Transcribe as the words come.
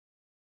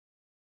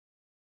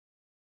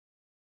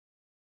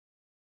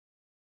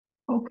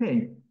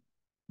Okay,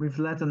 we've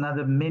let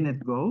another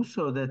minute go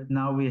so that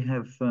now we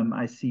have,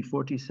 I see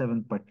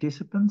 47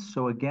 participants.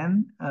 So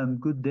again,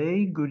 good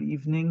day, good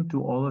evening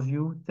to all of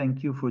you.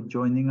 Thank you for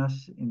joining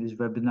us in this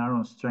webinar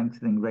on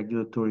strengthening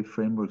regulatory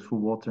frameworks for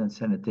water and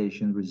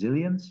sanitation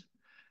resilience.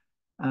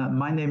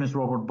 My name is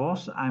Robert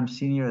Bos. I'm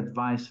Senior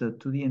Advisor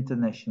to the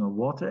International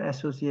Water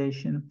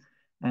Association,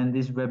 and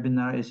this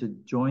webinar is a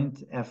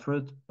joint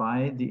effort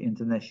by the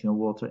International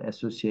Water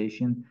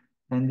Association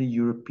and the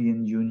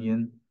European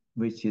Union,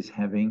 which is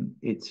having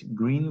its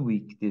Green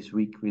Week this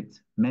week with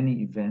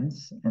many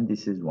events, and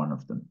this is one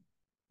of them.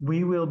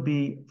 We will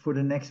be, for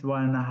the next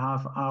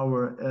 1.5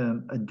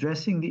 hours,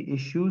 addressing the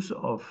issues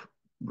of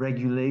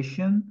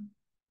regulation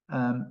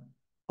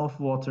of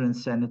water and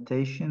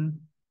sanitation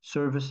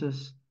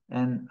services,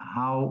 and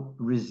how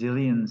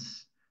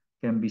resilience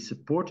can be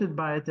supported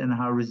by it and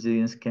how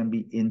resilience can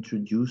be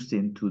introduced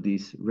into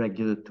these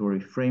regulatory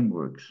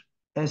frameworks.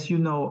 As you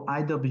know,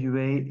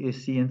 IWA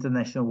is the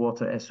International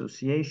Water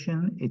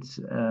Association. It's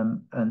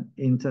an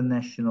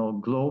international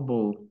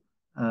global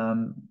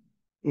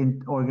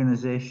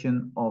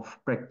organization of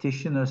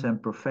practitioners and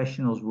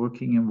professionals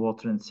working in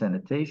water and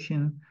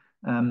sanitation.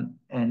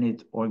 And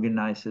it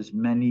organizes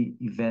many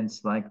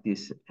events like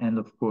this. And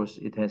of course,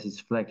 it has its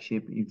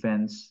flagship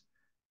events,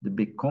 the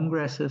big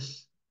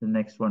congresses. The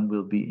next one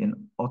will be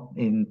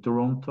in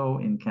Toronto,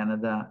 in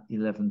Canada,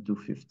 11 to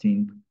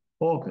 15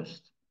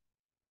 August.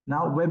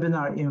 Now,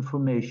 webinar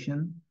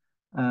information.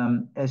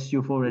 As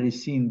you've already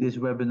seen, this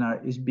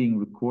webinar is being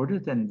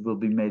recorded and it will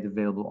be made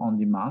available on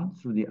demand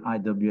through the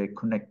IWA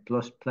Connect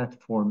Plus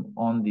platform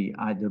on the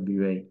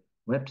IWA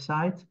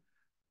website.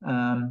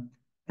 And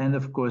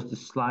of course, the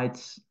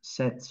slides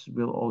sets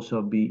will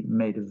also be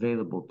made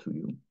available to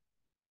you.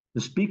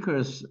 The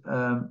speakers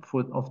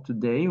of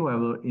today, who I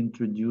will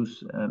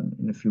introduce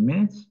in a few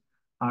minutes,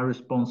 are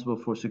responsible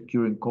for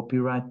securing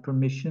copyright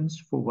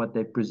permissions for what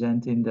they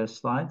present in their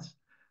slides.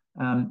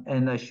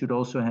 And I should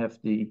also have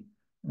the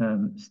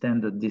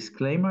standard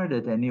disclaimer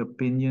that any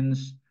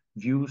opinions,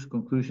 views,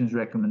 conclusions,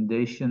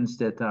 recommendations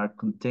that are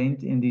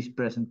contained in these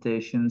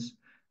presentations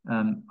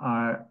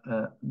are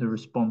the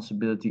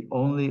responsibility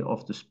only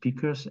of the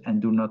speakers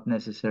and do not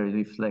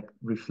necessarily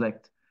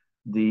reflect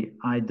the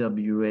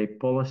IWA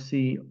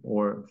policy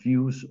or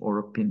views or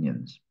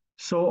opinions.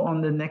 So on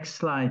the next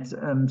slide,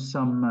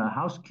 some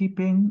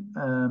housekeeping.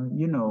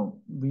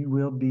 We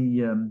will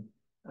be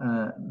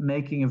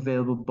making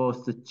available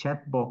both the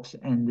chat box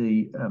and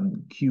the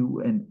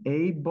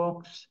Q&A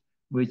box,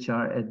 which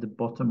are at the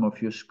bottom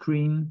of your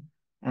screen.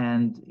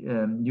 And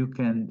you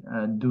can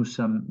do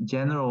some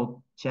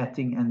general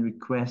chatting and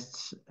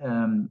requests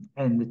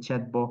in the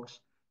chat box.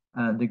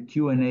 The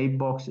Q&A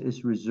box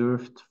is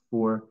reserved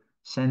for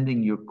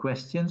sending your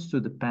questions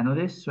to the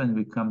panelists when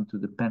we come to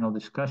the panel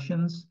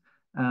discussions.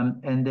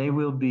 And they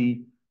will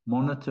be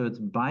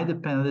monitored by the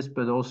panelists,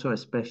 but also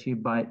especially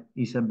by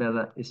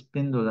Isabella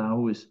Espindola,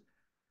 who is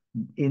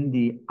in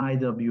the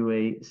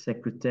IWA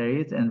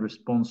Secretariat and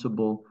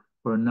responsible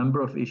for a number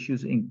of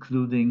issues,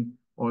 including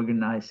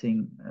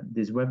organizing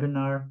this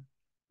webinar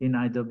in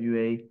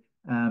IWA.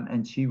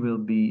 And she will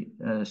be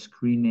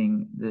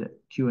screening the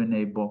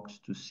Q&A box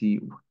to see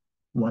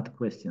what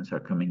questions are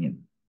coming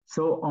in.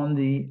 So on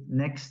the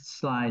next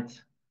slide,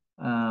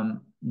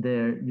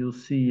 there you'll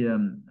see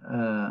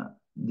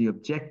the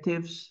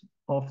objectives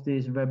of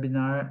this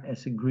webinar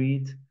as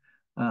agreed.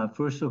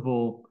 First of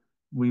all,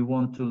 we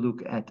want to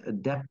look at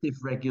adaptive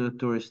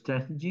regulatory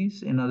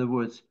strategies. In other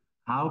words,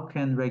 how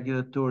can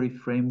regulatory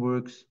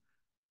frameworks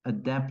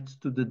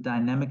adapt to the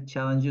dynamic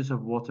challenges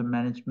of water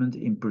management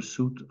in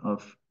pursuit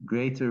of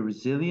greater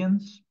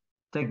resilience?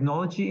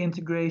 Technology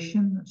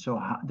integration. So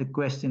the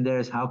question there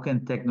is, how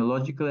can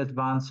technological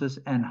advances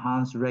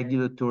enhance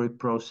regulatory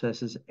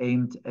processes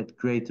aimed at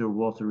greater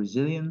water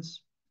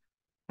resilience?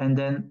 And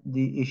then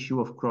the issue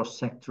of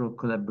cross-sectoral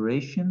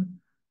collaboration.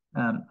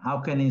 How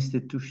can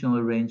institutional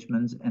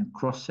arrangements and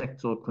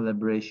cross-sectoral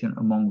collaboration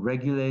among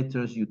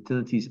regulators,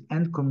 utilities,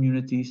 and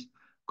communities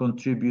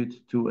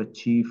contribute to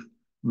achieve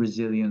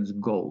resilience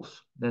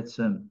goals? That's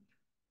a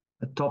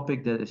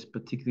topic that is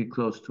particularly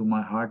close to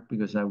my heart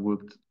because I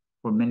worked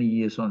for many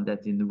years on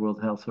that in the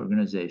World Health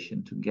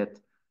Organization to get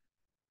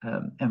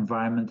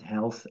environment,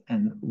 health,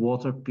 and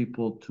water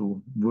people to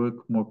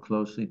work more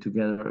closely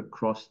together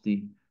across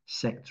the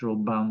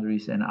sectoral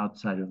boundaries and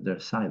outside of their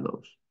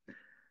silos.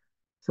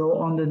 So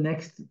on the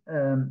next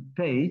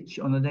page,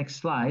 on the next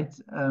slide,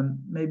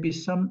 maybe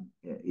some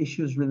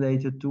issues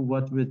related to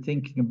what we're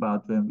thinking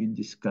about when we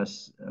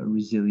discuss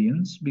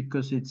resilience,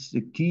 because it's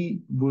the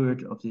key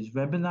word of this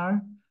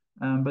webinar.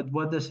 But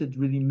what does it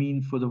really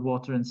mean for the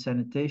water and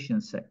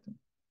sanitation sector?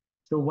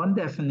 So one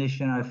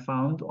definition I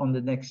found on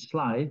the next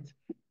slide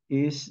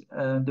is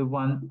the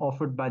one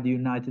offered by the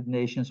United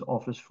Nations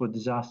Office for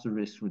Disaster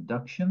Risk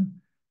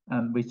Reduction,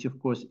 which of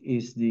course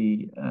is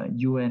the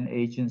UN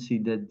agency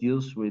that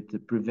deals with the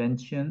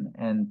prevention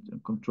and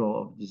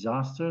control of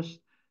disasters,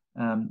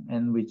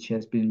 and which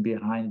has been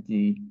behind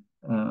the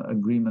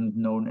agreement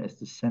known as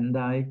the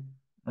Sendai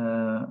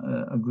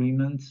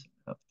Agreement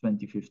of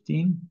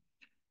 2015.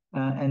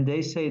 And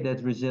they say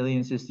that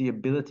resilience is the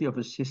ability of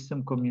a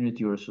system,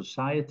 community, or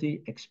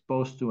society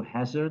exposed to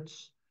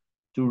hazards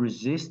to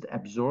resist,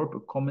 absorb,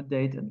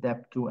 accommodate,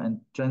 adapt to, and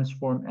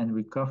transform and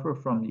recover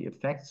from the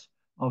effects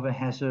of a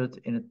hazard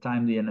in a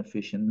timely and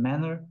efficient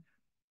manner,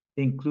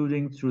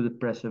 including through the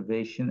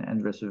preservation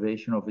and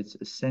reservation of its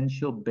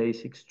essential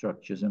basic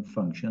structures and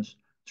functions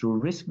through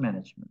risk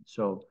management.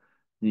 So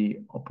the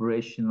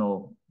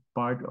operational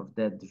part of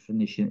that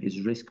definition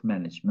is risk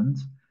management,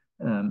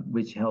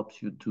 which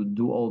helps you to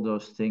do all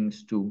those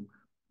things to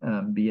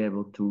be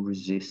able to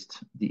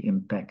resist the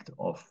impact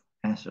of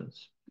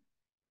hazards.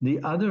 The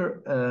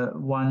other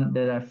one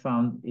that I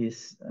found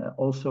is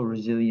also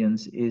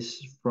resilience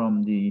is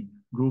from the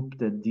group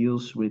that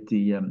deals with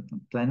the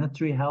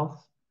planetary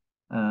health.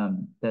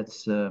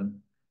 That's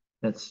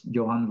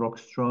Johan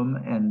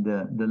Rockström and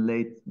the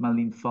late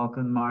Malin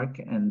Falkenmark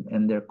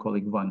and their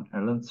colleague Van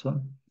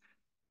Erlendsson.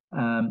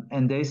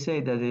 And they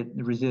say that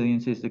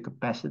resilience is the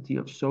capacity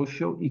of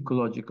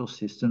socio-ecological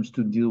systems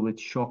to deal with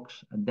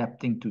shocks,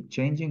 adapting to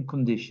changing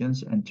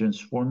conditions and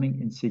transforming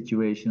in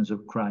situations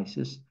of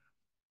crisis,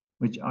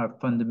 which are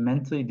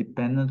fundamentally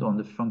dependent on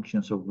the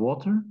functions of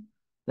water,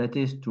 that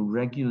is, to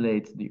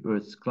regulate the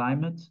Earth's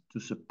climate, to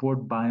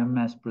support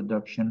biomass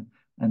production,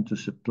 and to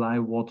supply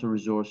water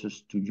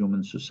resources to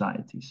human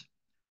societies.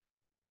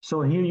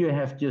 So here you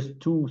have just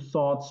two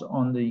thoughts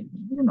on the,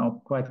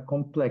 quite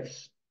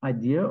complex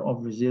idea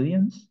of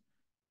resilience.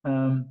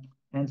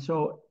 And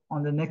so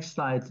on the next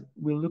slide,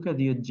 we'll look at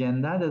the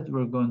agenda that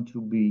we're going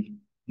to be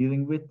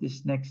dealing with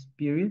this next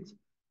period.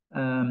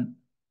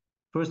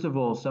 First of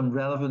all, some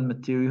relevant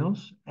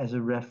materials as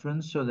a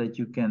reference so that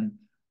you can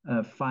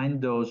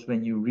find those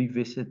when you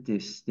revisit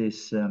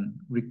this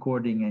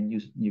recording and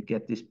you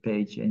get this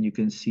page and you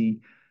can see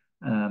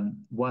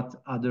what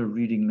other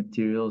reading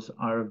materials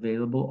are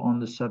available on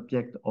the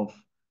subject of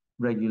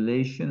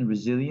regulation,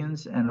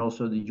 resilience, and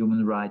also the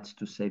human rights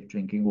to safe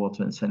drinking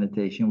water and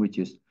sanitation, which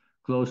is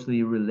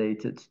closely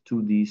related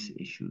to these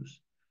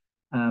issues.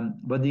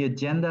 But the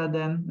agenda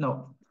then,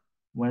 no,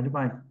 why do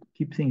I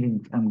keep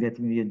thinking I'm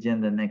getting the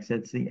agenda next?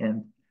 That's the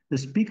end. The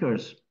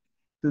speakers.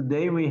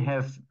 Today we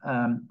have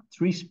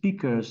three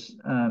speakers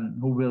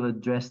who will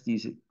address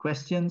these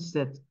questions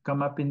that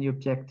come up in the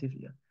objective.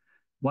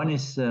 One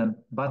is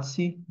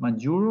Batsi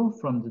Majuro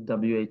from the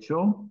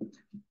WHO,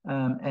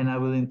 and I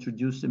will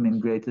introduce them in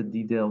greater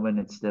detail when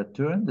it's their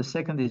turn. The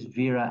second is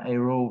Vera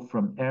Eiro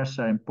from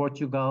ERSA in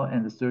Portugal,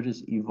 and the third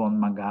is Yvonne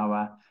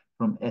Magawa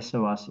from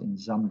SOAS in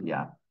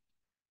Zambia.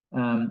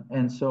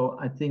 And so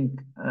I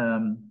think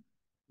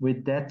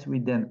with that, we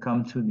then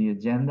come to the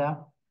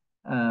agenda.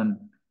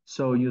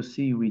 So you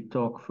see, we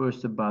talk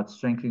first about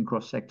strengthening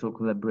cross-sectoral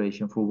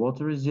collaboration for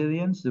water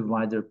resilience, the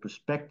wider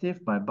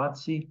perspective by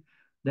Batsi.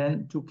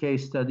 Then two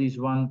case studies,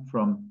 one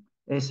from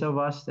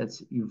SOAS,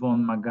 that's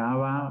Yvonne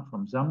Magawa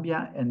from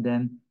Zambia, and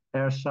then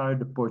ERSAR,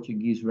 the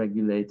Portuguese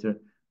regulator,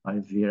 by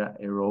Vera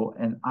Eiro.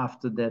 And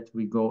after that,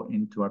 we go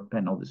into our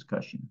panel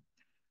discussion.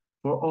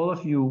 For all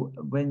of you,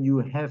 when you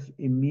have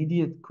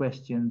immediate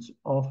questions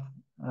of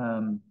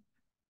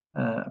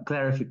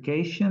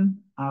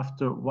clarification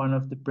after one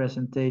of the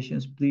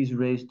presentations, please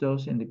raise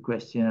those in the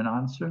question and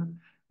answer,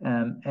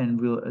 and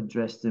we'll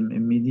address them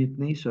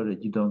immediately so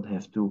that you don't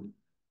have to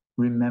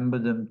remember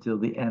them till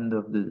the end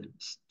of the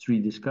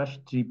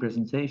three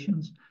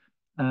presentations.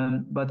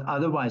 But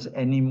otherwise,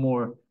 any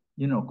more,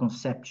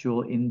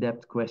 conceptual,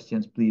 in-depth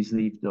questions, please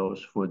leave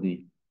those for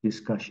the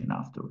discussion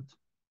afterwards.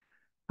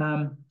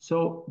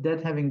 So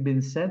that having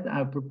been said,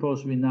 I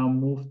propose we now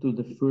move to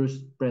the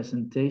first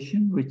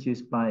presentation, which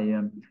is by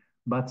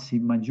Batsi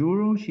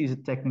Majuro. She's a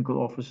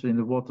technical officer in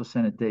the Water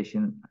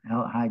Sanitation,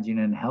 Hygiene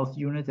and Health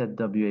Unit at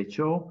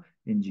WHO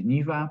in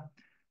Geneva,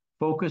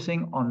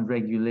 focusing on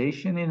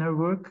regulation in her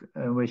work,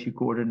 where she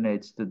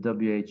coordinates the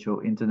WHO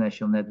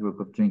International Network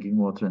of Drinking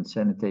Water and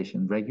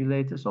Sanitation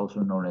Regulators, also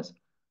known as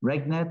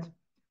RegNet.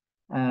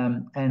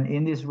 And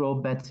in this role,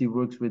 Betsy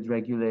works with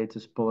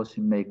regulators,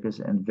 policymakers,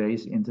 and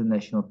various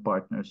international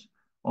partners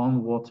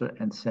on water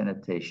and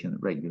sanitation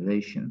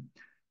regulation.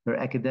 Her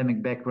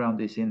academic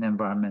background is in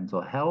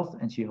environmental health,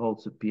 and she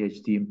holds a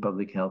PhD in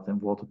public health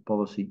and water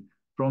policy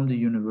from the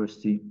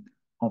University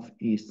of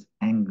East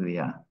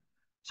Anglia.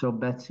 So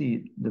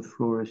Betsy, the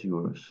floor is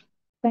yours.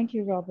 Thank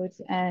you, Robert,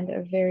 and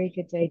a very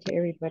good day to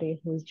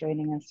everybody who's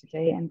joining us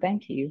today. And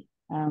thank you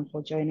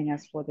for joining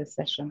us for this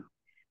session.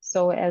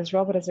 So as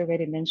Robert has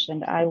already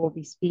mentioned, I will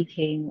be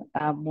speaking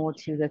more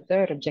to the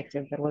third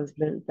objective that was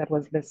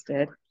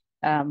listed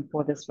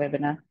for this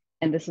webinar.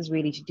 And this is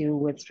really to do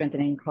with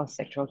strengthening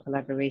cross-sectoral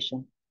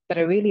collaboration. But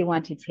I really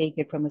want to take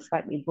it from a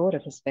slightly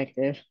broader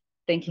perspective,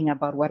 thinking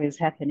about what is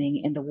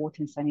happening in the water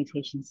and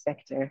sanitation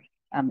sector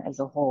as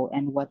a whole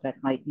and what that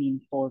might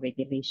mean for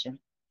regulation.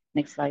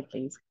 Next slide,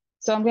 please.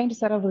 So I'm going to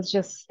start off with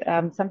just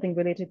something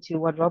related to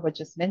what Robert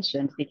just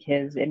mentioned,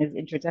 because in his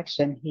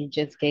introduction, he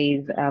just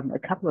gave a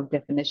couple of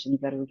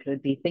definitions that we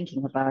could be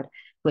thinking about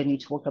when we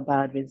talk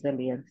about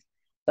resilience.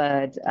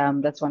 But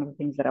that's one of the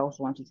things that I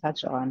also want to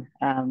touch on,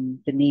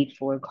 the need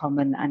for a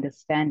common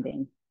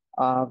understanding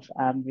of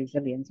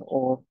resilience,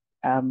 or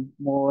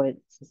more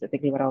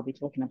specifically what I'll be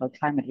talking about,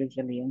 climate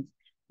resilience.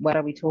 What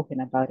are we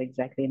talking about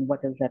exactly, and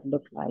what does that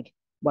look like?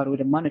 What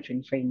would a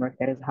monitoring framework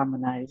that is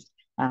harmonized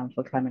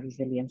for climate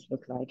resilience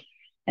look like?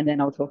 And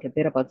then I'll talk a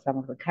bit about some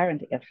of the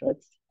current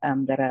efforts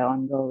that are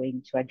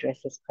ongoing to address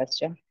this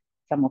question,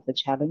 some of the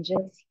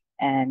challenges,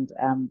 and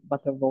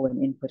what the role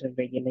and input of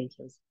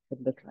regulators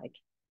could look like.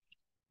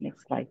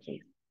 Next slide,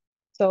 please.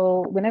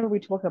 So whenever we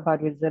talk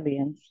about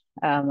resilience,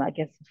 I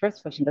guess the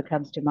first question that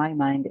comes to my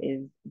mind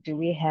is, do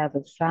we have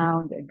a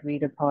sound,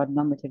 agreed upon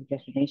normative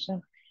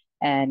definition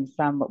and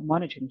some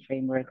monitoring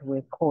framework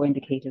with core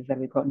indicators that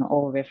we can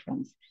all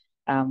reference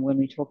when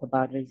we talk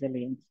about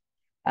resilience?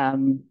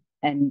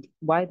 And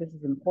why this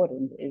is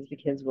important is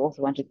because we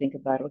also want to think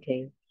about,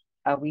 okay,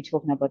 are we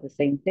talking about the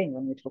same thing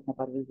when we're talking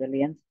about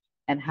resilience?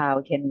 And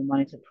how can we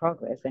monitor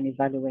progress and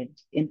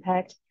evaluate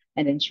impact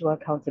and ensure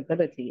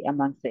accountability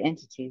amongst the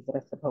entities that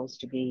are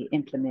supposed to be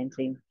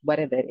implementing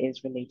whatever it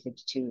is related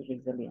to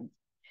resilience?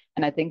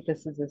 And I think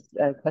this is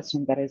a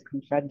question that is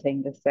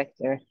confronting the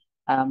sector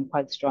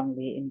quite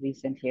strongly in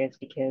recent years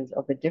because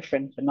of the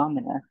different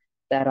phenomena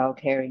that are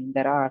occurring,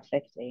 that are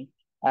affecting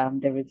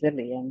the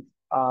resilience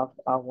of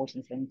our water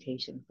and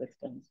sanitation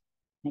systems.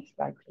 Next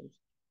slide, please.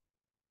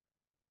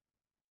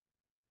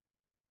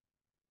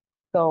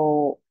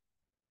 So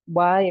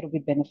why it would be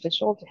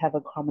beneficial to have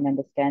a common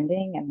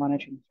understanding and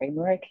monitoring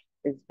framework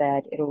is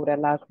that it would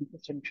allow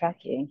consistent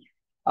tracking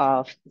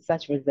of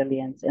such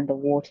resilience in the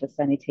water,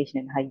 sanitation,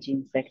 and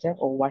hygiene sector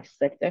or WASH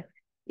sector,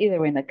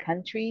 either in a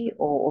country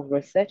or over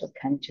a set of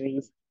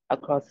countries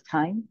across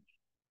time.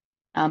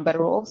 But it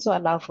will also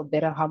allow for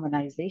better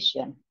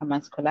harmonization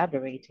amongst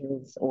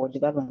collaborators or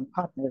development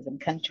partners in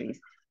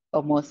countries,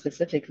 or more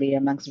specifically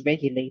amongst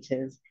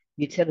regulators,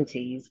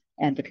 utilities,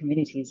 and the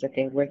communities that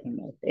they're working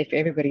with. If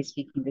everybody's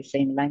speaking the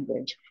same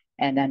language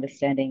and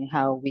understanding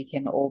how we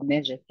can all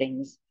measure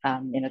things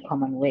in a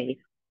common way,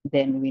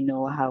 then we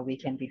know how we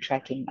can be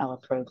tracking our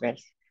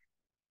progress.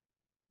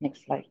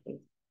 Next slide, please.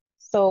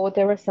 So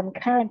there are some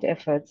current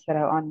efforts that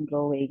are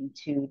ongoing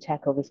to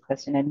tackle this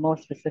question, and more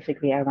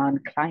specifically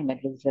around climate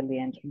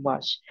resilient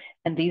WASH.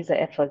 And these are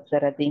efforts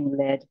that are being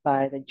led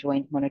by the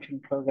Joint Monitoring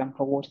Program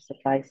for Water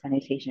Supply,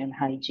 Sanitation, and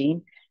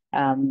Hygiene,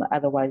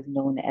 otherwise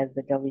known as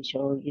the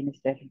WHO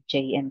UNICEF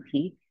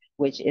JMP,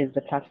 which is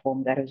the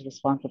platform that is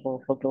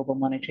responsible for global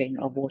monitoring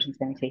of water and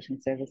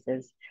sanitation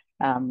services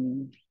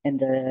in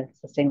the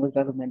Sustainable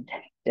Development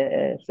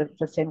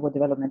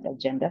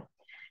Agenda.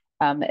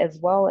 As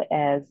well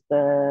as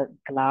the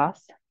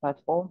GLASS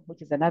platform,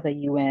 which is another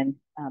UN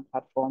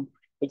platform,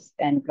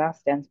 and GLASS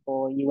stands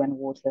for UN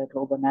Water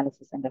Global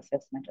Analysis and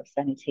Assessment of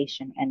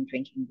Sanitation and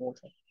Drinking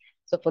Water.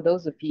 So for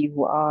those of you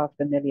who are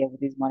familiar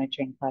with these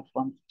monitoring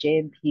platforms,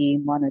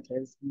 JMP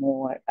monitors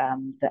more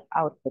the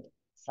output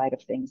side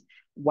of things.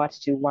 What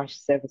do WASH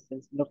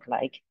services look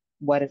like?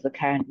 What is the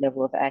current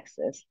level of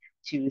access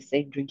to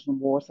safe drinking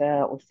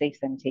water or safe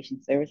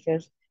sanitation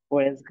services?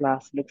 Whereas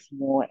GLASS looks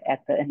more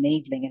at the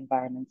enabling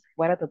environments.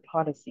 What are the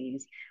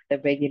policies, the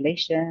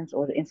regulations,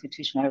 or the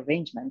institutional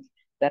arrangements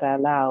that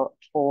allow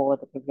for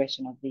the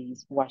progression of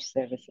these WASH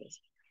services?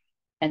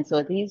 And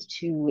so these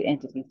two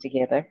entities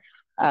together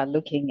are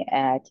looking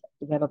at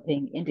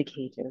developing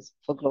indicators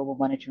for global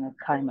monitoring of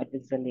climate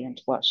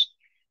resilient WASH.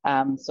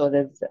 So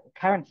there's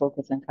current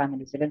focus on climate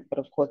resilience, but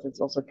of course it's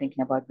also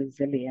thinking about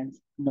resilience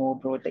more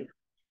broadly.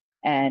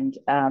 And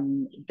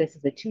this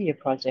is a 2-year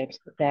project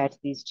that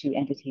these two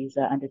entities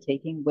are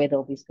undertaking, where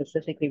they'll be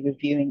specifically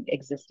reviewing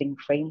existing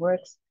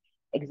frameworks,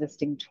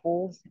 existing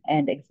tools,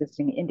 and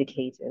existing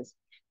indicators,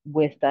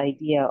 with the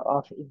idea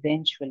of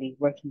eventually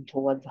working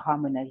towards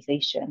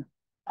harmonization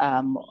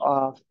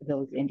of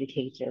those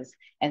indicators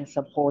and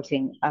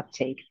supporting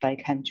uptake by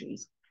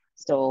countries.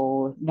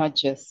 So not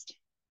just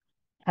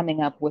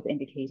coming up with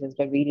indicators,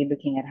 but really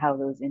looking at how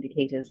those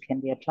indicators can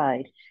be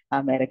applied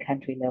at a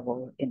country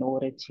level in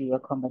order to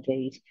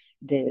accommodate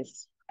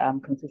this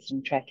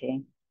consistent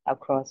tracking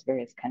across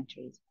various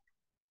countries.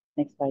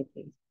 Next slide,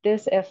 please.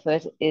 This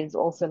effort is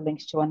also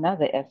linked to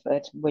another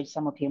effort, which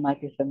some of you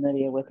might be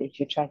familiar with if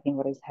you're tracking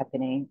what is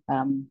happening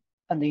on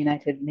the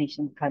United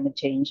Nations climate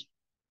change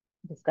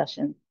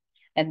discussion.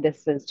 And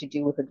this is to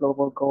do with the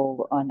global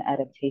goal on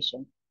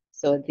adaptation.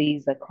 So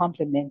these are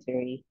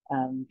complementary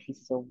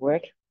pieces of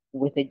work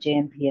with the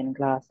JMP and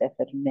GLASS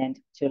effort meant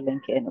to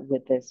link in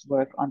with this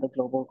work on the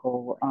global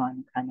goal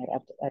on climate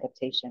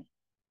adaptation.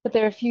 But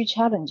there are a few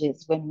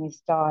challenges when we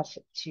start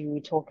to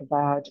talk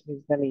about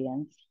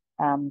resilience.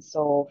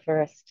 So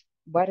first,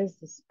 what is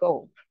the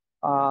scope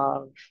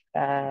of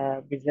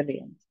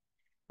resilience?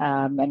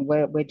 And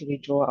where do we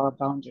draw our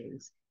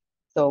boundaries?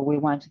 So we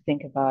want to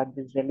think about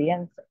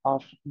resilience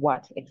of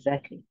what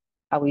exactly?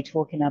 Are we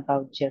talking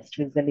about just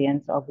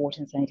resilience of water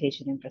and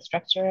sanitation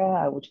infrastructure?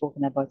 Are we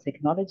talking about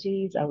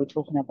technologies? Are we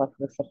talking about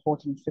the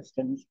supporting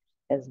systems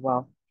as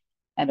well?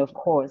 And of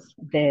course,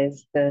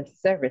 there's the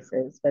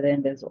services, but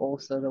then there's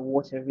also the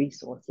water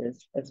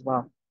resources as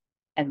well.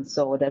 And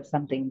so that's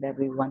something that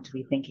we want to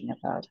be thinking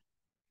about.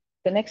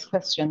 The next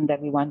question that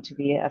we want to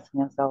be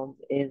asking ourselves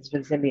is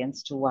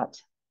resilience to what?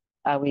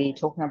 Are we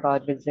talking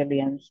about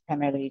resilience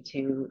primarily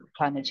to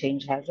climate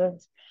change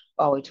hazards?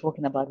 Or are we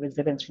talking about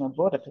resilience from a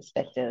broader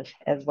perspective,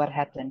 as what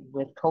happened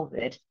with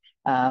COVID,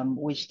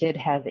 which did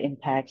have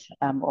impact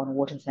on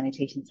water and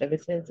sanitation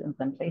services in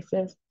some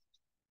places,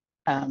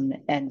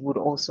 and would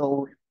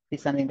also be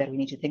something that we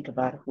need to think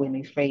about when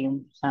we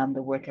frame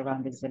the work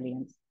around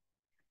resilience.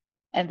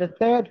 And the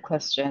third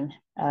question,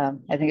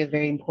 I think a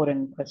very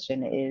important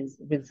question, is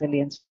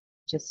resilience,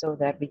 just so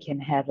that we can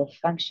have a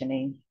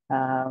functioning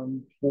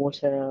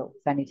water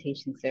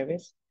sanitation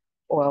service,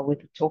 or we're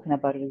talking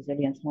about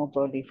resilience more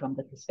broadly from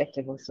the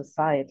perspective of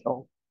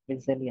societal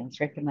resilience,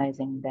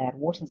 recognizing that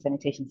water and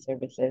sanitation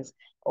services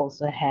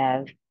also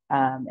have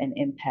an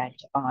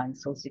impact on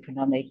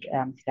socioeconomic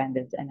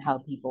standards and how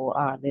people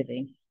are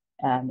living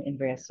in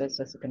various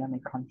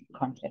socioeconomic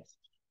contexts.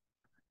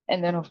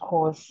 And then, of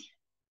course,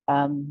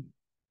 um,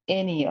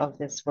 any of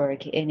this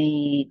work,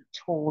 any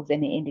tools,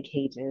 any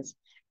indicators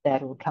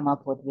that we'll come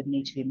up with would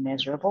need to be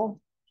measurable,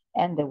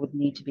 and they would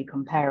need to be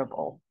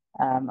comparable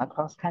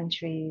across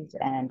countries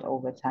and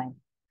over time.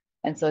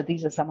 And so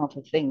these are some of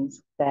the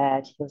things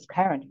that this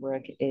current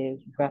work is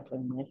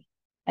grappling with.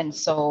 And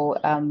so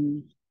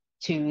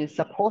to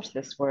support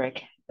this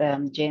work,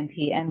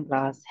 JMP and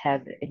GLASS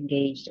have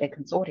engaged a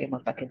consortium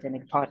of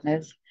academic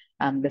partners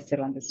listed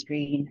on the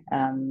screen.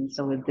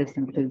 So this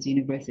includes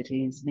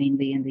universities,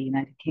 mainly in the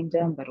United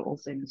Kingdom, but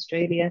also in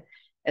Australia,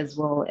 as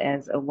well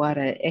as a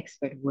wider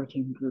expert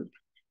working group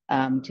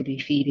to be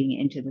feeding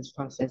into this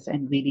process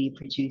and really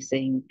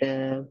producing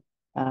the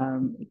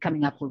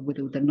coming up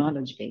with the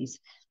knowledge base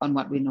on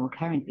what we know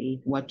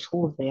currently, what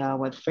tools there are,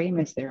 what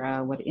frameworks there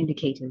are, what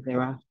indicators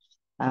there are,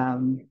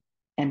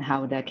 and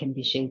how that can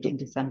be shaped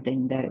into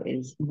something that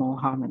is more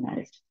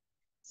harmonized.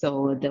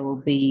 So there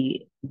will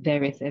be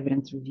various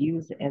evidence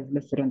reviews as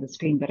listed on the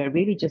screen, but I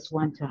really just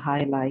want to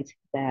highlight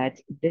that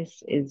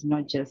this is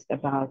not just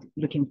about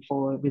looking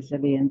for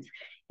resilience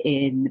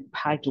in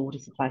piped water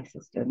supply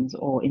systems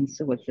or in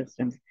sewer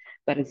systems,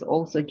 but it's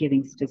also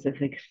giving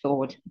specific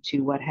thought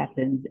to what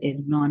happens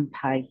in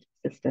non-piped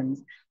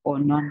systems or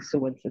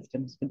non-sewer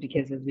systems,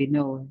 because as we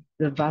know,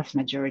 the vast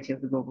majority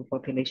of the global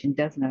population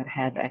does not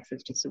have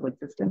access to sewer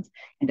systems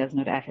and does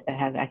not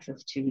have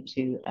access to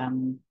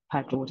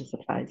piped water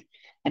supplies.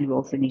 And we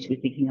also need to be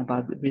thinking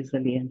about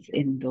resilience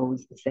in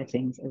those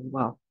settings as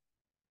well.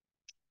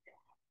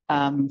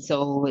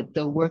 So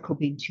the work will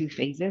be in two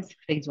phases.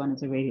 Phase one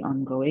is already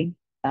ongoing,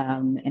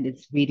 and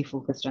it's really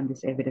focused on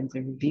this evidence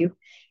and review.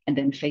 And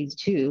then phase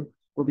two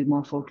will be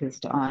more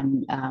focused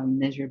on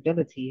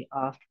measurability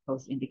of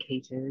proposed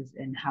indicators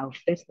and how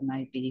fit they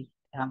might be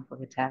for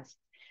the task.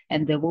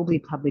 And there will be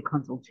public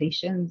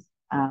consultations,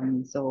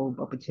 so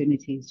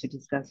opportunities to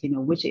discuss,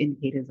 which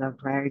indicators are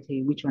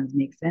priority, which ones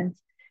make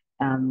sense.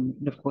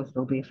 And of course,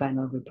 there'll be a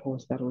final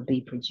report that will be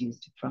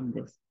produced from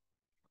this.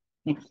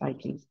 Next slide,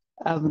 please.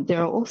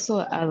 There are also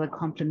other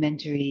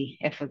complementary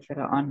efforts that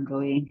are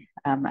ongoing.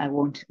 I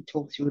won't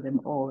talk through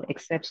them all,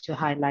 except to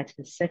highlight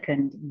the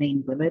second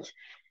main bullet.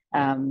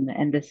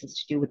 And this is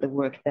to do with the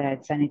work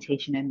that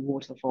Sanitation and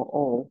Water for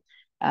All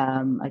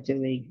are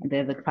doing.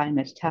 They're the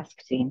climate task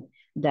team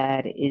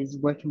that is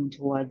working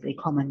towards a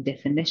common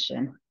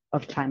definition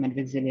of climate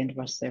resilient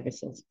wash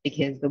services,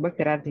 because the work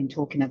that I've been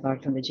talking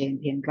about from the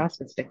JMP and GLASS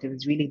perspective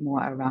is really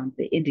more around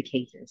the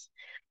indicators.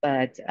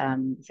 But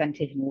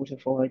Sanitation and Water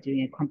for are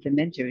doing a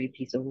complementary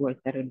piece of work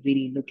that would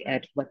really look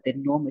at what the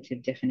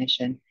normative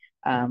definition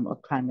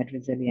of climate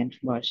resilient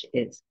wash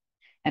is.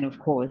 And of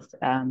course,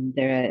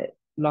 there are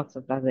lots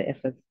of other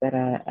efforts that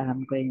are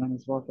going on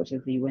as well, such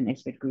as the UN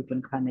Expert Group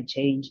on Climate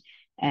Change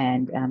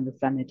and the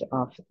Summit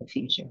of the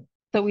Future.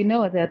 So we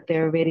know that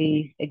there are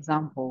already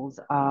examples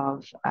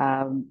of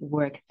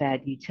work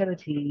that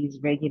utilities,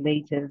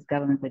 regulators,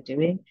 governments are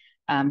doing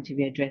to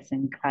be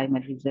addressing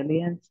climate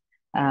resilience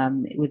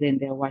within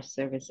their wash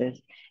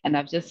services. And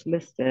I've just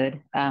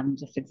listed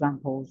just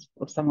examples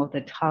of some of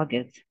the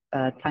targets,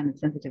 climate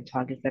sensitive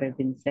targets that have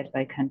been set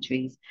by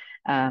countries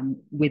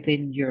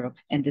within Europe.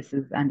 And this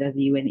is under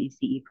the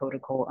UNECE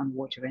Protocol on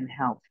Water and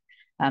Health,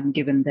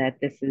 given that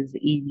this is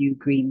EU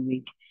Green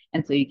Week.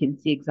 And so you can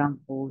see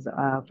examples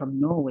from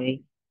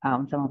Norway,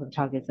 some of the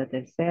targets that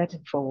they've set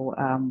for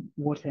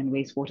water and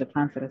wastewater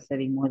plants that are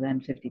serving more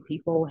than 50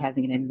 people,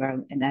 having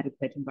an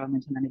adequate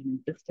environmental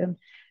management system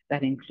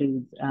that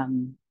includes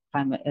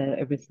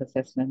a risk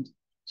assessment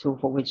tool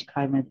for which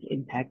climate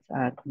impacts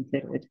are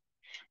considered.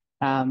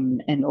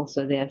 And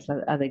also there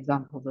are other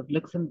examples of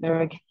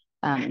Luxembourg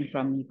and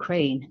from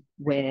Ukraine,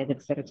 where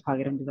they've set a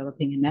target on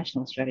developing a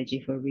national strategy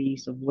for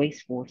reuse of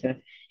wastewater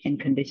in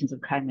conditions of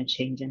climate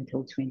change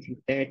until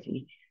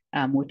 2030,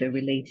 with a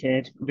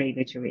related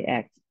regulatory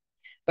act.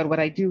 But what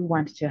I do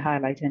want to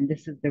highlight, and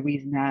this is the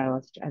reason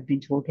I've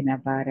been talking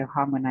about a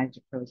harmonized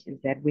approach, is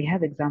that we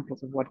have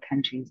examples of what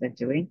countries are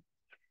doing,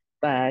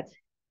 but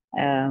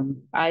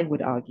I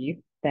would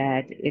argue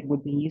that it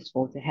would be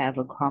useful to have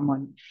a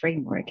common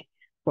framework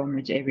from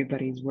which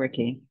everybody is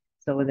working,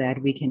 so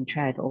that we can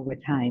track over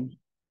time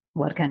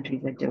what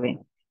countries are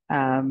doing.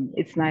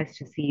 It's nice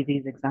to see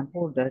these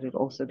examples, but it would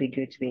also be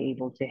good to be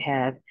able to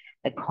have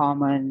a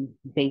common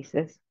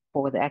basis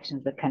for the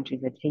actions that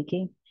countries are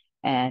taking,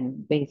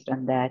 and based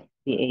on that,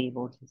 be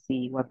able to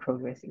see what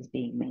progress is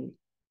being made.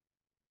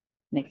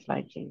 Next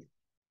slide, please.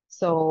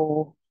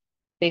 So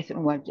based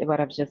on what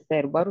I've just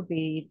said, what would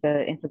be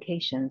the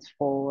implications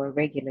for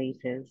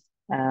regulators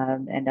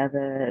and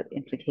other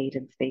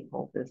implicated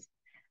stakeholders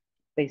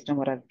based on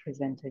what I've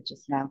presented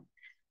just now?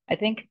 I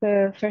think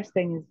the first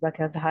thing is, like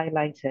I've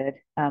highlighted,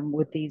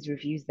 with these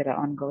reviews that are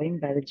ongoing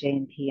by the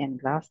JNP and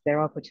GLASS, there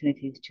are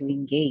opportunities to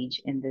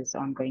engage in this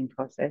ongoing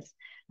process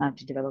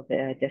to develop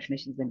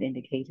definitions and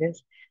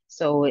indicators.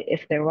 So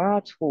if there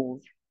are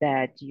tools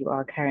that you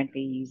are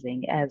currently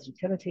using as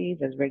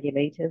utilities, as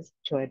regulators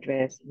to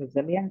address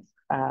resilience,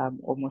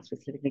 or more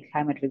specifically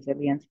climate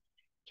resilience,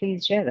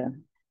 please share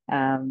them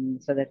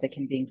so that they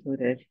can be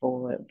included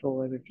for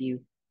review.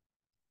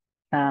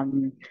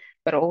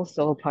 But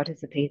also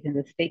participate in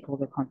the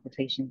stakeholder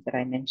consultations that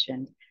I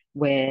mentioned,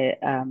 where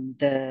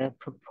the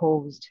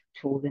proposed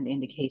tools and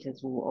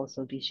indicators will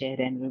also be shared.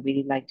 And we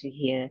really like to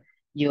hear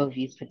your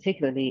views,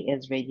 particularly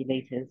as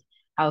regulators.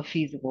 How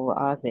feasible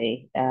are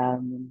they?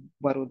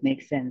 What would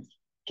make sense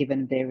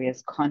given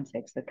various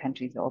contexts that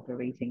countries are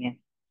operating in?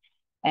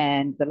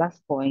 And the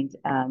last point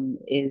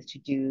is to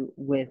do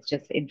with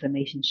just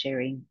information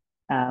sharing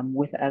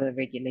with other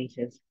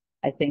regulators.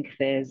 I think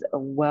there's a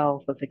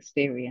wealth of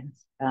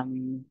experience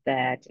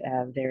that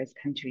various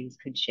countries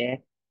could share,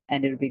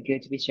 and it would be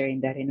good to be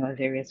sharing that in our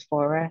various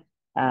fora.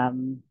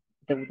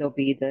 There'll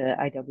be the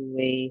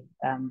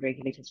IWA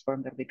Regulators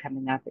Forum that will be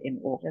coming up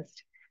in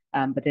August.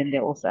 But then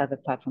there are also other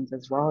platforms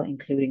as well,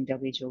 including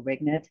WHO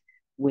RegNet,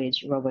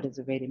 which Robert has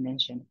already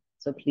mentioned.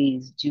 So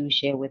please do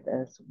share with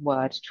us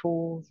what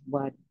tools,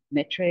 what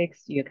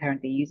metrics you're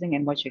currently using,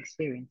 and what your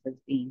experience has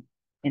been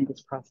in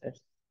this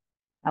process.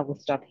 I will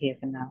stop here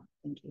for now.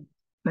 Thank you.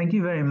 Thank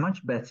you very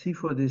much, Betsy,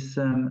 for this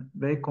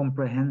very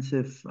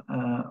comprehensive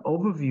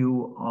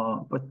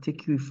overview,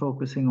 particularly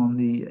focusing on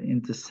the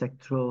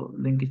intersectoral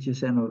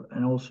linkages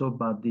and also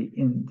about the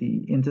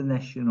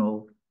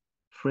international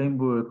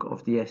framework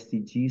of the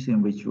SDGs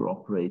in which you're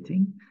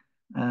operating.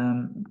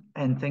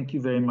 And thank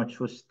you very much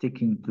for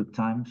sticking to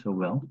time so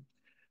well.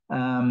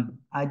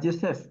 I just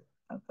have,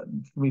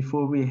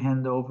 before we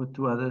hand over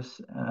to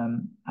others,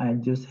 I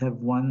just have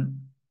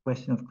one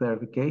question of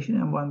clarification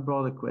and one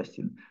broader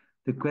question.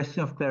 The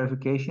question of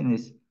clarification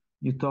is,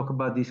 you talk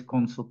about these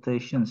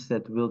consultations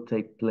that will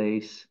take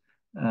place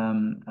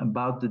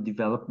about the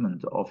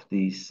development of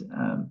these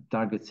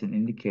targets and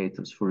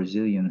indicators for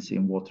resilience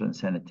in water and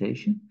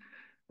sanitation.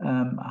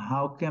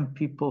 How can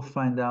people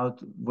find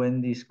out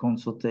when these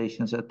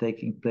consultations are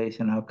taking place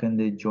and how can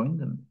they join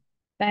them?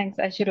 Thanks.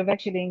 I should have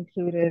actually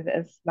included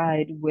a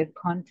slide with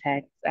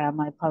context.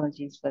 My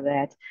apologies for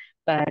that.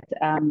 But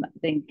I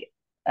think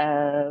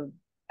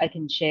I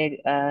can share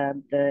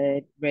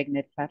the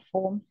RegNet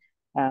platform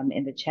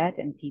in the chat,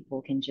 and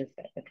people can just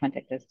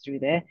contact us through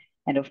there.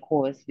 And of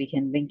course, we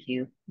can link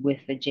you with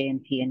the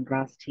JNP and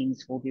GLASS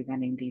teams who will be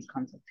running these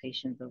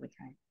consultations over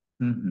time.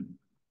 Mm-hmm.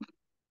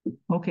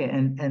 Okay,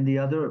 and the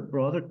other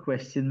broader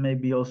question may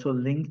be also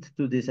linked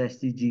to this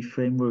SDG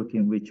framework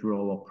in which we're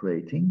all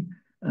operating,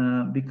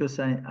 because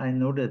I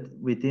know that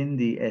within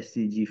the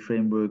SDG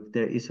framework,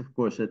 there is, of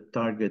course, a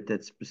target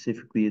that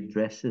specifically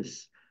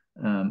addresses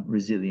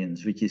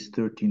resilience, which is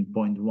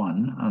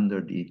 13.1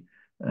 under the,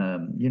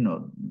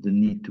 the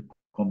need to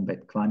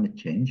combat climate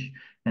change,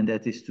 and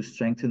that is to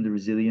strengthen the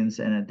resilience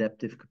and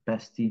adaptive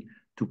capacity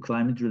to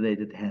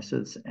climate-related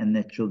hazards and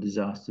natural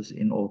disasters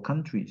in all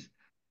countries.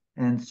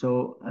 And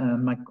so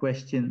my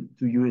question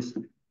to you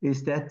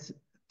is that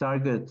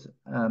target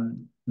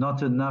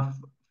not enough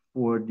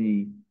for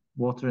the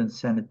water and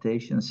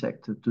sanitation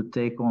sector to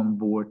take on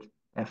board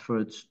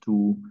efforts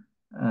to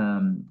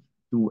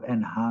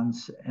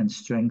enhance and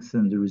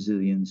strengthen the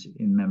resilience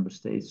in member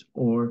states?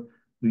 Or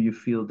do you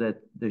feel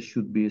that there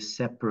should be a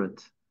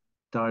separate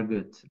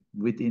target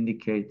with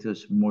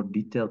indicators, more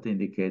detailed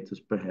indicators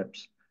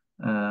perhaps,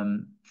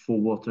 for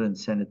water and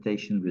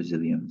sanitation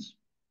resilience?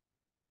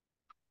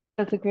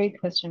 That's a great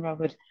question,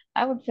 Robert.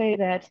 I would say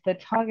that the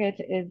target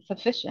is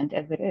sufficient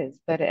as it is,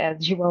 but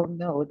as you all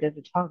know, there's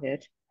a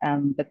target.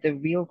 But the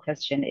real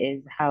question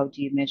is, how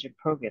do you measure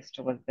progress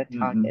towards the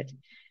target?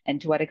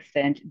 And to what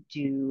extent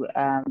do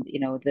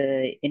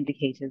the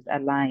indicators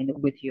align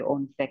with your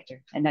own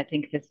sector? And I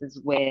think this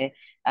is where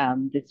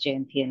this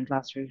JNP and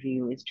GLASS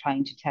review is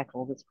trying to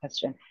tackle this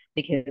question,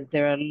 because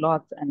there are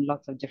lots and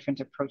lots of different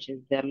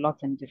approaches. There are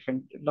lots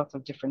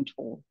of different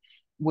tools,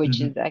 which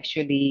is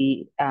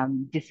actually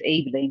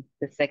disabling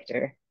the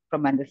sector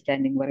from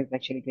understanding what is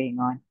actually going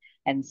on.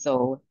 And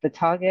so the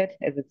target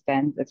as it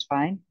stands is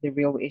fine. The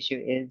real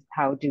issue is,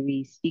 how do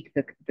we speak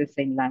the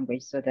same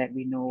language so that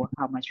we know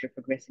how much we're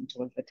progressing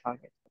towards the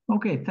target?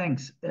 Okay,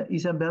 thanks.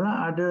 Isabella,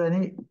 are there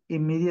any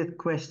immediate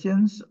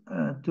questions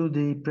to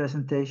the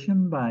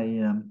presentation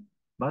by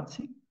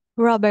Betsy?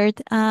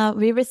 Robert,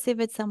 we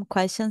received some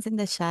questions in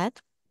the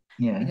chat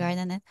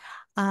regarding it.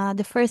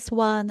 The first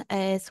one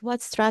is,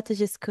 what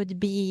strategies could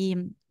be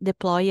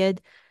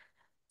deployed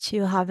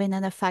to having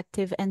an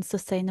effective and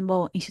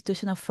sustainable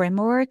institutional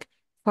framework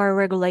for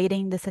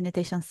regulating the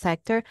sanitation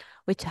sector,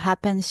 which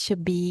happens to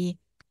be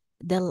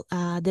the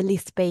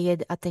least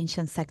paid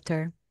attention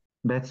sector.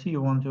 Betsy,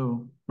 you want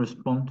to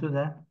respond to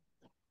that?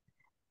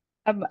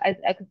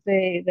 I could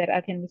say that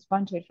I can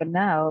respond to it for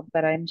now,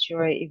 but I'm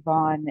sure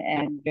Yvonne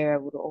and Vera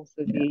would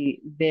also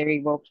be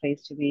very well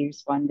placed to be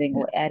responding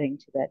or adding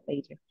to that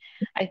later.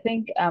 I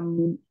think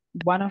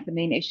one of the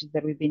main issues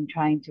that we've been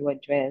trying to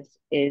address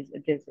is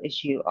this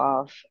issue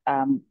of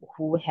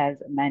who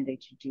has a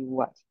mandate to do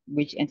what,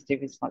 which entity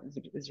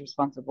is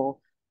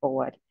responsible for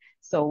what.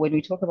 So when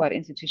we talk about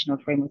institutional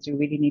frameworks, we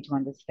really need to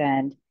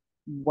understand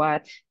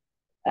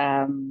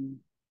um,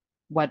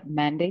 what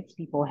mandates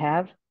people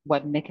have,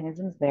 what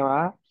mechanisms there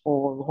are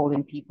for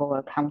holding people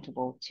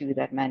accountable to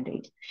that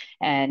mandate.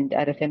 And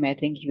Adefemi, I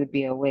think you would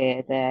be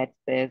aware that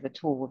there's a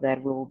tool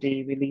that we'll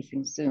be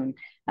releasing soon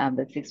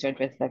that seeks to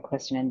address that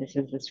question. And this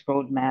is this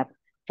roadmap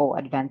for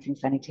advancing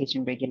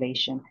sanitation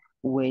regulation,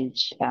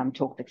 which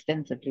talks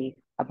extensively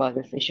about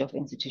this issue of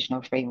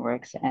institutional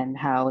frameworks and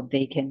how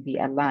they can be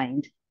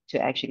aligned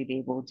to actually be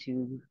able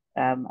to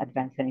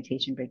advance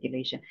sanitation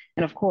regulation.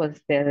 And of course,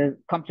 there are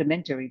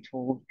complementary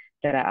tools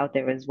that are out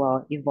there as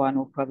well. Yvonne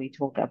will probably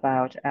talk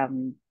about a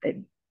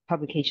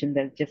publication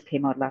that just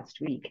came out last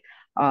week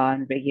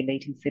on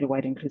regulating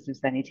citywide inclusive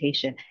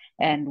sanitation.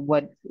 And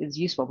what is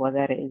useful about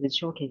that is it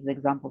showcases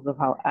examples of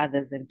how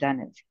others have done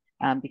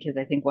it. Because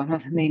I think one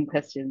of the main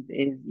questions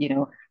is,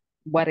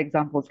 what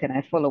examples can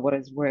I follow? What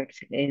has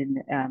worked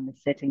in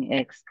setting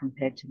X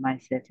compared to my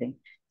setting?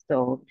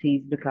 So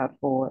please look out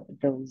for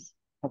those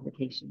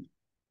publications.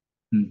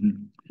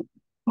 Mm-hmm.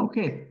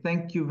 Okay,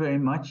 thank you very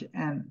much.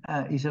 And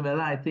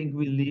Isabella, I think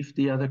we leave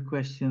the other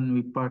question,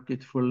 we park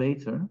it for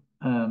later.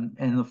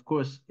 And of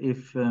course,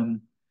 if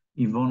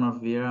Yvonne or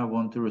Vera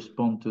want to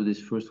respond to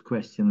this first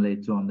question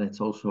later on,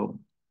 that's also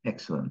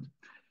excellent.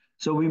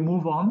 So we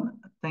move on.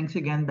 Thanks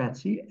again,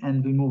 Betsy.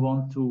 And we move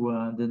on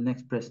to the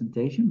next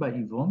presentation by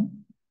Yvonne.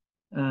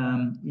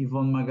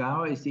 Yvonne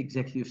Magawa is the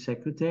Executive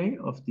Secretary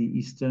of the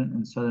Eastern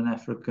and Southern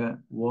Africa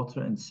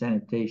Water and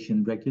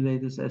Sanitation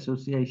Regulators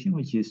Association,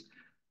 which is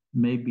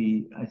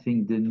maybe, I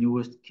think, the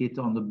newest kid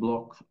on the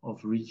block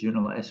of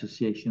regional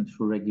associations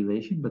for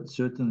regulation, but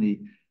certainly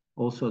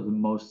also the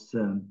most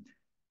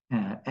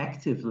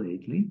active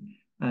lately.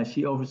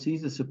 She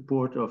oversees the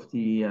support of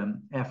the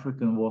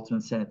African water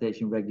and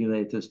sanitation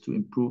regulators to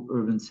improve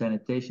urban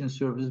sanitation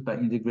services by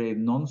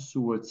integrating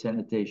non-sewer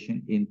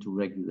sanitation into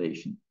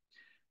regulation.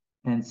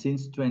 And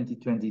since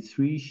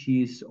 2023,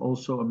 she is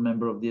also a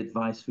member of the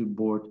advisory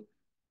board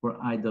for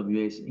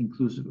IWA's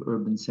Inclusive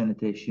Urban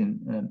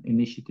Sanitation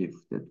Initiative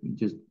that we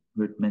just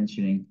heard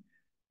mentioning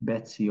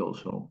Betsy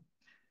also.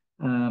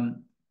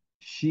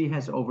 She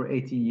has over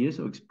 18 years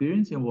of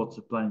experience in water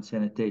supply and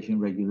sanitation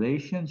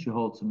regulation. She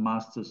holds a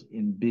master's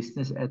in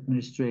business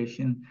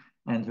administration,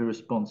 and her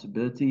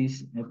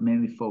responsibilities have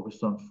mainly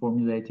focused on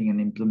formulating and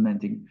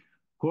implementing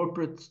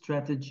corporate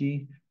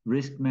strategy,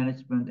 risk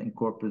management, and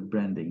corporate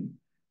branding.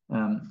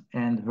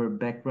 And her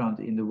background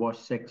in the wash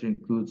sector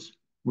includes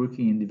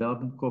working in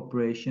development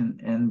cooperation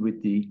and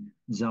with the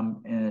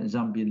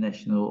Zambia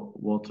National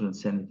Water and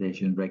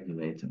Sanitation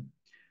Regulator.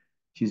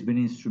 She's been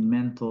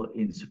instrumental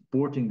in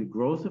supporting the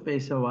growth of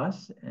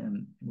ESAWAS,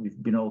 and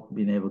we've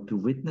been able to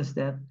witness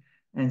that.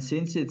 And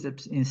since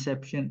its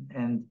inception,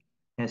 and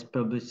has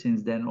published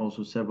since then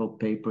also several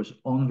papers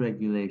on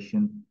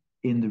regulation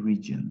in the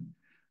region.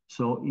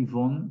 So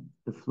Yvonne,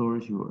 the floor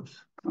is yours.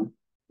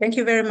 Thank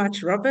you very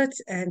much, Robert,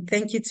 and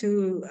thank you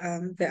to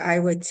the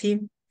IWA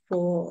team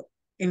for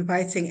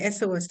inviting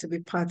ESAWAS to be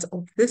part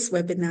of this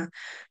webinar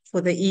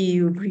for the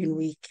EU Green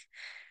Week.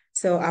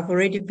 So I've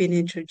already been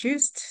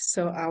introduced,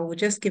 so I will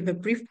just give a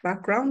brief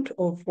background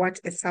of what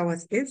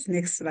ESAWAS is.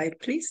 Next slide,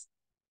 please.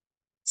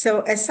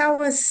 So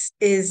ESAWAS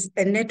is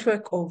a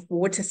network of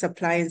water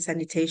supply and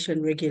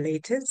sanitation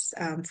regulators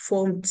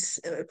formed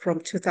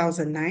from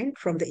 2009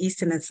 from the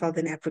Eastern and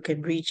Southern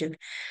African region.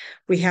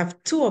 We have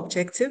two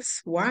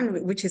objectives,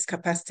 one which is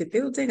capacity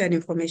building and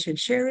information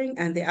sharing,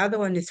 and the other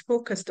one is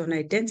focused on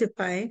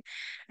identifying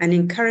and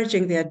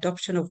encouraging the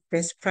adoption of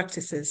best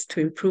practices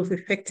to improve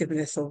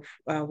effectiveness of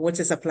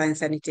water supply and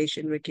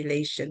sanitation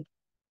regulation.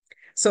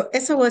 So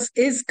ESAWAS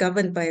is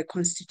governed by a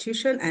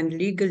constitution and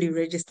legally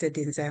registered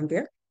in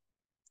Zambia.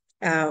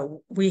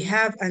 We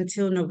have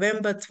until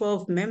November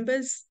 12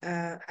 members.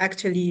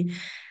 Actually,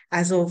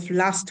 as of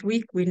last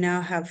week, we now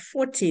have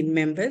 14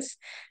 members,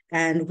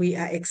 and we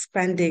are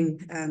expanding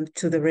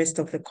to the rest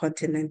of the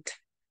continent.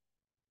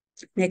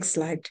 Next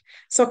slide.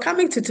 So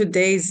coming to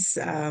today's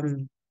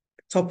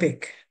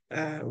topic,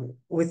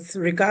 with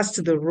regards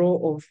to the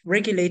role of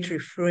regulatory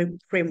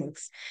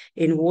frameworks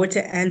in water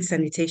and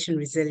sanitation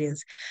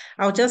resilience,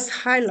 I'll just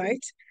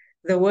highlight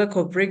the work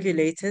of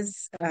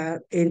regulators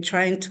in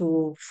trying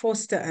to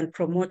foster and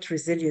promote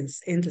resilience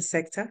in the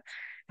sector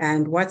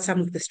and what some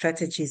of the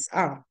strategies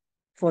are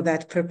for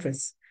that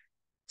purpose.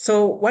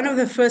 So one of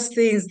the first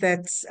things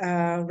that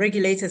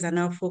regulators are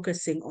now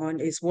focusing on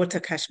is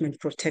water catchment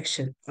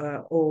protection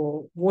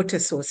or water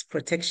source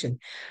protection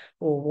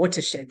or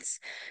watersheds.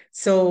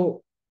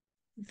 So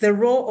the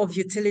role of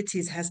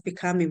utilities has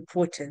become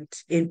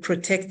important in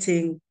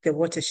protecting the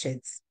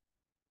watersheds,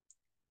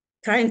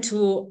 trying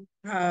to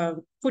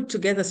put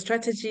together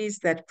strategies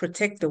that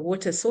protect the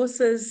water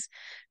sources,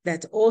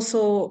 that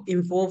also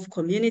involve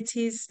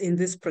communities in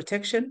this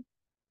protection.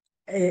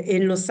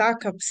 In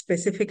Lusaka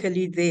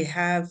specifically, they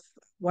have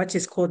what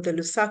is called the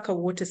Lusaka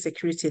Water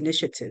Security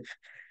Initiative,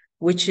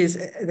 which is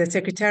the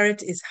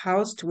secretariat is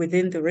housed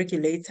within the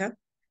regulator,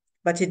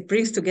 but it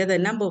brings together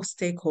a number of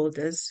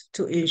stakeholders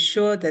to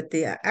ensure that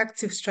there are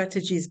active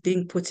strategies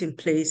being put in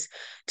place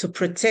to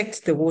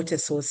protect the water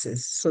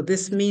sources. So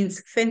this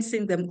means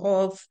fencing them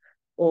off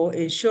or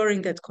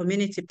ensuring that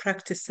community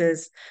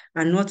practices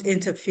are not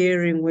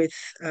interfering with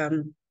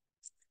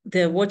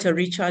the water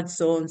recharge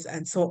zones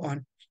and so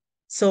on.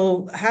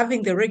 So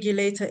having the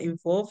regulator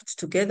involved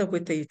together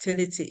with the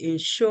utility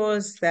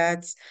ensures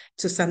that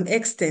to some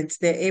extent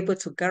they're able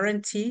to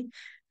guarantee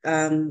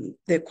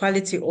the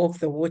quality of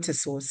the water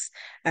source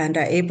and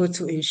are able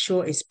to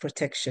ensure its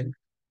protection.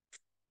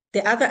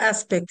 The other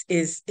aspect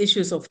is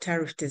issues of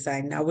tariff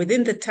design. Now,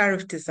 within the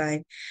tariff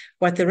design,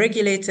 what the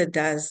regulator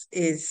does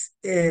is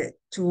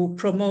to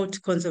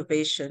promote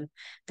conservation.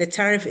 The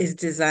tariff is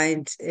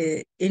designed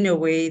in a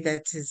way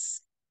that is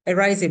a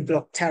rising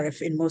block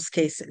tariff in most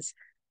cases,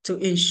 to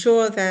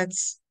ensure that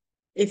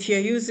if you're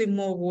using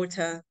more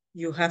water,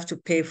 you have to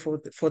pay for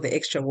the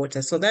extra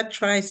water. So that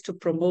tries to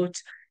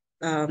promote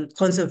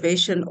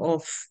conservation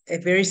of a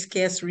very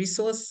scarce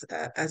resource,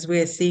 as we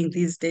are seeing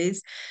these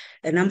days.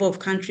 A number of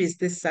countries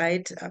this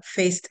side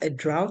faced a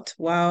drought,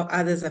 while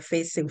others are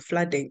facing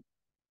flooding.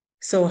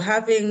 So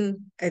having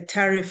a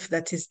tariff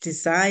that is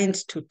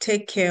designed to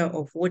take care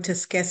of water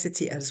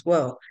scarcity as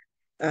well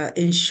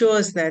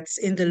ensures that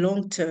in the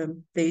long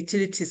term, the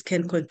utilities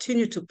can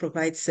continue to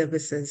provide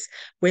services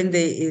when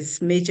there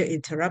is major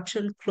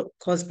interruption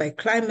caused by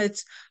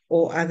climate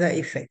or other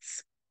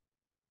effects.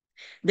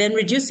 Then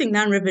reducing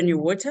non-revenue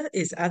water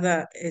is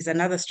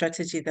another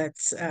strategy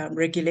that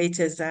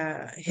regulators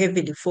are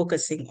heavily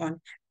focusing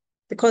on,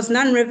 because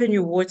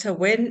non-revenue water,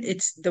 when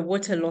the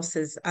water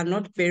losses are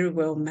not very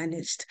well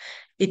managed,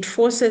 it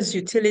forces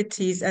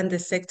utilities and the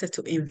sector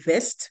to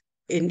invest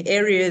in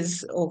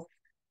areas of,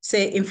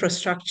 say,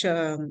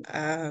 infrastructure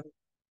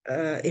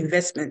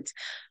investment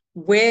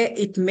where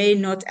it may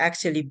not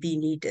actually be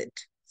needed.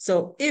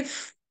 So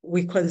if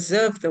we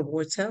conserve the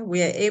water,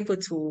 we are able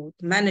to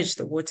manage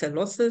the water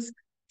losses.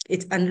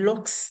 It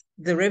unlocks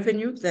the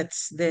revenue that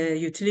the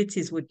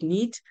utilities would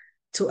need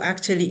to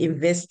actually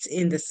invest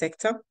in the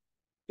sector.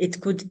 It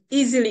could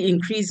easily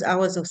increase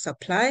hours of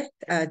supply,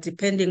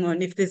 depending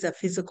on if these are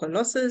physical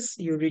losses.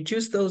 You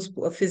reduce those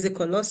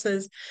physical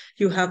losses,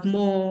 you have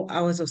more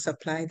hours of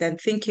supply than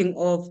thinking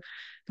of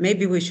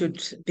maybe we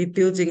should be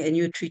building a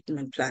new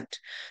treatment plant.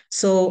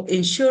 So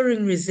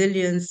ensuring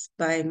resilience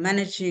by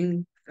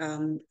managing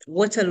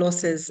water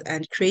losses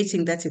and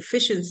creating that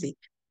efficiency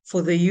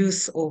for the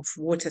use of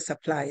water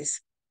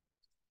supplies.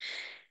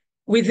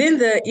 Within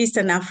the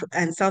Eastern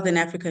and Southern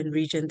African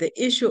region, the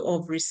issue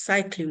of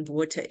recycling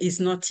water is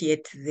not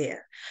yet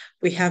there.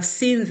 We have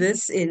seen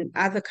this in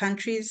other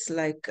countries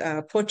like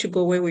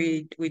Portugal, where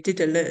we did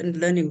a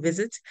learning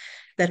visit,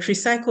 that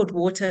recycled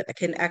water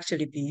can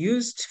actually be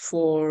used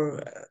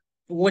for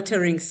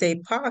watering,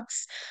 say,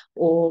 parks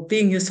or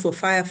being used for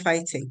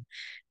firefighting.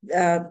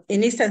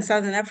 In East and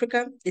Southern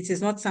Africa, it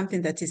is not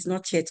something that is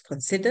not yet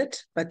considered,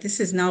 but this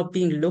is now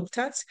being looked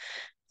at.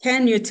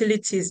 Can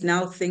utilities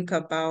now think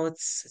about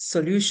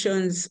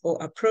solutions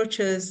or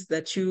approaches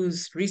that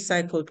use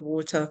recycled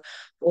water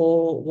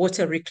or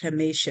water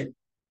reclamation?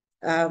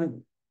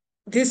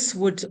 This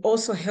would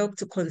also help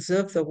to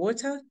conserve the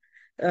water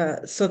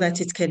so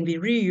that it can be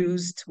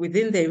reused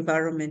within the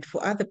environment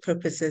for other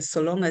purposes,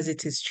 so long as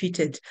it is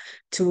treated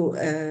to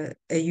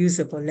a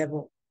usable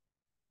level.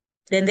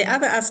 Then the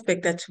other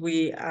aspect that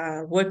we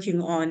are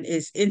working on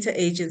is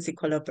interagency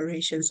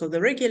collaboration. So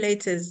the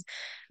regulators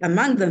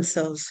among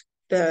themselves,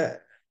 the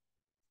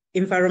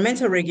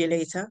environmental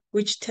regulator,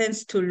 which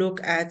tends to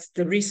look at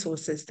the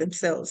resources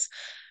themselves.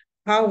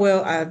 How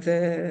well are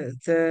the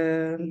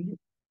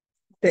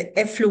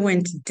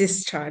effluent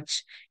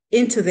discharge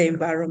into the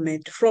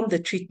environment from the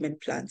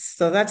treatment plants?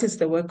 So that is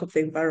the work of the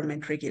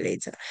environment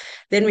regulator.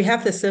 Then we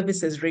have the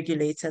services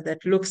regulator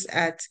that looks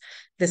at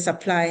the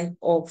supply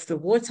of the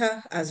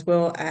water as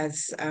well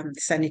as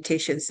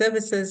sanitation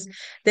services.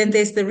 Then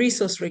there's the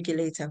resource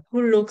regulator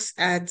who looks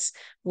at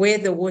where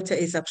the water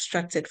is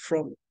abstracted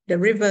from, the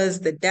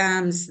rivers, the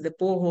dams, the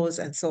boreholes,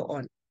 and so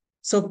on.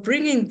 So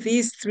bringing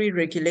these three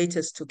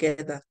regulators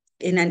together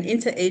in an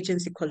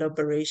interagency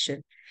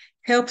collaboration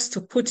helps to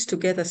put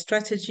together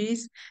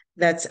strategies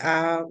that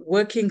are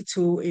working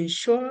to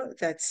ensure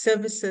that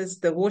services,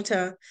 the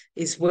water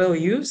is well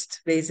used,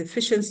 there is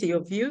efficiency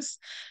of use,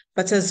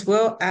 but as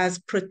well as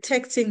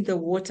protecting the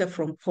water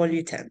from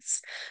pollutants.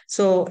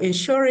 So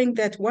ensuring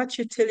that what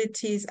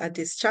utilities are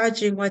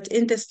discharging, what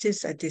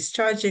industries are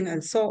discharging,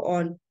 and so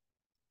on,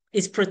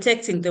 is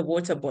protecting the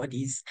water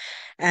bodies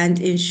and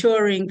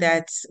ensuring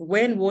that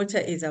when water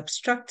is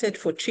abstracted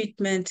for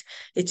treatment,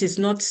 it is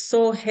not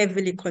so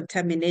heavily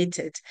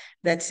contaminated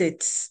that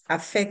it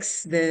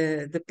affects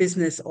the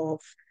business of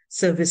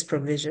service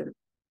provision.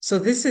 So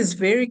this is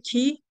very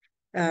key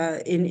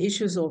in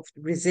issues of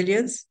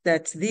resilience,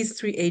 that these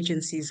three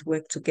agencies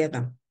work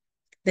together.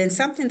 Then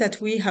something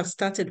that we have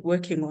started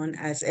working on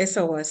as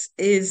SOS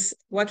is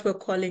what we're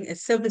calling a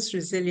service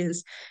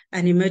resilience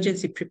and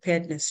emergency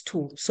preparedness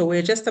tool. So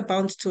we're just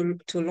about to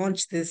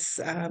launch this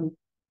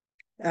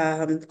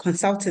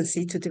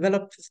consultancy to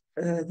develop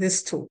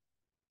this tool.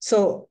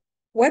 So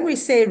when we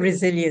say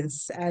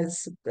resilience,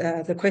 as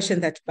the question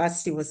that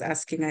Basti was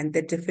asking and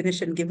the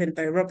definition given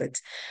by Robert,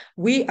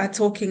 we are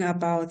talking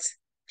about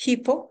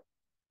people,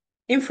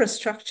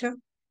 infrastructure,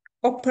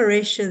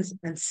 operations,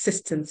 and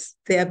systems,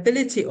 the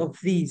ability of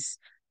these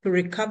to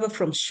recover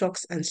from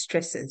shocks and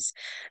stresses.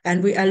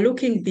 And we are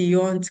looking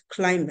beyond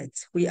climate.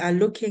 We are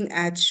looking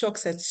at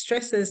shocks and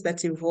stresses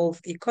that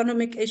involve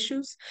economic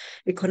issues,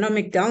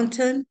 economic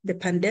downturn, the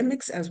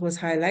pandemics, as was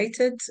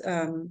highlighted,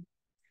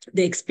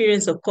 the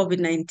experience of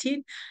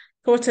COVID-19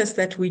 taught us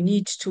that we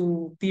need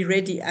to be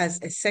ready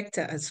as a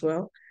sector as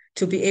well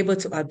to be able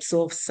to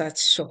absorb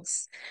such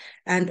shocks.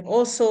 And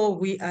also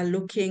we are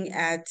looking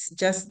at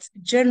just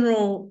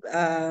general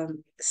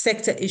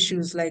sector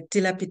issues like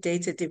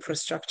dilapidated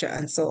infrastructure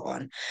and so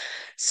on.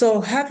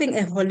 So having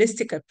a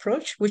holistic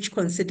approach, which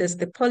considers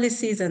the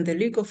policies and the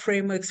legal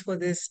frameworks for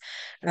this,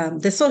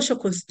 the social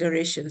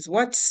considerations,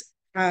 what's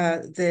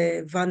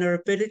the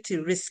vulnerability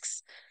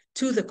risks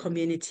to the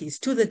communities,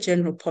 to the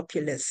general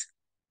populace,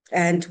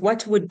 and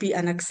what would be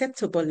an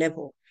acceptable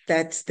level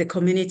that the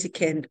community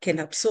can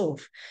absorb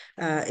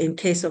in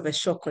case of a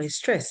shock or a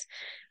stress.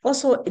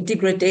 Also,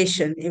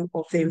 degradation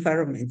of the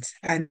environment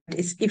and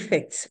its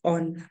effects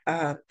on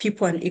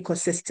people and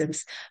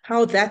ecosystems,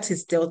 how that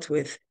is dealt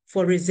with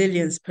for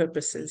resilience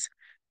purposes.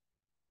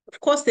 Of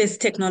course, there's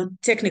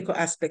technical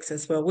aspects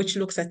as well, which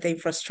looks at the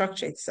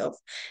infrastructure itself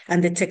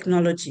and the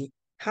technology.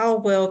 How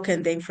well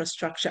can the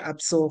infrastructure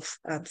absorb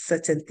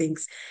certain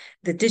things?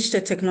 The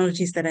digital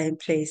technologies that are in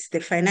place, the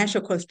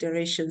financial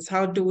considerations,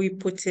 how do we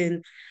put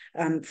in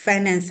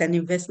finance and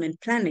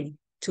investment planning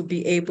to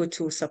be able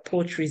to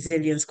support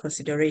resilience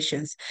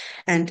considerations?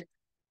 And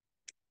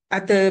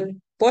at the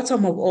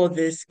bottom of all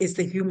this is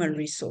the human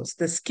resource,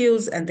 the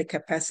skills and the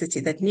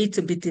capacity that need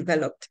to be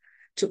developed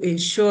to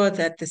ensure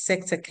that the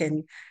sector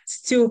can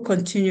still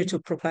continue to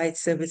provide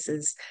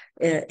services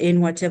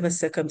in whatever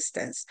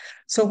circumstance.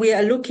 So we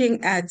are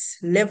looking at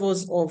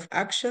levels of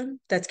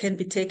action that can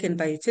be taken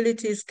by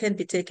utilities, can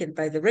be taken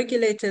by the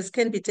regulators,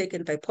 can be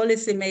taken by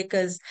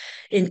policymakers.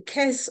 In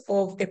case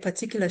of a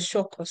particular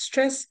shock or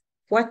stress,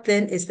 what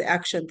then is the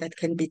action that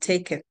can be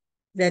taken?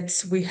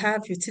 That we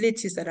have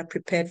utilities that are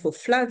prepared for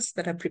floods,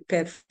 that are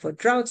prepared for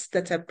droughts,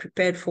 that are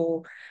prepared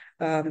for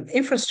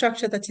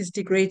infrastructure that is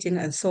degrading,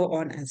 and so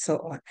on and so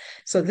on.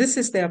 So this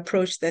is the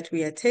approach that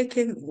we are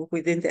taking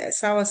within the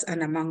SOS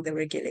and among the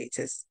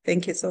regulators.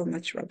 Thank you so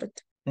much,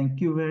 Robert.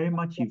 Thank you very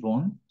much,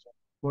 Yvonne,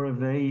 for a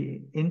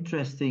very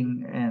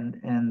interesting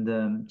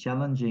and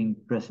challenging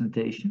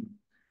presentation.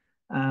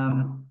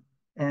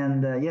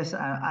 Yes,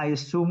 I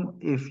assume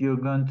if you're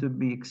going to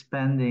be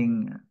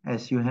expanding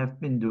as you have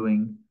been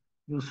doing,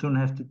 you'll soon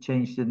have to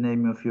change the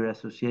name of your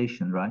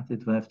association, right?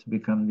 It will have to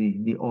become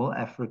the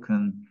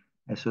All-African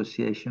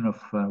Association of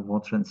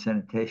Water and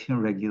Sanitation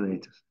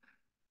Regulators.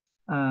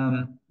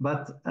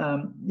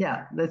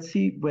 Yeah, let's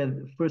see. Well,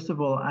 first of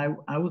all,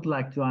 I would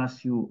like to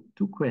ask you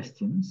two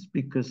questions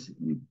because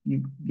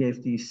you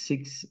gave these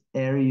 6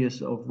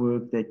 areas of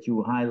work that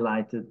you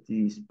highlighted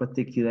these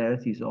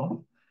particularities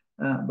of.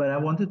 But I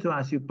wanted to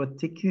ask you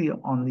particularly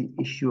on the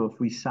issue of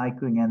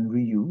recycling and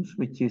reuse,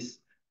 which is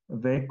a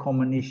very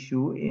common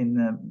issue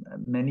in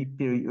many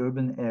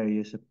peri-urban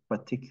areas,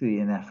 particularly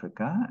in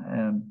Africa.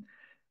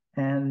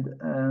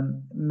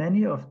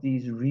 Many of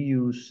these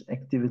reuse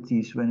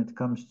activities, when it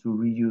comes to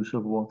reuse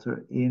of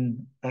water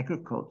in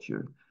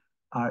agriculture,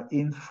 are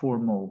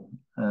informal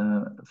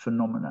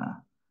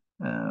phenomena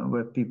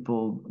where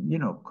people,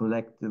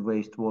 collect the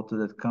wastewater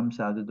that comes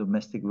out, the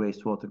domestic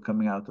wastewater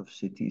coming out of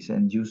cities,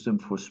 and use them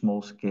for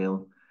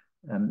small-scale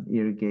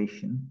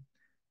irrigation.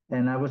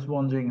 And I was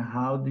wondering,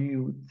 how do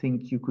you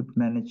think you could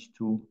manage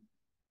to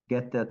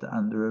get that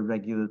under a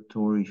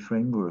regulatory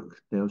framework,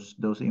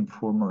 those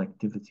informal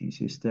activities?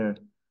 Is there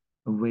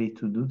a way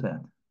to do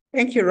that?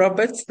 Thank you,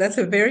 Robert. That's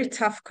a very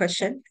tough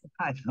question.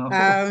 I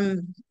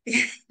know.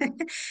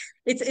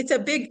 It's a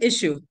big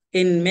issue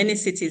in many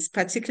cities,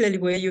 particularly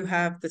where you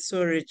have the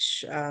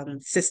sewerage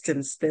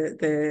systems,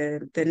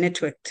 the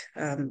networked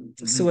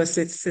sewer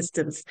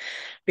systems,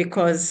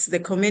 because the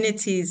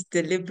communities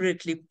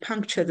deliberately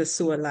puncture the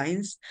sewer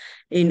lines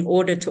in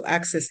order to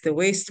access the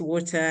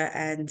wastewater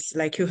and,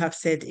 like you have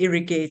said,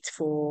 irrigate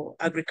for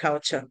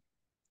agriculture.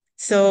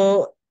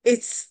 So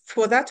It's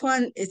for that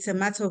one, it's a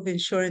matter of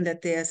ensuring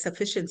that there are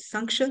sufficient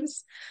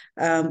sanctions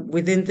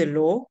within the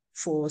law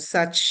for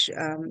such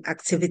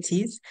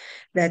activities,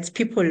 that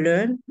people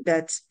learn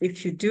that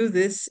if you do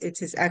this,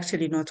 it is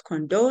actually not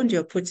condoned.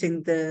 You're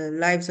putting the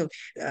lives of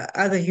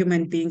other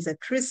human beings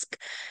at risk,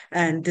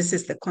 and this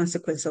is the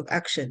consequence of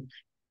action.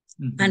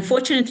 Mm-hmm.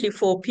 Unfortunately,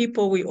 for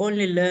people, we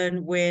only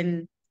learn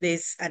when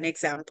there's an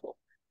example.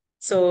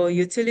 So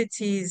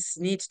utilities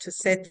need to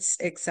set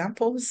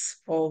examples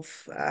of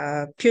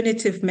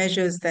punitive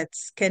measures that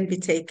can be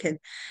taken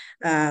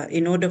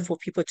in order for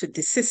people to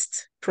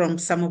desist from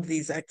some of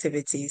these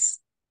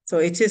activities. So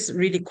it is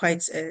really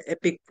quite a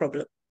big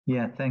problem.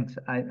 Yeah, thanks.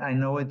 I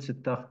know it's a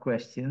tough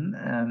question.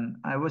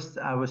 I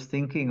was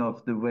thinking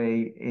of the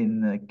way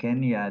in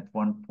Kenya at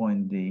one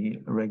point the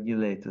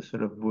regulator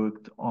sort of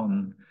worked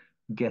on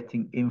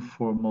getting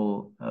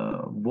informal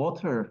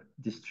water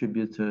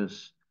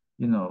distributors,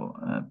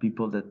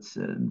 people that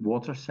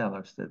water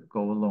sellers that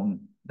go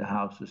along the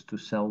houses to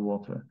sell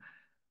water,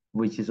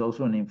 which is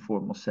also an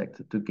informal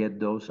sector, to get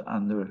those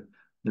under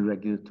the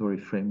regulatory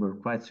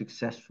framework quite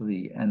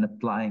successfully and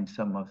applying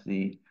some of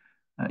the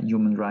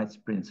human rights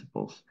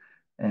principles.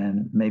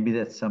 And maybe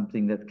that's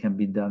something that can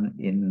be done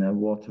in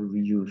water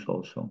reuse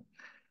also.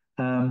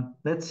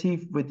 Let's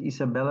see with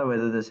Isabella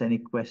whether there's any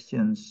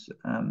questions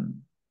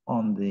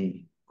on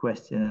the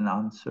question and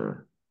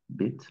answer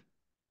bit.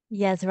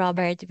 Yes,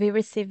 Robert, we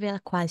received a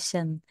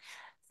question.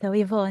 So,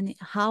 Yvonne,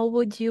 how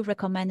would you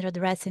recommend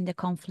addressing the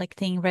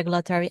conflicting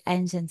regulatory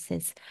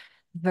agencies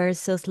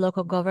versus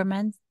local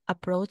government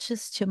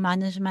approaches to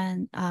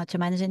managing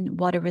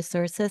water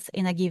resources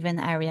in a given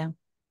area?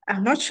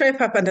 I'm not sure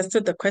if I've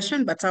understood the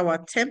question, but I'll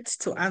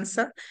attempt to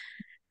answer.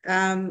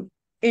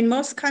 In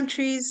most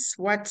countries,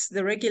 what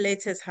the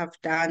regulators have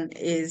done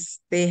is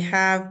they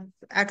have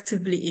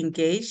actively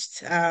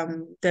engaged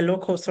the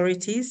local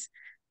authorities,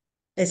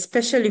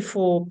 especially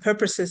for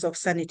purposes of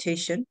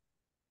sanitation,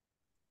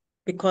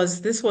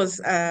 because this was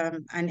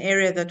an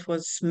area that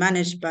was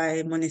managed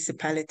by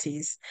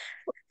municipalities.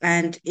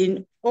 And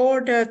in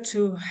order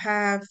to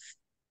have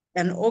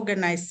an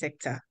organized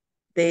sector,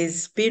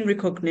 there's been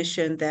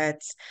recognition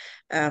that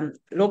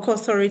local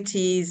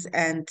authorities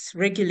and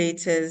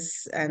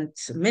regulators and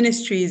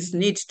ministries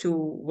need to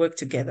work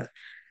together.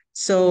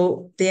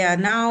 So there are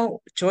now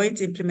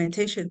joint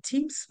implementation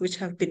teams which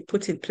have been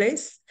put in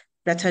place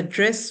that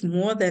address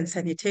more than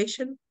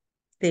sanitation.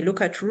 They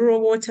look at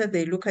rural water,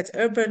 they look at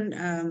urban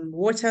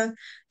water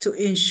to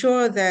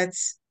ensure that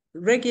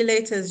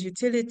regulators,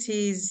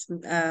 utilities,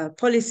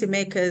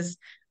 policymakers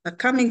are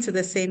coming to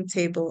the same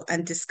table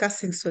and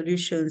discussing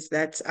solutions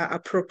that are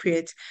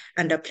appropriate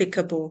and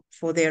applicable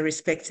for their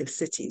respective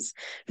cities.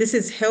 This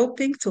is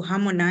helping to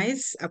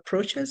harmonize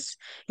approaches.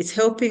 It's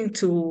helping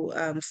to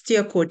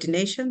steer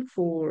coordination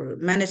for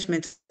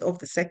management of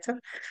the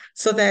sector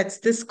so that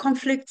this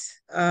conflict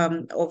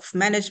of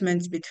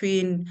management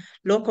between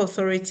local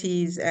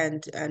authorities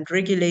and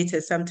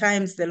regulators,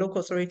 sometimes the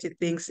local authority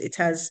thinks it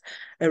has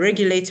a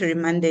regulatory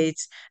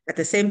mandate. At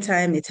the same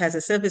time, it has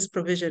a service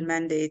provision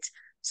mandate.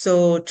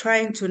 So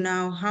trying to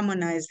now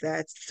harmonize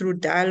that through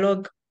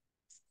dialogue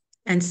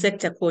and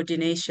sector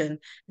coordination,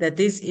 that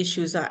these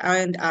issues are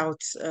ironed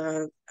out,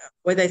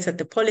 whether it's at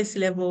the policy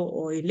level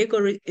or in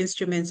legal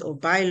instruments or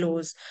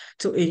bylaws,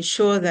 to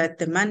ensure that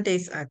the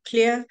mandates are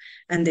clear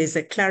and there's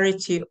a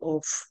clarity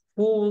of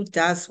who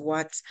does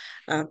what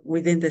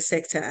within the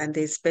sector, and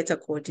there's better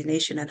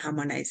coordination and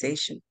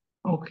harmonization.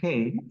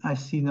 Okay, I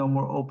see no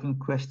more open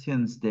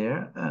questions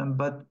there.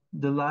 But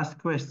the last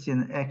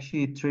question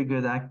actually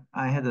triggered,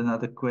 I had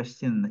another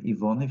question,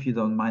 Yvonne, if you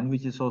don't mind,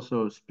 which is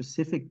also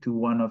specific to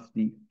one of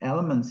the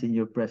elements in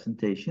your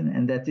presentation,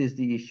 and that is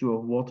the issue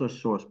of water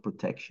source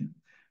protection,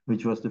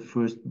 which was the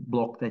first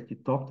block that you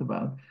talked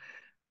about.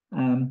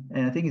 And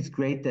I think it's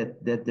great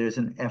that there's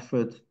an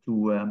effort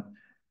to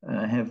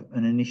have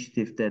an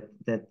initiative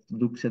that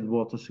looks at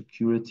water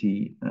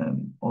security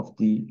of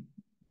the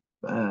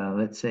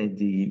let's say,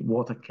 the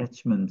water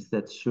catchment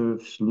that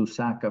serves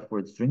Lusaka for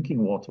its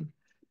drinking water.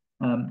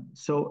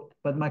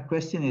 But my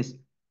question is,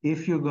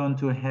 if you're going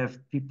to have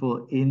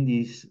people in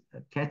these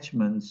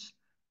catchments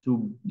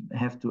to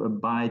have to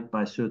abide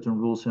by certain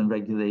rules and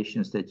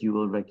regulations that you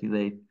will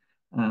regulate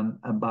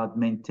about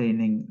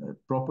maintaining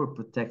proper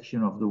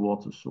protection of the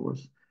water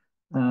source,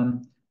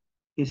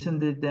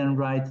 isn't it then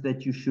right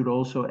that you should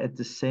also at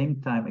the same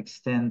time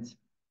extend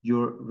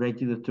your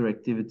regulatory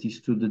activities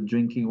to the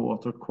drinking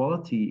water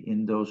quality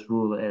in those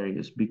rural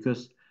areas?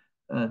 Because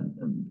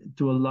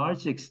to a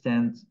large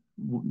extent,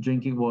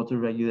 drinking water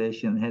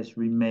regulation has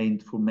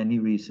remained, for many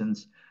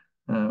reasons,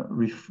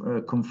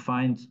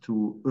 confined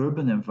to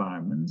urban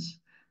environments.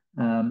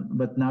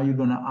 But now you're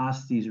going to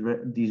ask these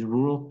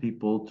rural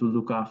people to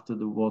look after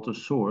the water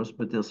source,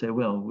 but they'll say,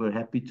 well, we're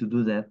happy to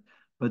do that,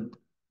 but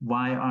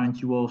why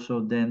aren't you also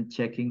then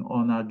checking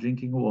on our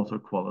drinking water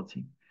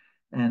quality?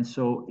 And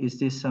so is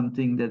this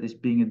something that is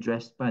being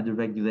addressed by the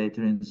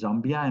regulator in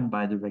Zambia and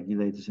by the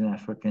regulators in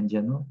Africa in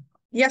general?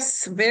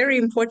 Yes, very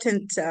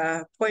important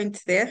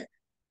point there.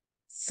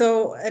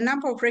 So a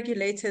number of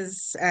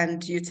regulators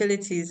and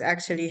utilities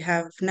actually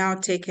have now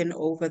taken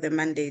over the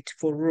mandate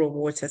for rural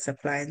water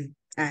supply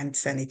and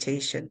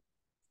sanitation.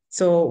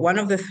 So one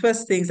of the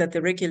first things that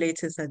the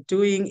regulators are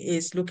doing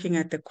is looking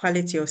at the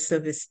quality of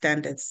service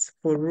standards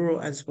for rural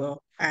as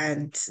well.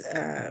 And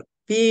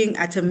being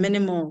at a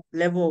minimal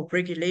level of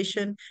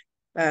regulation,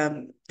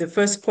 the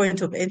first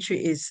point of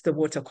entry is the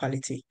water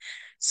quality.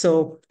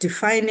 So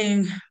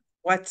defining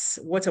what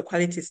water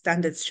quality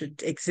standards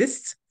should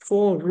exist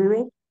for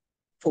rural,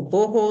 for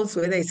boreholes,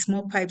 whether it's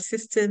small pipe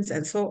systems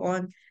and so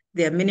on.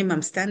 There are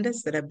minimum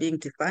standards that are being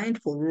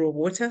defined for rural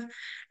water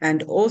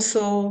and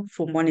also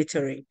for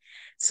monitoring.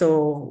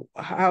 So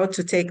how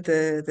to take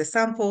the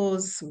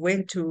samples,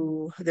 when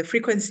to, the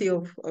frequency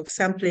of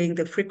sampling,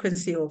 the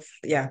frequency of,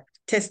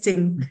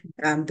 testing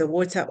the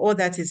water, all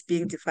that is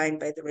being defined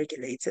by the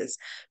regulators.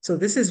 So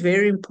this is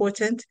very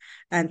important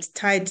and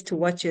tied to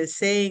what you're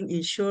saying,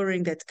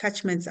 ensuring that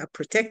catchments are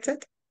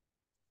protected.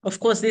 Of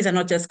course, these are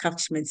not just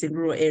catchments in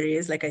rural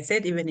areas. Like I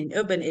said, even in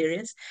urban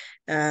areas,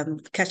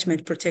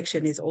 catchment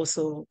protection is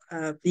also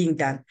being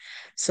done.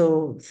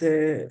 So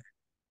the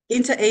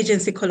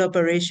interagency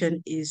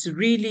collaboration is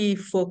really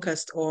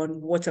focused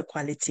on water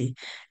quality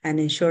and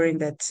ensuring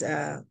that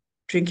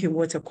drinking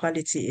water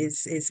quality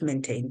is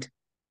maintained.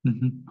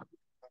 Mm-hmm.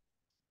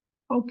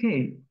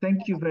 Okay,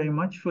 thank you very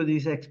much for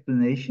these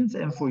explanations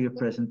and for your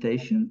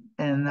presentation.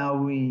 And now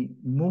we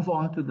move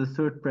on to the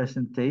third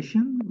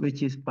presentation,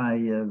 which is by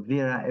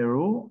Vera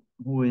Herou,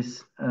 who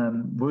is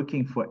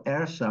working for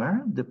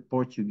ERSAR, the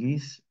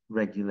Portuguese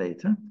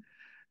regulator.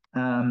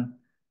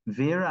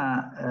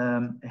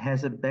 Vera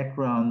has a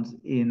background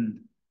in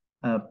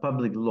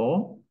public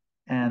law,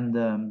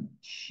 and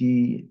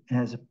she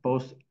has a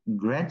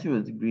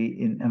postgraduate degree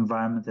in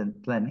environment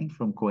and planning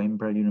from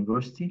Coimbra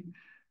University.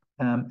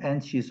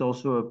 And she's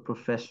also a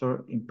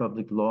professor in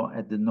public law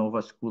at the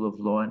Nova School of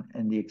Law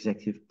and the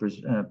executive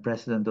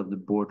president of the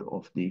board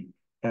of the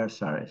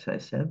ERSAR, as I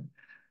said.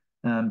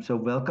 So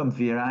welcome,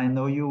 Vera. I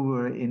know you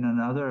were in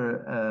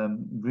another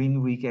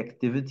Green Week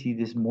activity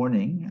this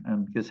morning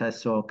because I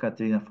saw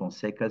Caterina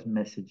Fonseca's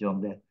message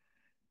on that.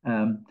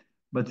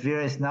 But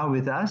Vera is now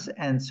with us,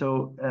 and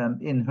so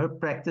in her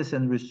practice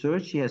and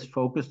research, she has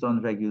focused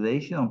on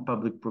regulation, on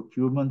public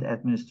procurement,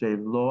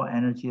 administrative law,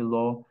 energy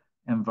law,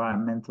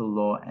 environmental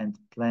law, and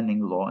planning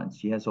law. And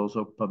she has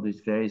also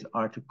published various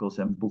articles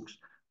and books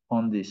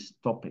on this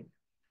topic.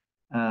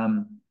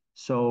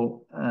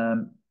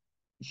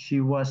 She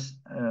was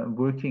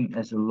working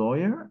as a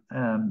lawyer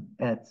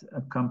at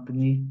a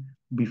company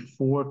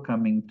before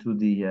coming to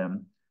the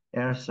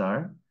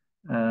ERSAR.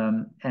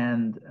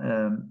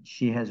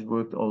 She has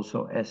worked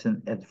also as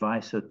an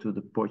advisor to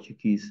the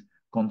Portuguese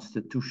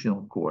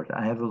Constitutional Court.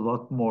 I have a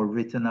lot more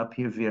written up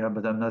here, Vera,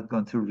 but I'm not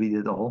going to read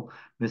it all.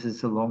 This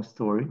is a long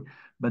story.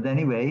 But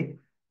anyway,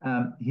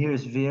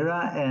 here's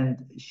Vera,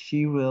 and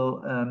she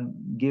will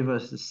give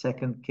us the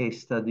second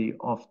case study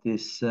of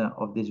this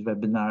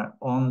webinar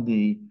on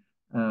the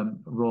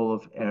role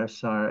of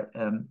ERSAR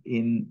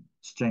in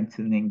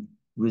strengthening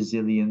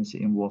resilience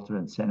in water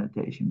and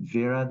sanitation.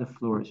 Vera, the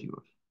floor is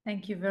yours.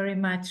 Thank you very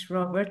much,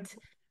 Robert.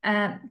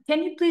 Can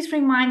you please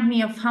remind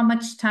me of how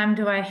much time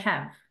do I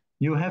have?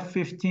 You have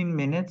 15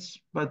 minutes,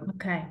 but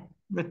okay,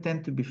 we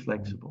tend to be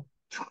flexible.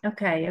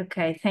 Okay.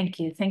 Thank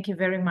you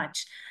very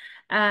much.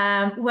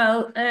 As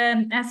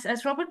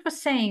Robert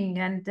was saying,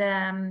 and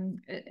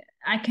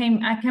I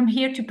came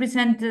here to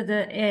present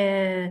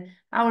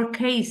our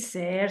case,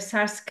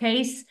 ERSAR's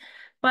case,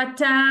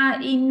 but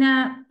in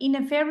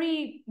a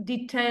very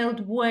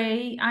detailed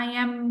way. I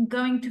am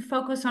going to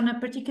focus on a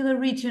particular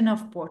region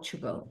of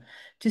Portugal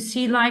to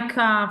see, like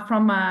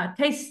from a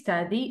case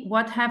study,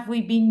 what have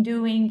we been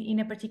doing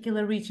in a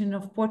particular region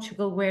of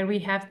Portugal where we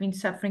have been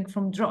suffering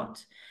from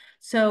drought.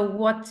 So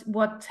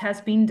what has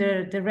been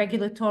the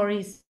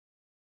regulatory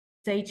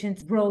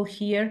agent's role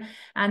here,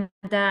 and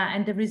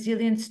the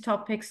resilience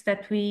topics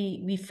that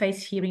we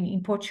face here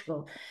in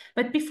Portugal.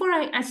 But before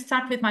I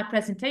start with my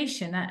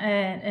presentation,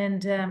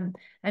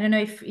 I don't know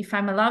if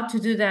I'm allowed to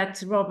do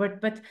that,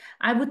 Robert, but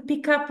I would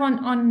pick up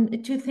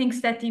on two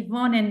things that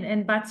Yvonne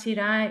and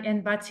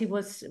Batsy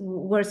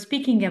were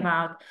speaking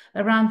about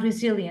around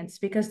resilience,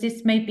 because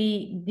this may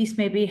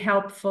be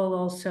helpful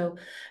also.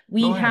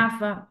 We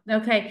have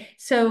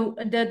so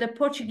the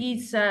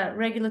Portuguese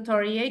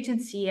regulatory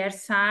agency,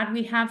 ERSAR,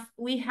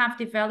 we have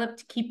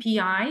developed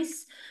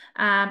KPIs.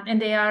 And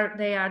they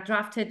are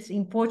drafted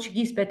in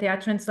Portuguese, but they are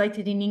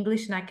translated in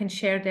English, and I can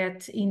share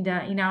that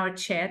in our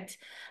chat.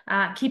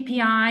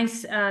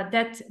 KPIs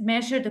that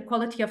measure the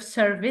quality of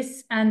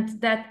service,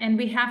 and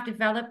we have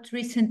developed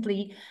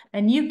recently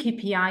a new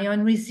KPI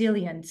on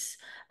resilience.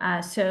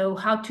 So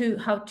how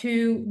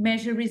to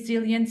measure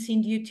resilience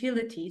in the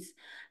utilities.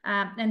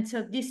 And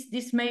so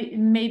this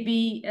may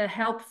be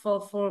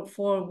helpful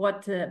for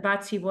what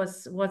Batsy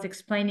was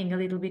explaining a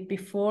little bit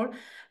before,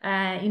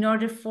 in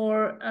order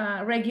for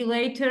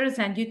regulators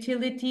and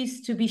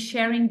utilities to be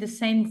sharing the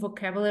same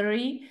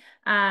vocabulary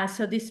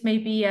So this may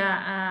be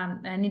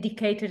an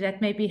indicator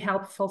that may be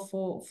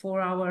helpful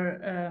for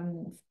our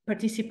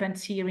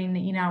participants here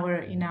in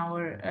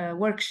our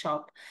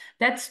workshop.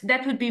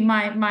 That would be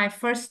my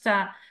first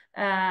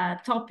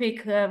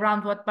topic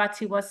around what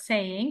Batsy was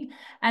saying,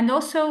 and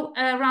also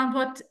around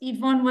what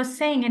Yvonne was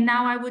saying. And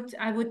now I would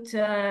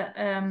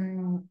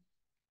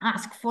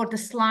ask for the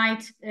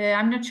slide.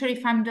 I'm not sure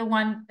if I'm the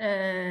one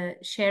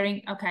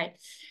sharing. Okay.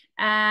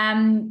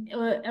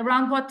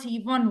 Around what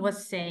Yvonne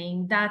was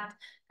saying, that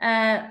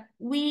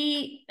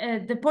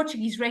the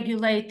Portuguese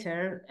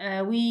regulator,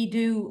 we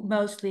do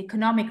mostly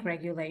economic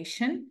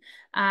regulation,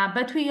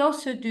 but we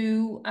also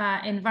do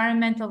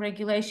environmental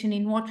regulation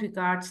in what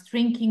regards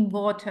drinking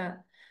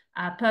water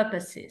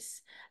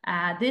purposes.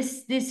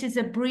 This is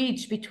a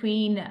bridge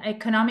between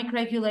economic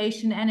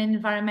regulation and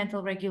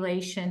environmental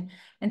regulation,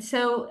 and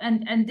so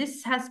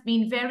this has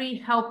been very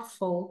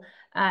helpful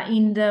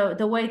in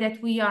the way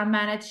that we are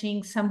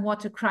managing some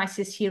water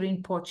crisis here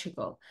in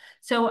Portugal.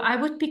 So I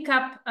would pick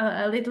up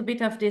a little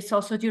bit of this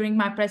also during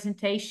my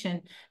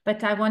presentation,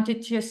 but I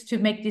wanted just to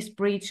make this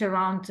bridge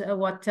around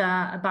what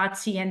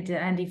Batsy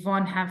and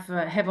Yvonne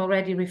have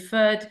already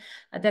referred.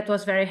 That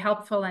was very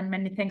helpful, and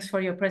many thanks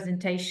for your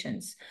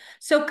presentations.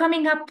 So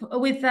coming up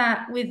with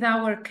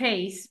our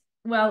case,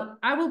 well,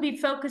 I will be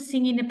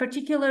focusing in a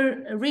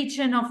particular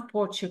region of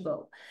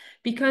Portugal,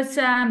 because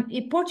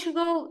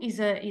Portugal is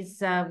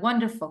a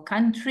wonderful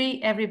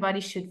country. Everybody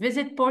should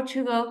visit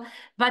Portugal.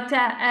 But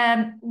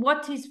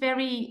what is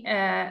very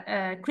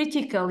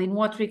critical in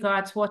what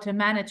regards water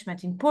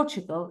management in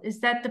Portugal is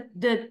that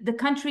the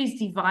country is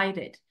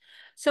divided.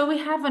 So we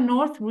have a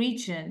north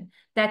region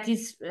that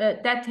is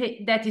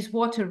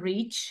water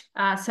rich.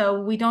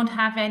 So we don't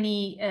have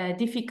any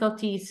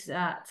difficulties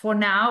for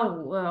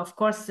now. Of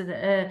course,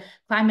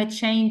 climate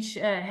change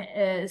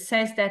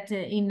says that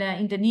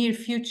in the near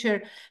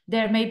future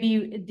there may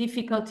be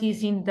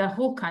difficulties in the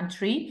whole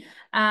country.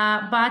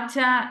 But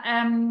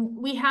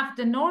we have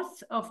the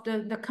north of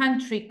the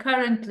country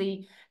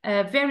currently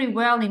very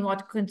well in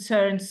what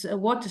concerns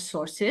water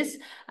sources.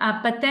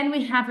 But then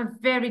we have a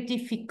very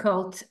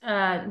difficult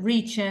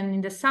region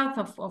in the south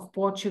of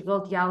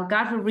Portugal, the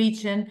Algarve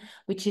region,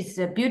 which is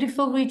a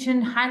beautiful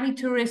region, highly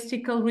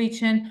touristical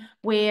region,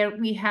 where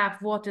we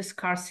have water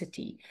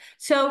scarcity.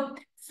 So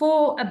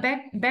for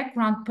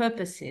background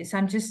purposes,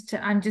 I'm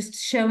just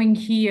showing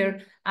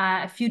here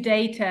a few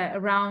data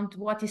around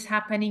what is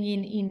happening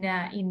in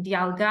the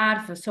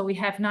Algarve. So we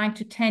have 9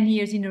 to 10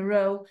 years in a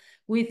row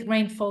with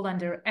rainfall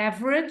under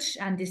average,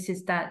 and this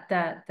is the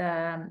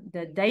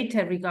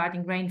data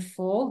regarding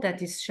rainfall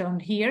that is shown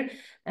here.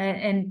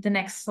 And the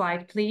next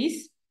slide,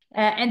 please.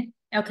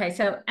 Okay,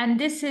 so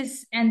this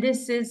is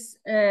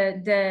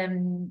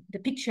the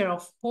picture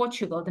of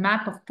Portugal, the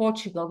map of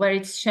Portugal, where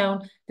it's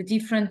shown the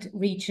different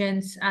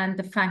regions and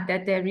the fact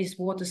that there is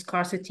water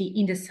scarcity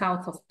in the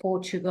south of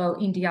Portugal,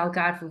 in the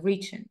Algarve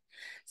region.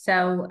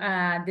 So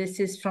this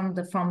is from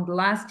the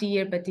last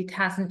year, but it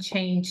hasn't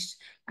changed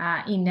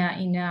in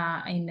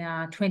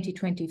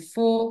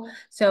 2024.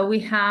 So we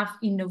have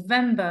in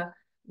November,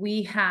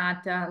 we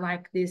had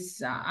like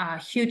this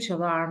huge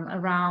alarm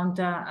around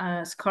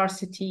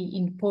scarcity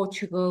in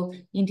Portugal,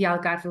 in the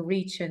Algarve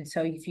region.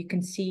 So if you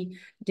can see,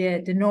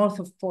 the north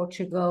of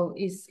Portugal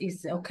is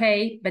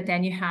okay, but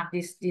then you have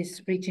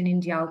this region in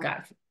the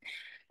Algarve.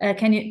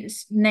 Can you,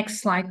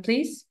 next slide,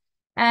 please?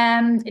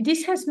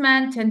 This has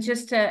meant, and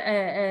just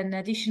an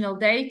additional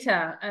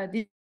data,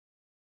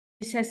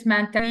 this has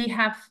meant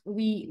that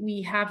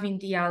we have in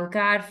the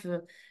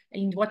Algarve,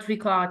 in what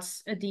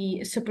regards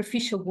the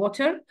superficial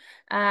water,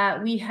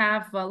 we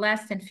have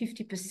less than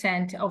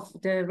 50% of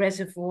the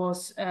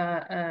reservoirs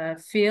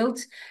filled,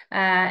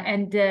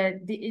 and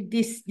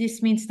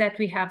this means that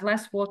we have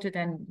less water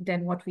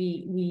than what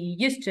we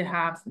used to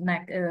have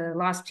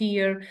last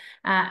year,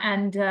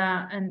 and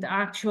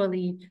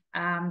actually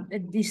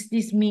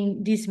this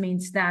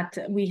means that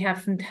we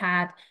haven't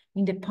had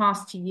in the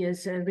past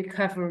years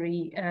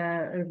recovery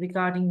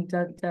regarding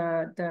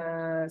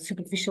the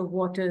superficial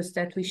waters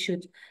that we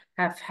should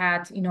have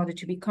had in order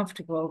to be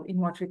comfortable in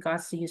what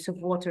regards the use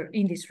of water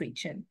in this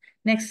region.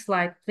 Next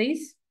slide,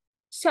 please.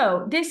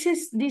 So this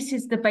is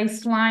the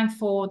baseline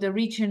for the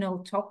regional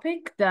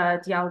topic, the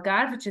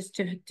Algarve, just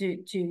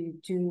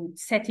to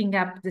setting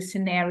up the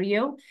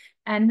scenario.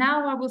 And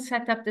now I will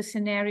set up the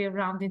scenario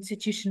around the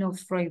institutional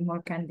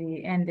framework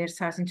and their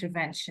SARS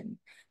intervention.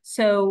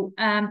 So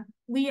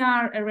we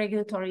are a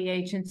regulatory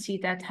agency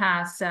that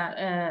has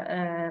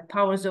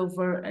powers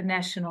over a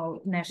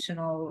national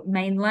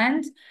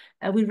mainland.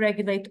 We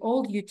regulate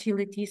all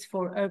utilities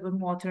for urban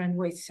water and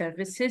waste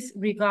services,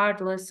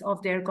 regardless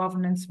of their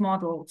governance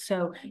model.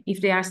 So if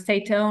they are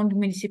state-owned,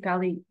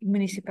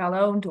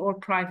 municipal-owned, or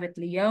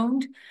privately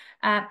owned.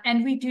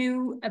 And we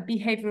do a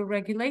behavioral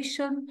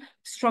regulation,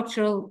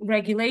 structural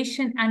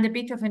regulation, and a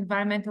bit of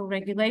environmental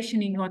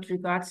regulation in what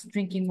regards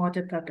drinking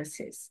water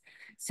purposes.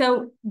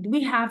 So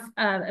we have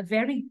a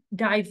very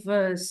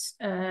diverse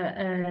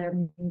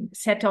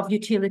set of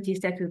utilities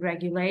that we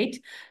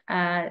regulate,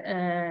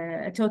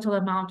 a total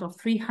amount of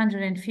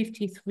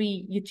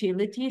 353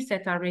 utilities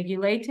that are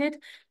regulated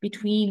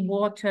between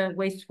water,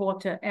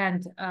 wastewater,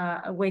 and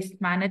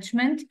waste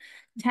management.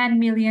 10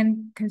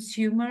 million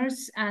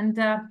consumers, and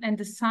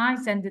the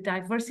size and the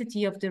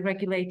diversity of the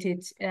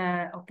regulated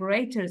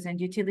operators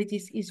and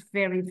utilities is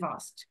very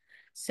vast.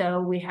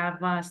 So we have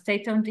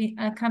state-owned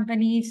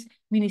companies,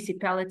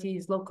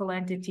 municipalities, local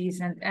entities,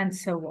 and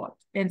so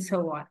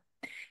on.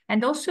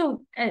 And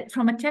also,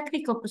 from a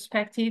technical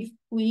perspective,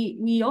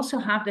 we also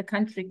have the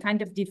country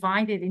kind of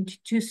divided into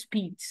two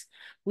speeds.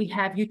 We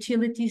have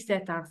utilities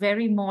that are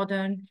very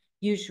modern.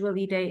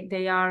 Usually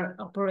they are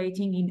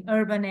operating in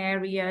urban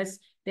areas.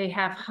 They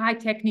have high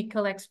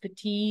technical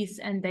expertise,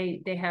 and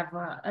they have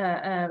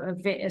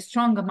a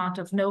strong amount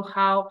of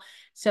know-how.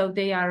 So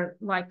they are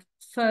like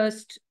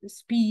first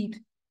speed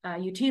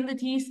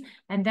utilities.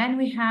 And then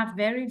we have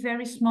very,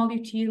 very small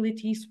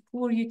utilities,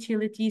 poor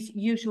utilities,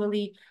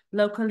 usually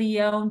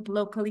locally owned,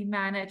 locally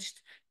managed,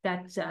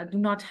 that do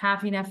not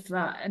have enough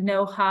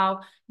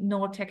know-how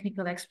nor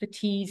technical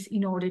expertise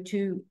in order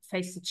to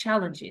face the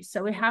challenges.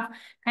 So we have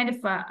kind of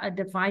a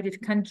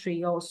divided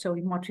country also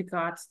in what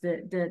regards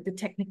the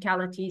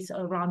technicalities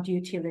around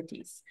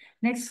utilities.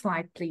 Next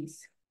slide,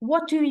 please.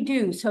 What do we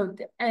do? So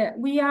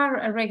we are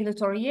a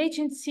regulatory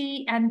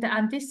agency, and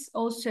this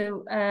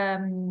also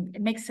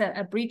makes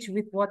a bridge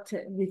with what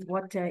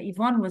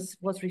Yvonne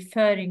was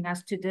referring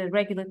as to the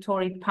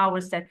regulatory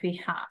powers that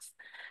we have.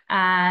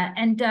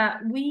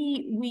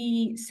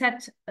 We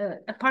set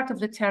a part of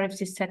the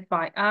tariffs is set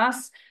by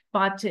us,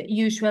 but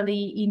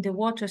usually in the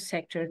water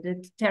sector,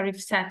 the tariff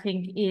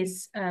setting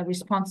is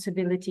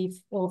responsibility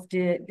of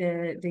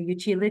the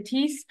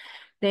utilities.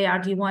 They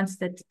are the ones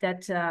that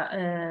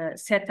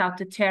set out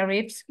the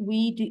tariffs.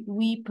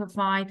 We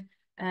provide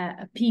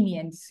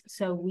opinions,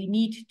 so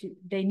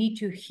they need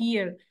to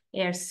hear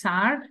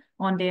ERSAR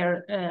on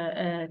their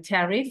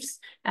tariffs,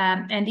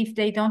 and if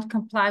they don't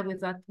comply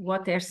with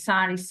what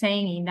ERSAR is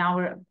saying in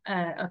our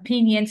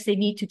opinions, they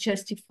need to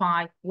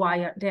justify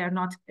why they are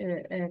not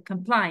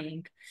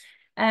complying.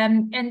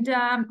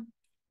 The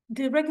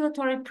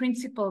regulatory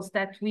principles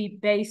that we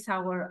base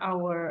our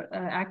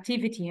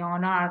activity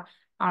on are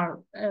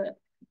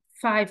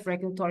 5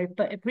 regulatory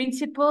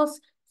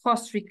principles: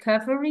 cost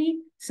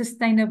recovery,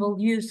 sustainable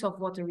use of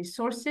water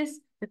resources,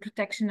 the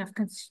protection of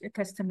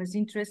customers'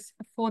 interests,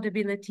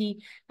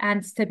 affordability,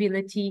 and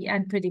stability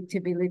and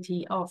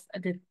predictability of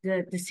the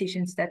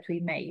decisions that we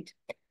made.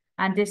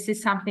 And this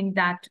is something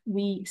that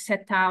we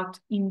set out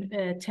in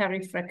a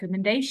tariff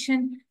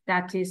recommendation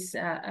that is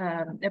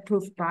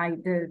approved by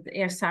the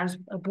ERSAR's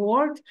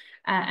board,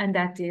 and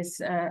that is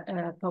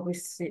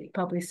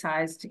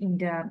publicized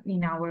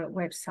in our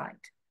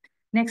website.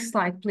 Next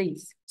slide,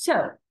 please.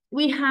 So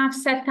we have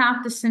set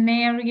out the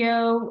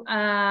scenario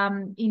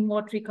in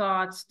what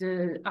regards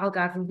the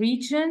Algarve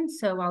region.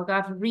 So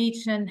Algarve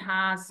region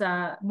has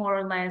more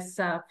or less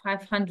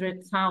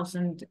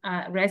 500,000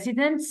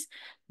 residents,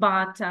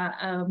 but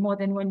more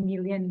than 1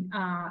 million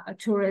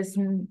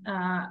tourism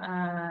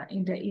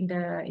in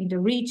the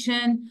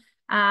region.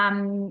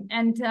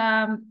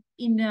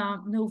 In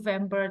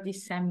November,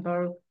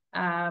 December,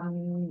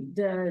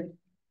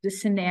 the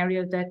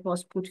scenario that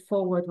was put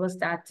forward was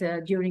that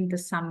during the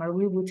summer,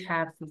 we would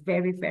have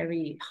very,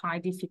 very high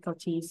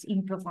difficulties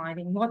in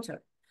providing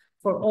water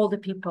for all the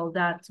people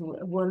that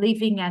were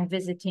living and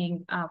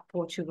visiting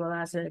Portugal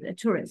as a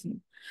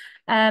tourism.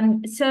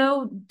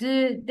 So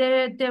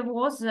there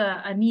was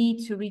a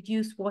need to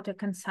reduce water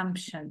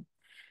consumption.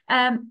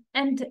 I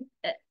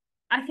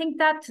think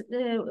that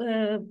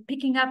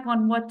picking up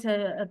on what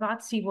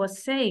Abatsi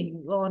was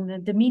saying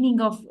on the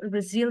meaning of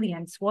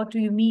resilience, what do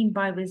you mean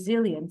by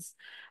resilience?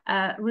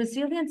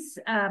 Resilience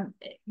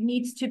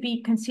needs to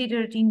be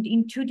considered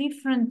in two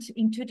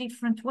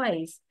different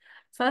ways.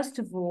 First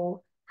of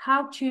all,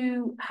 how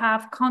to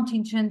have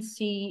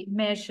contingency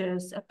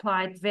measures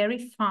applied very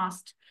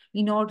fast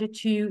in order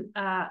to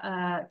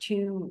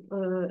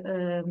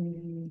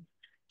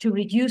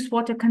reduce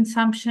water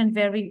consumption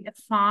very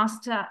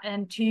fast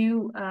and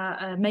to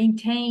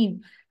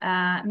maintain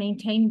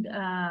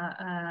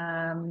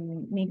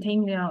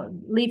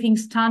living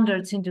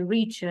standards in the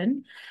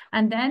region.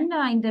 And then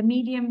in the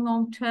medium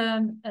long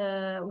term,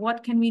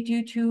 what can we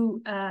do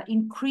to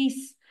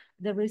increase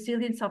the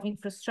resilience of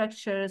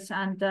infrastructures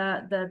and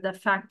the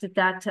fact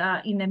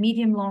that in the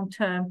medium long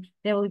term,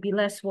 there will be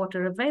less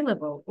water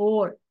available,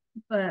 or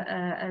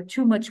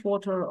too much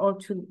water or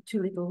too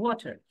little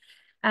water.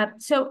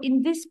 So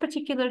in this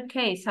particular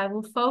case, I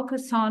will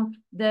focus on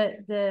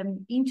the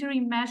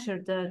interim measure,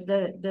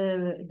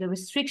 the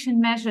restriction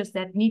measures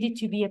that needed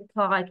to be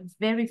applied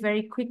very,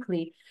 very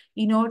quickly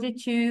in order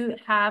to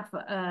have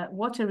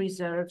water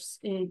reserves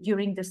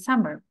during the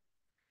summer.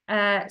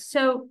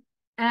 So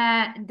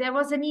there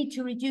was a need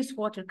to reduce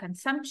water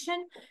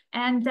consumption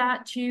and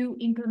to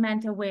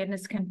implement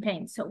awareness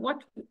campaigns. So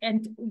what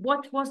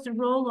was the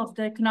role of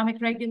the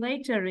economic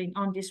regulator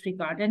on this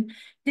regard? And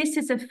this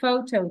is a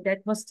photo that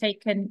was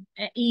taken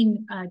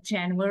in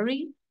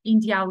January in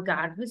the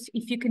Algarves.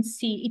 If you can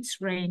see, it's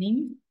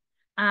raining,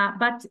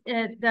 but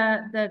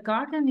the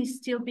garden is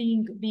still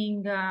being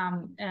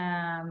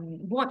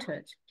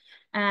watered.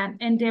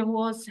 And there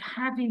was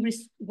heavy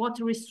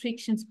water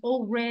restrictions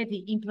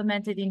already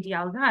implemented in the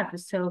Algarve.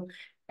 So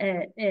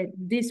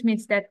this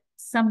means that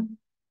some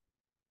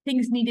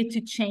things needed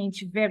to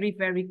change very,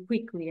 very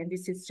quickly. And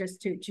this is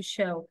just to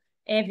show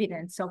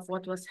evidence of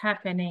what was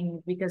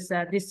happening, because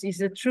this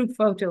is a true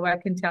photo, I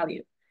can tell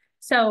you.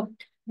 So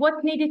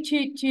what needed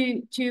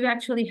to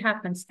actually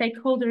happen?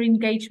 Stakeholder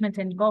engagement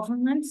and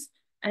governments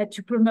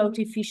to promote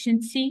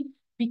efficiency,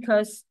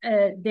 because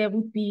there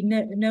would be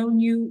no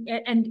new,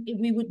 and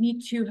we would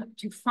need to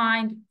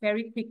find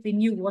very quickly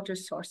new water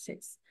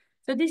sources.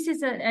 So this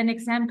is an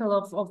example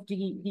of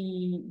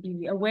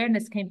the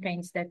awareness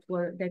campaigns that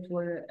were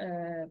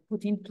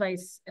put in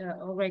place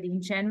already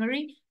in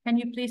January. Can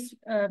you please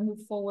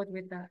move forward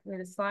with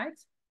the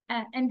slides?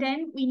 And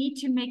then we need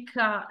to make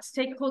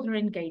stakeholder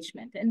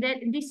engagement. And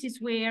this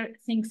is where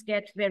things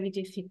get very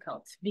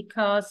difficult,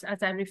 because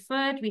as I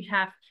referred, we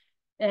have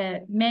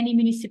many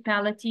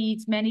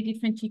municipalities, many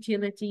different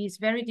utilities,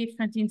 very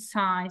different in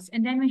size.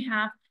 And then we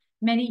have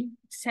many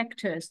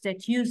sectors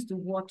that use the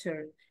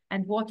water,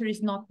 and water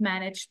is not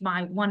managed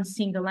by one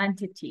single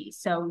entity.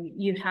 So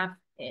you have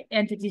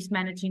entities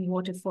managing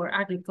water for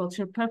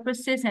agricultural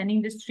purposes and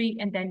industry,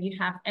 and then you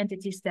have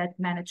entities that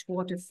manage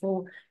water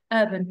for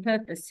urban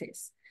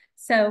purposes.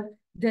 So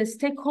the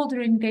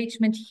stakeholder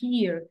engagement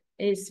here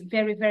is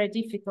very, very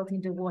difficult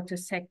in the water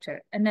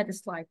sector. Another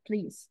slide,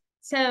 please.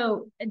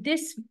 So the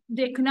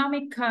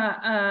economic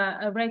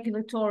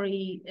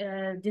regulatory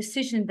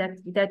decision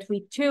that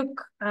we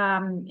took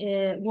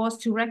was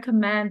to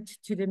recommend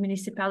to the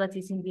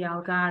municipalities in the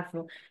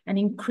Algarve an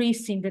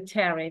increase in the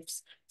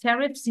tariffs.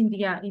 Tariffs in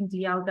the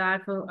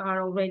Algarve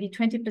are already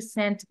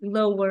 20%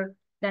 lower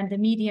than the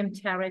medium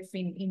tariff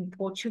in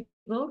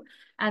Portugal.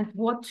 And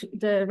what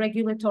the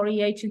regulatory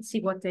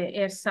agency, what the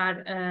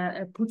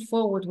ERSAR put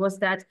forward was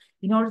that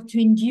in order to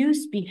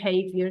induce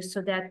behavior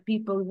so that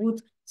people would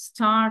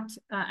start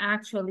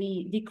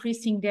actually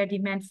decreasing their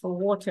demand for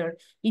water,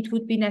 it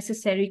would be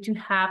necessary to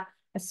have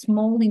a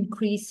small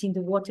increase in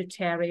the water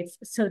tariff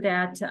so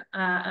that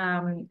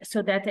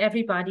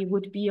everybody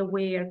would be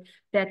aware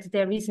that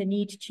there is a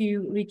need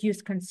to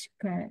reduce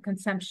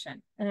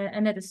consumption.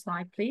 Another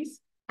slide, please.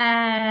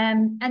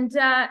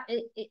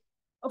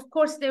 Of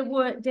course, there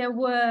was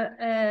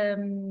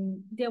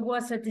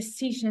a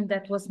decision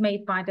that was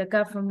made by the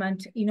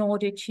government in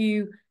order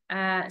to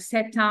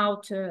set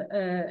out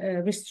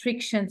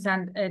restrictions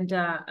and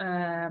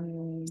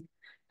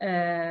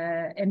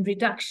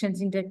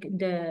reductions in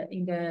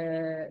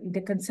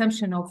the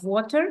consumption of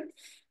water.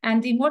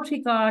 And in what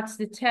regards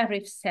the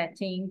tariff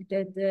setting,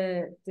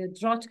 the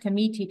drought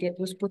committee that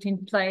was put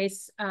in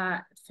place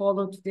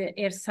followed the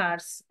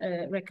ERSAR's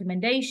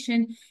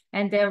recommendation,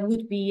 and there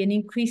would be an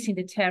increase in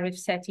the tariff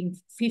setting,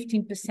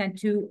 15%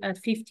 to a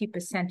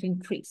 50%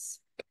 increase.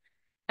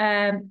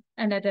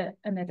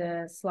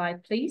 Another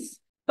slide, please.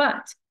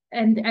 But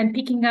and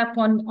picking up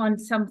on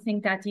something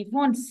that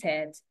Yvonne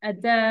said,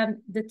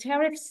 the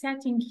tariff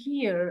setting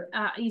here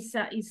is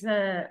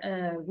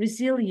a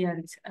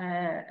resilient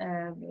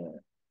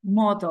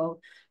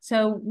model.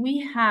 So we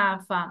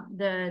have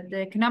the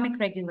economic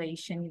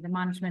regulation, the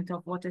management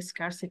of water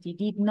scarcity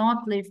did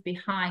not leave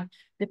behind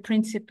the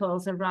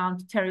principles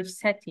around tariff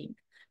setting.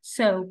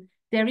 So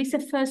there is a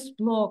first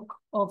block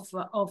of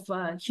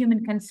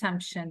human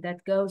consumption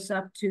that goes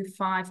up to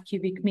 5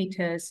 cubic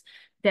meters,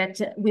 that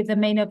with the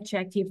main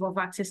objective of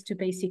access to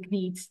basic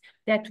needs,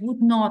 that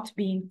would not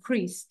be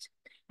increased.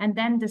 And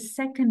then the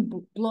second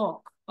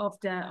block of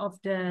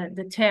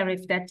the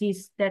tariff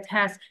that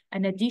has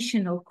an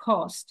additional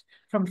cost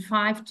from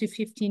 5 to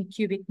 15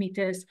 cubic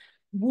meters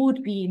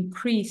would be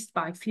increased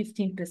by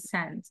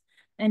 15%.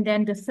 And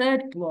then the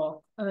third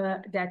block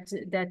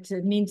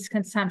that means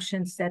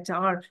consumptions that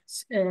are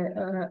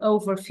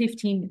over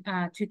 15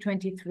 to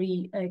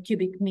 23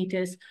 cubic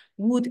meters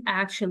would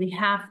actually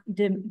have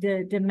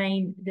the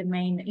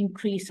main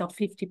increase of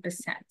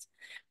 50%.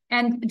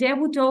 And there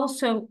would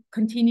also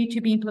continue to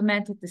be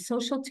implemented the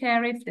social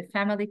tariff, the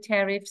family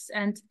tariffs,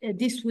 and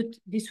this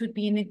would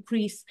be an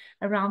increase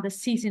around the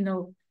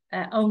seasonal,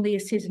 only a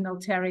seasonal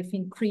tariff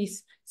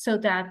increase, so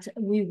that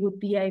we would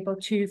be able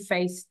to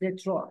face the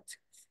drought.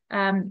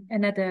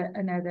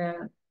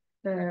 Another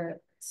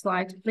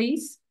slide,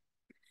 please.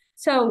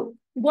 So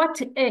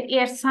what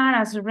ERSAR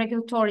as a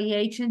regulatory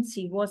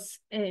agency was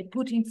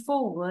putting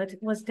forward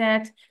was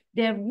that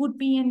there would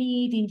be a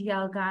need in the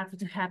Algarve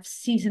to have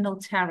seasonal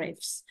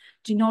tariffs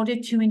in order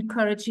to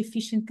encourage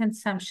efficient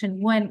consumption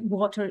when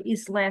water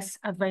is less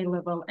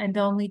available, and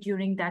only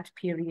during that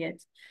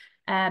period.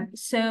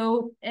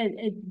 So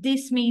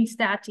this means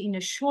that in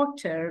a short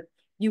term,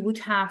 you would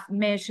have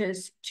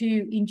measures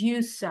to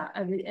induce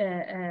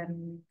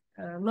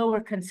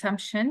lower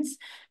consumptions,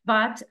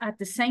 but at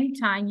the same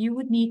time, you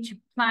would need to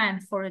plan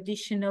for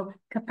additional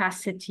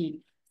capacity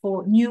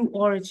for new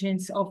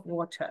origins of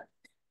water.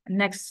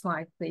 Next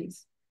slide,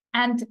 please.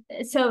 And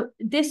so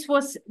this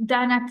was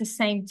done at the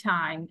same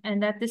time.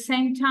 And at the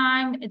same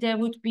time, there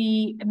would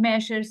be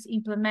measures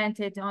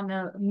implemented on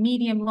a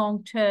medium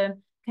long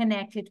term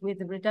connected with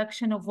the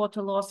reduction of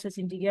water losses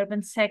in the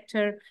urban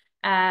sector,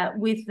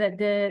 with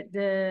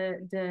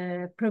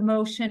the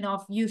promotion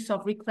of use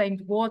of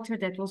reclaimed water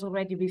that was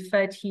already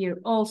referred here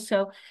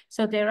also.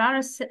 So there are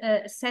a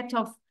set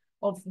of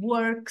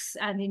works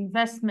and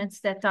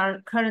investments that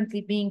are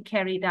currently being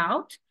carried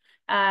out,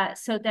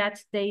 so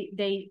that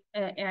they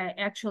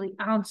actually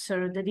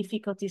answer the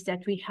difficulties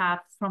that we have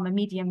from a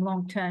medium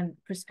long-term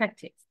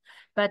perspective.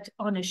 But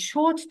on a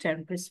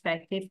short-term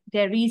perspective,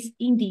 there is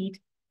indeed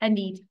a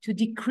need to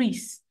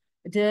decrease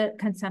the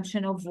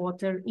consumption of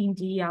water in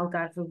the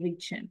Algarve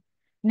region.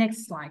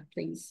 Next slide,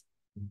 please.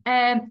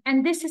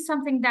 And this is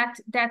something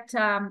that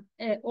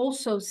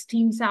also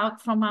stems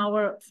out from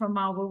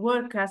our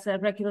work as a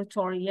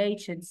regulatory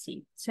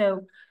agency.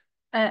 So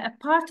a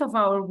part of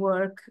our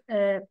work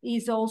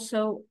is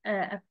also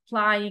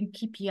applying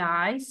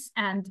KPIs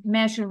and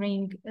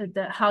measuring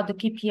how the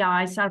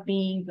KPIs are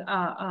being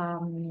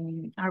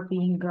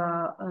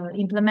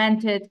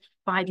implemented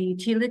by the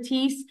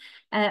utilities.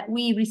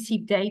 We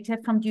receive data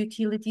from the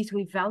utilities,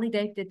 we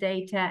validate the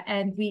data,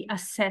 and we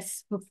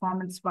assess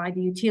performance by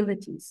the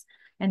utilities.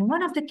 And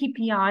one of the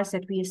KPIs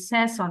that we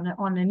assess on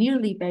a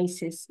yearly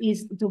basis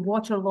is the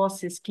water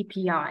losses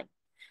KPI.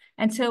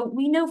 And so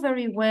we know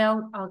very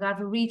well Algarve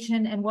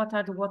region and what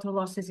are the water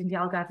losses in the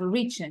Algarve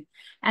region.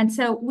 And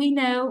so we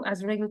know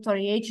as a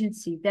regulatory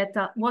agency that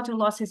the water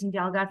losses in the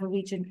Algarve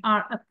region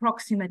are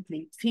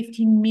approximately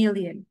 15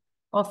 million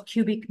of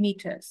cubic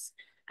meters.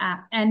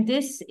 And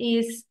this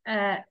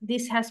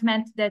has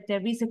meant that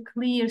there is a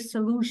clear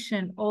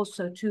solution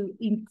also to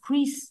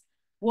increase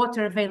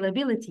water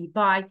availability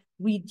by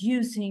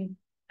reducing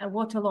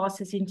water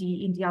losses in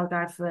the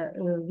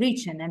Algarve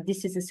region. And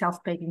this is a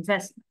self-paid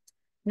investment.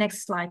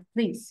 Next slide,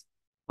 please.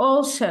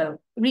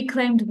 Also,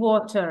 reclaimed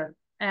water.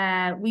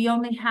 We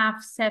only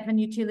have 7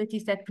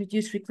 utilities that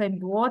produce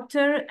reclaimed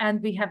water,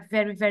 and we have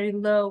very, very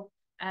low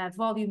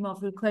volume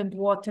of reclaimed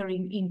water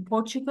in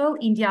Portugal.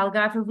 In the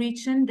Algarve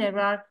region, there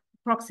are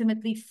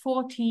approximately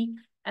 40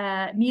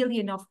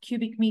 million of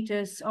cubic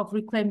meters of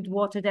reclaimed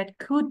water that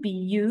could be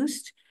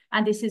used.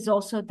 And this is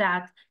also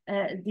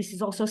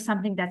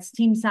something that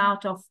stems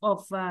out of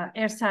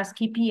ERSA's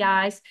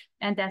KPIs,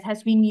 and that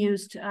has been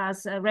used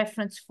as a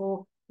reference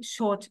for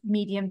short,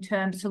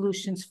 medium-term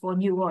solutions for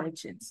new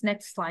origins.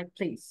 Next slide,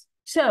 please.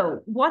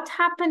 So what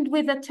happened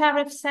with the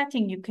tariff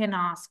setting, you can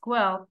ask?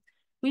 Well,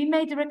 we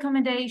made the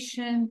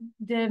recommendation.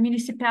 The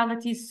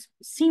municipalities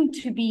seem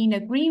to be in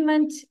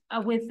agreement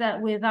with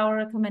our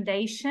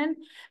recommendation,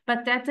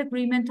 but that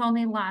agreement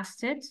only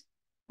lasted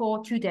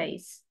for 2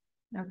 days.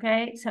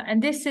 Okay, so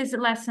and this is a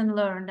lesson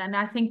learned, and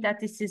I think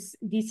that this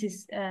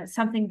is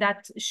something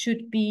that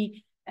should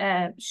be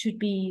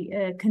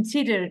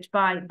considered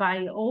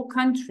by all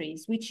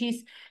countries, which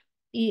is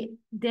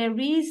there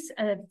is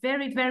a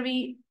very,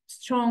 very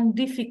strong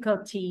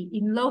difficulty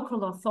in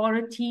local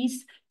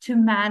authorities to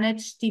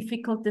manage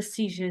difficult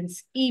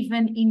decisions,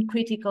 even in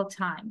critical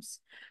times.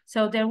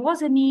 So there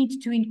was a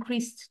need to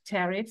increase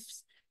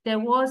tariffs. There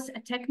was a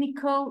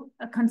technical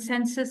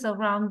consensus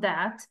around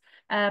that.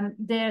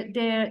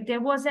 There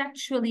was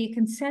actually a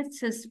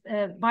consensus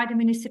by the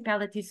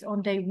municipalities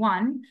on day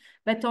 1,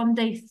 but on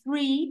day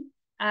 3,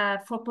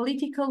 for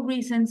political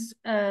reasons,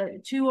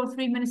 2 or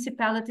 3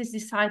 municipalities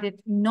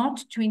decided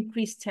not to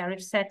increase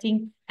tariff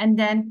setting, and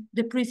then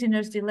the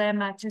prisoner's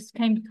dilemma just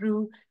came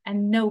through,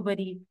 and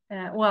nobody,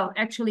 well,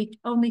 actually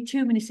only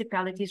 2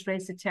 municipalities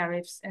raised the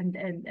tariffs, and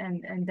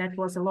that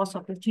was a lost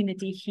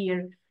opportunity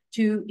here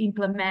to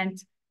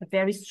implement a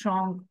very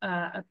strong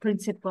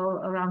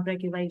principle around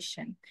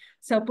regulation.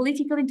 So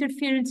political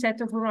interference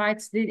that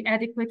overrides the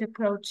adequate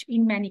approach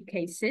in many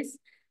cases.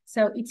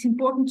 So it's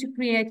important to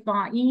create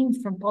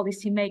buy-in from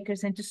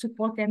policymakers and to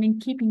support them in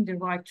keeping the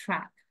right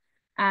track.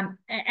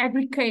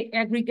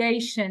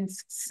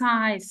 Aggregations,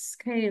 size,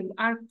 scale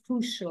are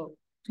crucial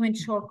to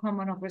ensure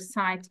common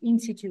oversight in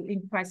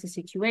crisis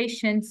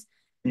situations.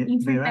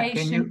 Vera,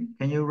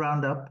 can you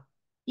round up?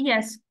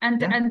 Yes,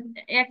 and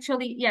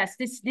actually, yes,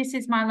 this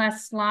is my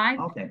last slide.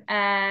 Okay.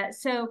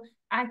 So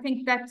I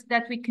think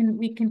that we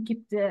can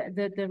keep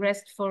the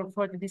rest for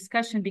the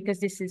discussion, because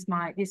this is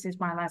my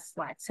last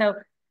slide. So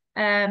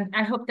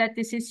I hope that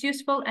this is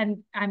useful,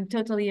 and I'm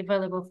totally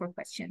available for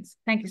questions.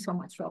 Thank you so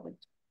much, Robert.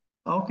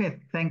 Okay,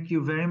 thank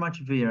you very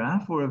much,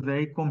 Vera, for a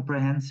very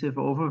comprehensive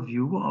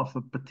overview of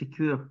a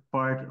particular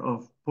part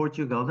of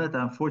Portugal that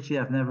unfortunately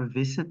I've never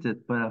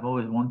visited, but I've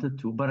always wanted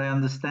to. But I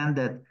understand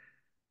that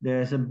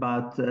there's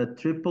about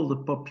triple the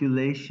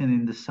population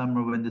in the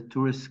summer when the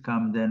tourists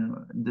come than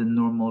the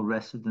normal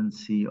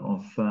residency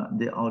of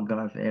the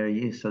Algarve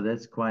area. So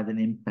that's quite an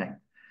impact.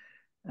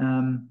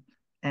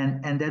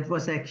 And that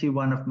was actually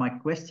one of my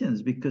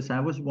questions, because I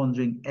was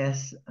wondering,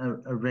 as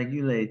a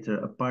regulator,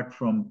 apart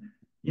from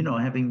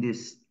having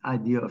this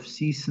idea of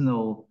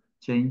seasonal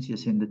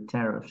changes in the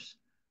tariffs,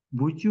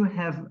 would you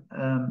have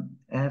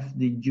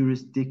the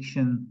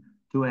jurisdiction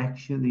to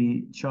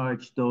actually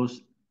charge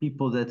those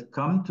people that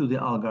come to the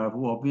Algarve,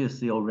 who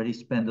obviously already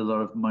spend a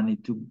lot of money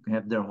to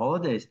have their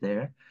holidays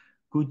there?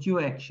 Could you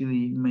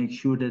actually make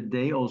sure that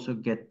they also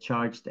get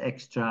charged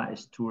extra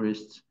as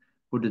tourists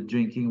for the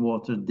drinking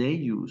water they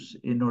use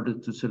in order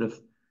to sort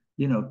of,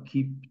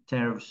 keep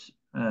tariffs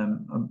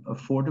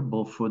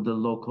affordable for the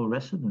local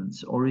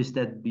residents? Or is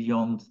that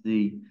beyond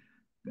the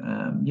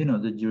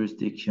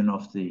jurisdiction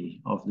of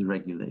the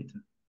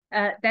regulator?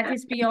 That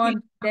is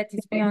beyond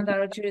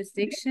our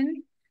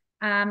jurisdiction,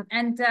 but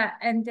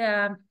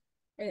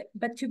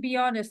to be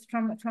honest,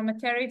 from a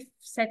tariff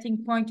setting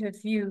point of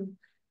view,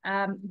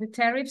 the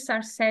tariffs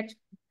are set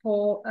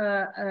for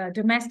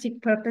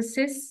domestic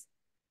purposes.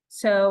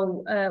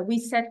 So we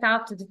set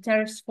out the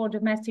tariffs for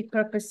domestic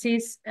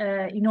purposes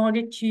in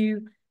order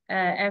to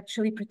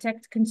actually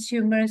protect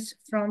consumers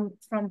from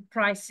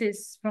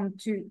prices, from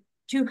too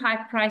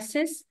high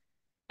prices,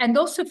 and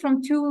also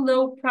from too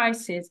low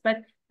prices.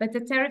 But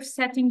the tariff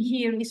setting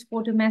here is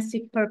for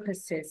domestic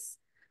purposes.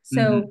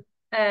 So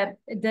the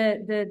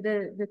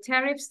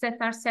tariffs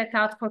that are set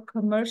out for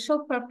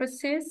commercial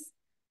purposes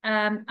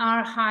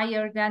are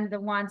higher than the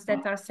ones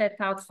that are set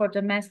out for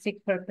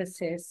domestic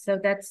purposes. So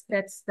that's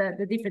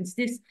the difference.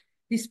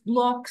 These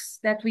blocks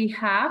that we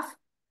have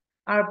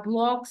are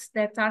blocks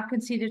that are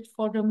considered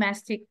for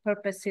domestic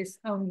purposes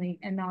only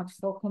and not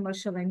for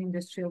commercial and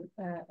industrial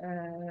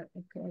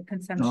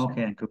consumption.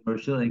 Okay, and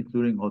commercial,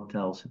 including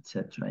hotels,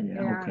 etc.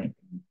 Yeah. Okay.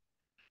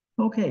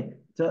 Okay,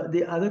 so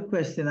the other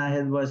question I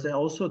had was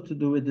also to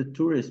do with the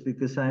tourists,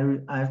 because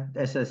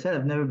as I said,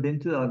 I've never been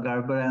to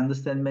Algarve, but I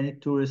understand many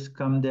tourists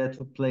come there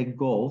to play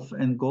golf,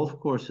 and golf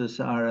courses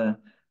are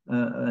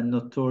a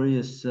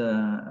notorious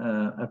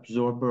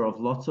absorber of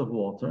lots of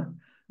water.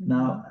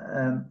 Now,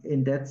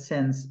 in that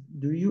sense,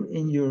 do you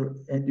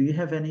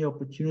have any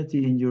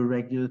opportunity in your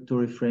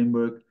regulatory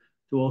framework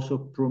to also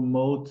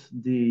promote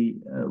the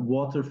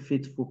water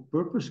fit for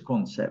purpose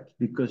concept?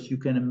 Because you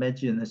can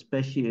imagine,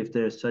 especially if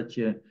there's such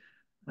a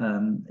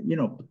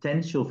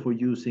potential for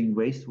using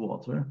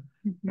wastewater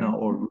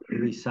or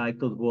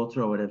recycled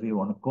water or whatever you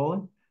want to call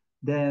it,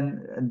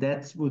 then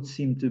that would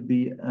seem to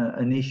be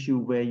an issue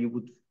where you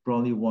would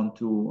probably want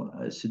to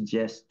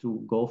suggest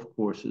to golf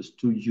courses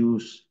to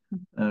use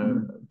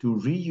to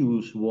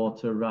reuse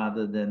water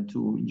rather than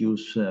to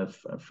use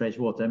fresh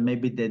water. And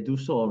maybe they do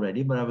so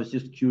already, but I was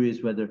just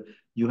curious whether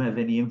you have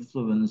any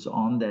influence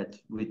on that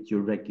with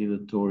your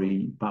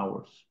regulatory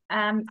powers.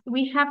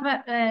 We have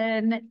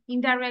an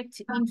indirect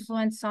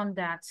influence on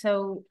that.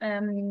 So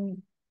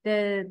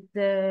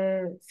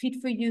the fit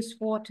for use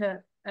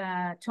water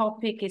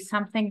topic is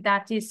something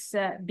that is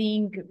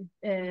being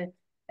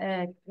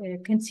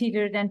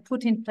considered and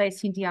put in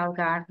place in the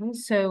Algarve.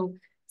 So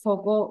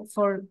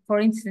for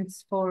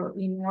instance,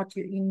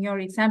 in your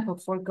example,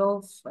 for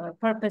golf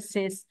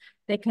purposes,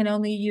 they can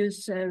only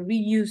use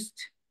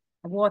reused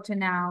water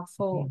now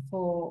for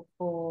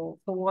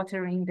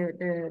watering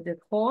the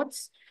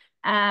courts.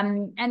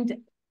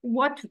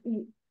 But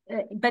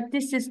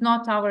this is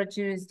not our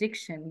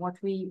jurisdiction. What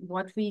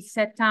we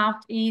set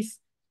out is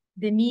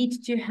the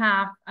need to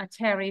have a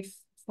tariff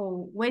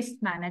for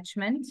waste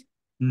management,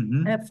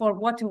 for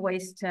water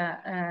waste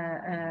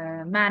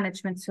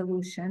management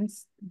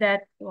solutions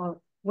or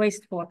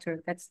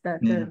wastewater. That's the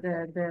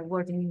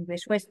word in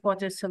English.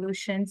 Wastewater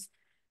solutions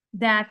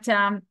that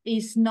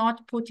is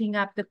not putting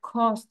up the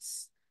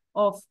costs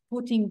of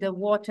putting the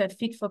water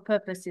fit for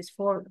purposes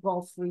for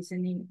golf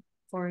reasoning,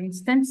 for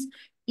instance,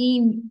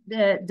 in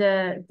the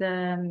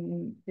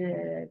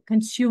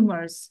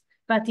consumers,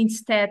 but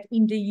instead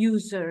in the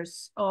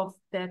users of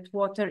that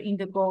water in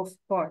the golf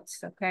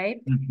courts. Okay,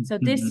 so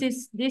this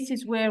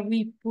is where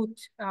we put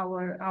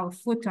our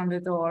foot on the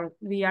door.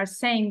 We are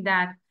saying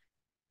that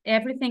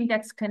everything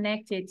that's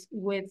connected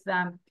with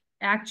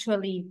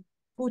actually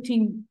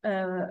putting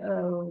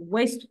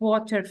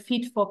wastewater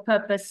fit for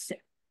purpose,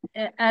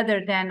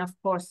 other than, of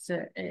course,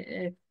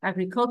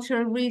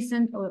 agricultural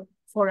reason or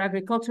for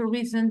agricultural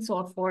reasons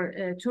or for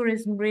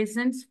tourism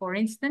reasons, for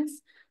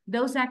instance,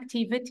 those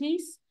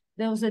activities,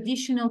 those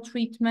additional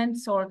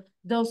treatments or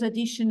those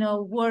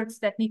additional works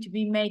that need to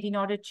be made in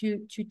order to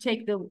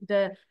take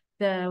the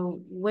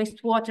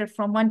wastewater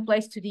from one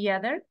place to the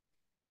other.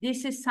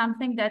 This is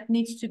something that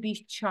needs to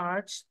be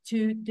charged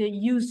to the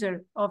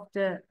user of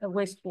the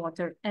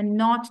wastewater and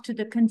not to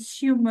the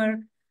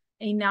consumer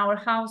in our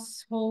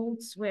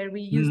households where we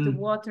use the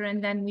water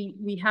and then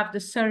we have the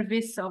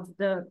service of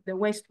the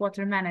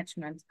wastewater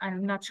management.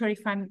 I'm not sure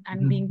if I'm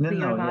being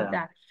clear about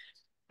that.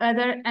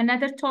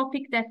 Another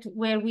topic that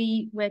where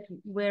we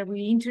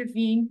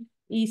intervene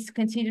is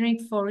considering,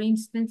 for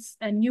instance,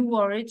 a new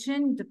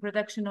origin, the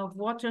production of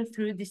water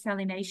through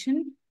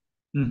desalination.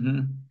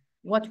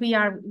 What we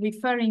are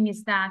referring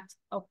is that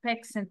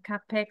OPEX and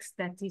CAPEX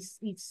that is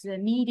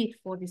needed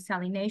for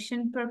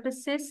desalination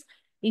purposes.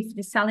 If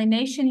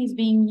desalination is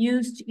being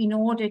used in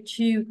order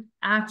to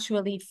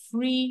actually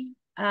free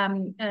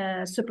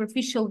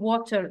superficial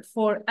water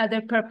for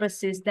other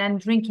purposes than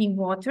drinking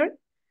water,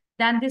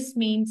 then this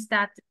means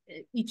that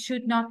it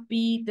should not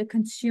be the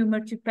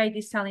consumer to pay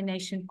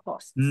desalination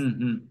costs.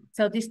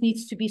 So this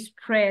needs to be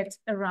spread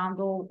around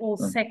all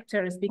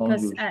sectors,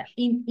 because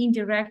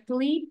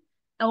indirectly,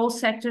 all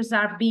sectors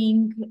are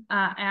being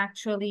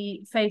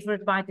actually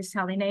favored by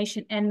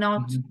desalination, and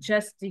not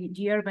just the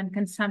urban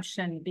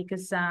consumption,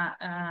 because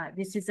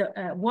this is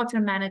a water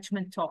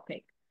management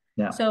topic.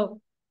 So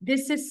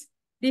this is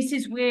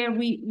where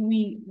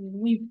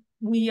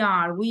we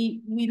are.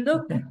 We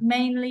look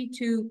mainly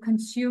to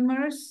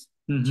consumers,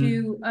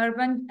 to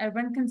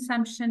urban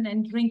consumption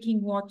and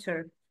drinking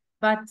water.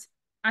 But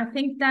I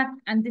think that,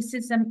 and this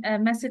is a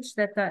message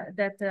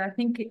that I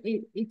think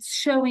it's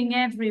showing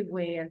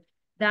everywhere,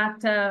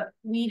 that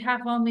we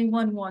have only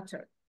one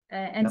water.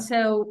 And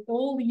so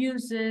all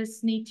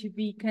users need to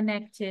be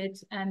connected,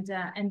 and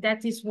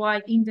that is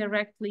why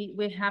indirectly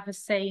we have a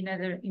say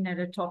in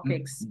other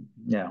topics.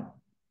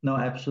 No,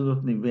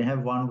 absolutely. We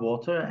have one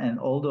water, and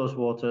all those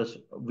waters,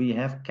 we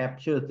have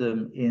captured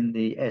them in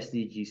the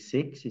SDG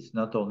 6. It's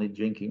not only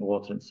drinking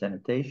water and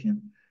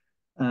sanitation.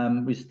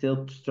 We're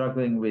still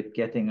struggling with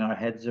getting our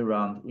heads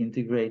around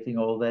integrating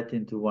all that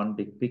into one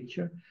big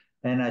picture.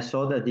 And I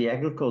saw that the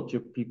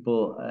agriculture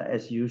people,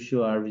 as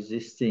usual, are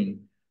resisting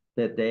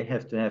that they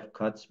have to have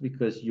cuts,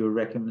 because your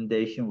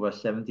recommendation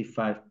was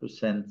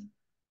 75%,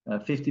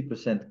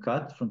 50%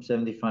 cut from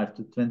 75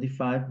 to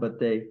 25, but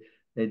they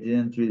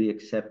didn't really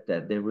accept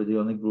that. They were the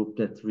only group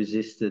that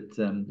resisted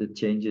the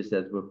changes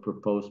that were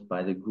proposed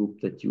by the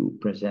group that you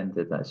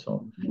presented, I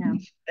saw.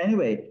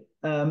 Anyway,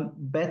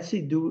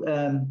 Betsy,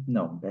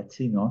 no,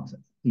 Betsy not.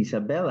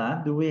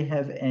 Isabella, do we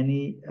have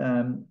any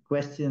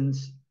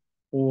questions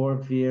for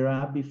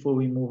Vera before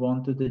we move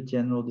on to the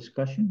general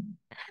discussion?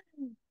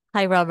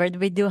 Hi, Robert.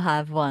 We do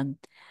have one.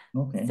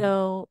 Okay.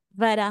 So,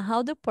 Vera,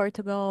 how do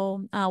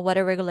Portugal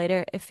water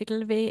regulator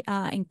effectively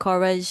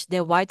encourage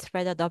the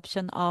widespread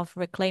adoption of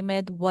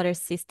reclaimed water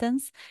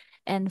systems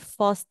and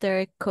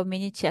foster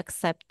community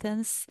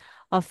acceptance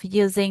of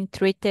using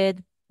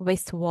treated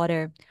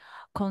wastewater,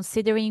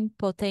 considering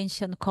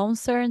potential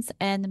concerns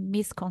and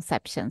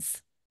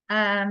misconceptions?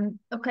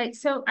 Okay,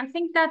 so I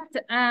think that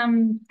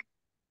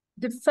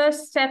the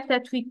first step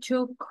that we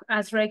took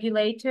as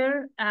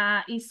regulator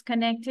is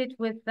connected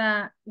with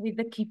the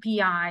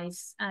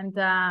KPIs and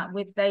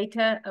with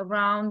data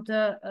around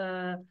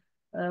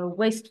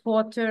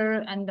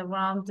wastewater and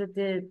around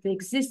the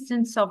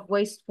existence of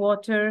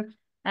wastewater,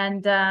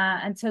 and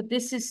so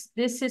this is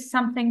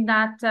something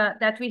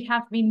that we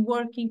have been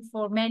working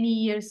for many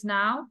years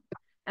now.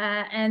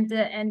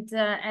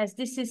 As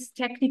this is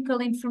technical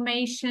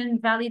information,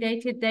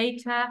 validated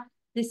data,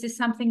 this is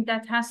something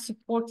that has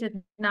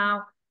supported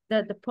now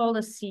the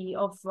policy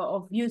of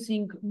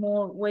using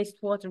more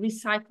wastewater,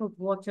 recycled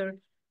water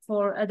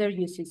for other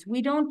uses.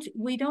 We don't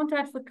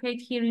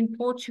advocate here in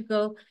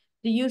Portugal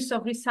the use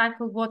of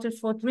recycled water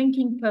for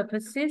drinking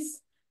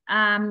purposes.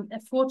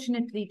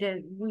 Fortunately,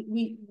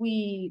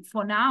 we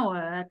for now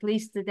at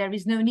least there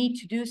is no need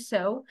to do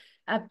so.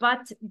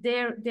 But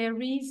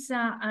there is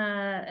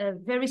a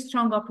very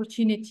strong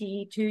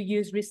opportunity to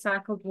use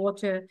recycled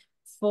water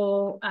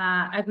for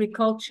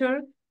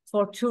agriculture,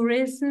 for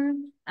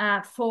tourism,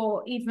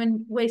 for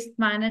even waste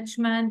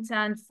management,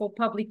 and for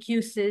public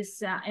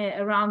uses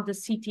around the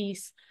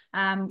cities.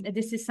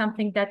 This is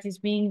something that is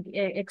being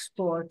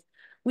explored.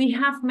 We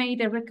have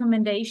made a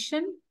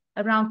recommendation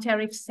around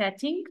tariff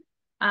setting,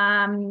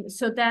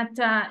 so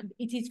that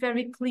it is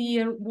very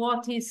clear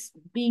what is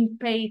being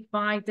paid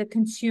by the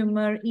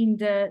consumer in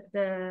the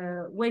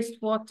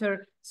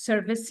wastewater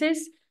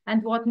services,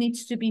 and what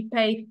needs to be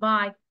paid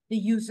by the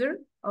user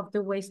of the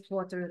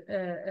wastewater,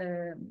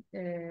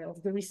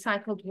 of the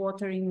recycled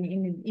water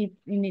in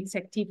its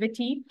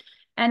activity.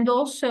 And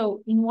also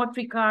in what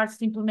regards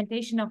the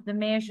implementation of the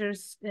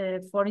measures,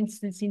 for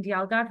instance, in the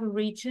Algarve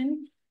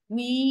region,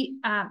 we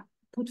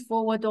put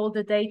forward all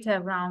the data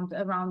around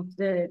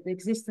the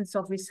existence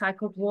of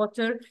recycled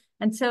water.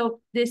 And so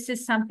this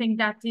is something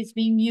that is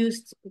being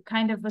used,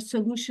 kind of a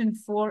solution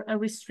for a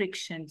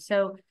restriction.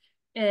 So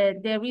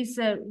there is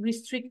a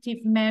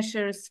restrictive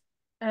measures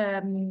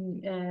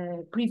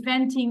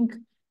preventing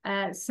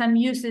some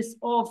uses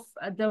of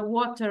the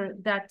water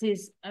that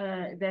is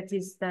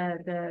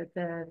the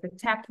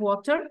tap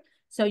water.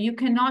 So you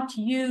cannot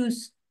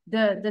use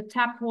the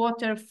tap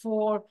water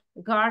for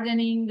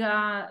gardening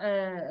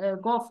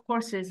golf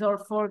courses or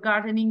for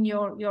gardening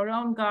your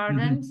own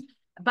gardens,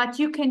 but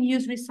you can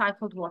use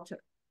recycled water.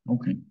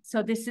 Okay.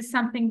 So this is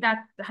something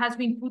that has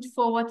been put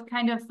forward,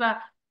 kind of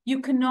you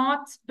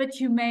cannot,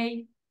 but you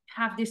may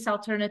have this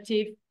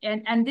alternative,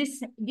 and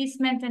this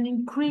meant an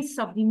increase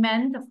of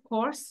demand, of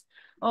course,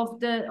 of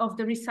the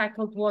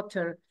recycled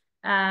water.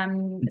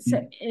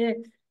 So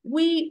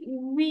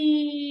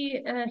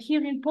we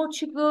here in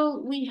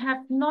Portugal, we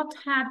have not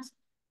had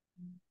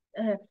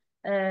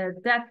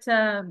that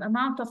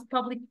amount of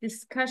public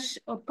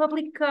discussion or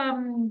public how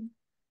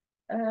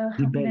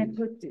can I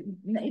put it?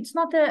 It's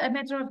not a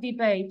matter of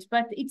debate,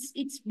 but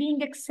it's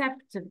being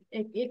accepted.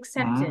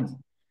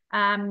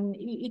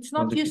 It's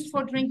not used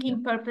for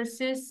drinking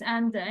purposes,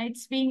 and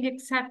it's being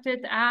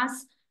accepted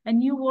as a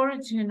new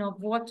origin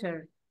of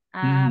water.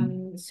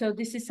 So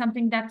this is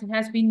something that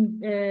has been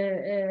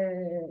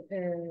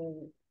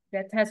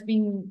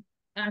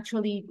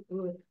actually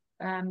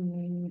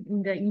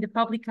in the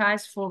public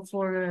eyes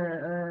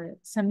for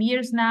some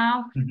years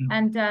now,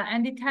 and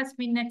it has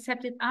been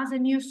accepted as a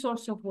new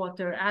source of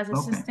water, as a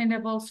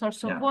sustainable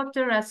source of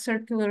water, as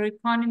circular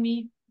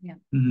economy. Yeah.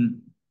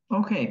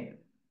 Okay.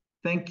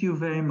 Thank you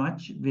very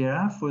much,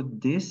 Vera, for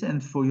this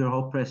and for your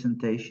whole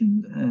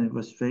presentation. It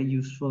was very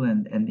useful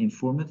and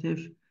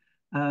informative.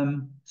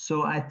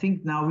 So I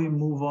think now we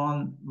move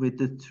on with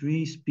the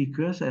three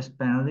speakers as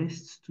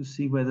panelists to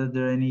see whether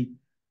there are any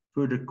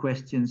further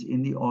questions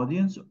in the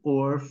audience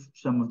or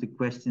some of the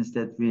questions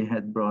that we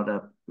had brought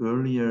up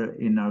earlier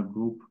in our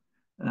group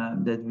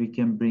that we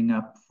can bring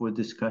up for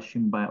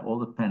discussion by all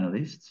the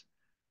panelists.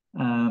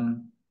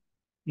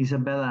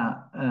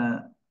 Isabella,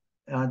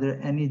 are there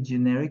any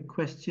generic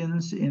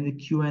questions in the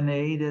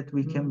Q&A that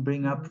we can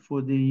bring up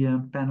for the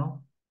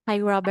panel? Hi,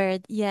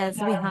 Robert. Yes,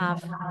 we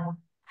have.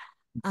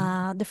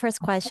 The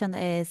first question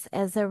is,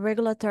 as a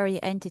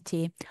regulatory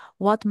entity,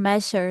 what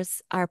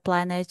measures are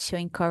planned to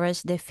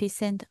encourage the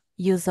efficient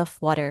use of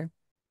water?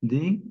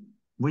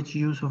 Which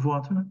use of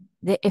water?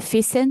 The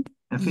efficient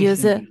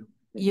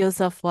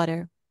use of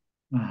water.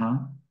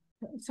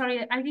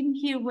 Sorry, I didn't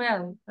hear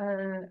well.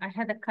 I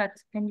had a cut.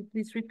 Can you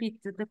please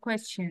repeat the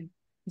question,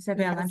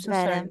 Isabel? I'm so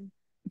sorry.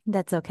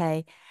 That's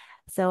okay.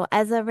 So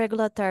as a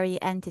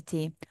regulatory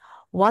entity,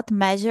 what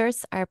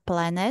measures are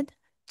planned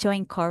to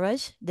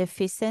encourage the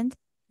efficient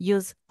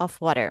use of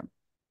water?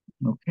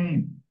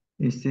 Okay.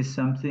 Is this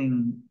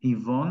something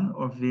Yvonne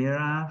or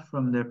Vera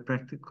from their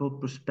practical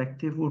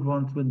perspective would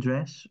want to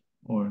address?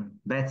 Or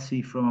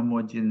Betsy from a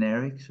more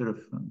generic sort of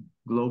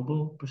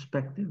global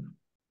perspective?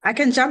 I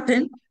can jump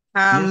in.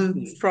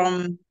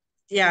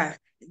 Yes,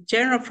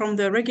 from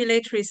the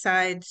regulatory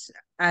side,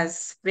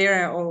 as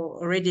Vera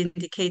already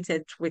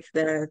indicated with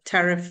the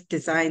tariff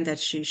design that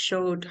she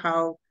showed,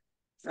 how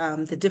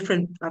the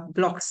different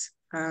blocks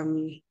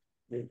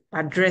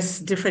address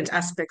different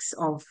aspects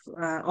of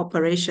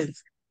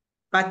operations.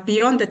 But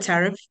beyond the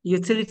tariff,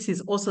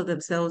 utilities also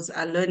themselves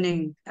are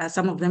learning,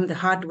 some of them the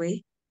hard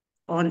way,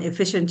 on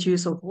efficient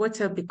use of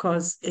water,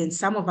 because in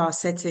some of our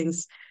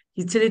settings,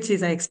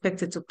 utilities are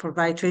expected to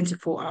provide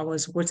 24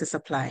 hours water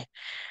supply.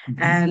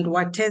 And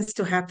what tends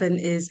to happen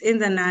is in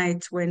the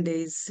night when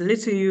there's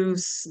little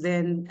use,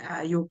 then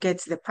you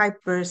get the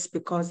pipe burst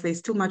because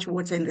there's too much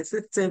water in the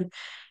system.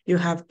 You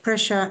have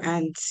pressure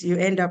and you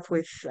end up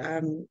with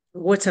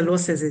water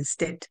losses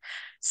instead.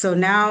 So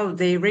now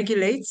they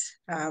regulate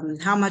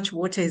how much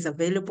water is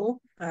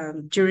available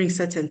during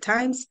certain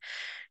times.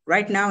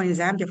 Right now in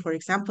Zambia, for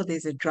example,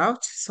 there's a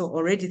drought. So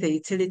already the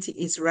utility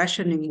is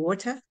rationing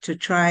water to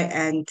try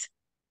and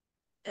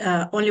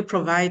only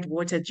provide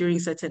water during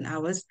certain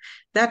hours.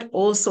 That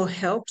also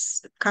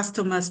helps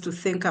customers to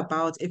think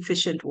about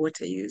efficient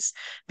water use,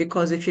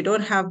 because if you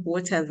don't have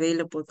water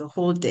available the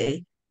whole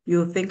day,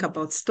 you'll think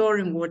about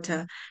storing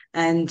water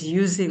and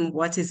using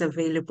what is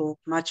available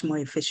much more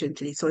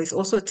efficiently. So it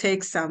also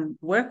takes some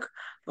work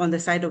on the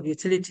side of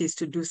utilities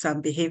to do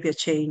some behavior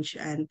change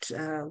and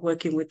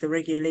working with the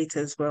regulator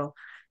as well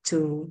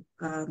to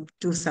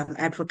do some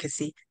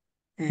advocacy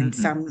and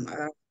some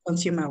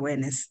consumer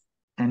awareness.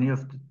 Any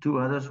of the two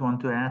others want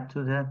to add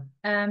to that?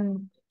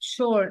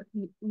 Sure.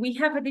 We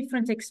have a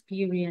different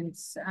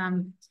experience.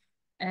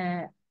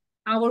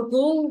 Our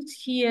goal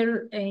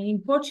here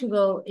in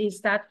Portugal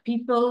is that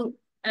people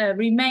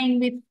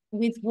remain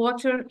with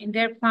water in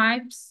their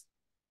pipes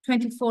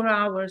 24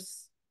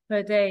 hours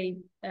per day.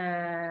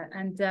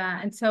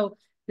 And so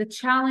the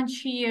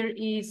challenge here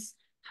is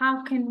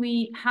how can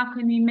we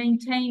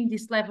maintain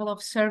this level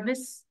of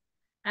service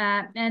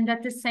and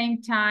at the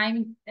same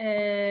time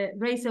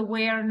raise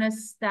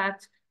awareness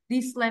that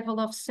this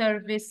level of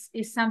service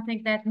is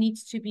something that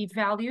needs to be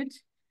valued.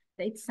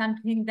 It's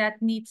something that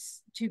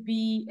needs to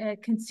be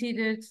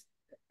considered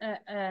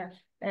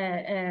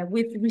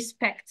with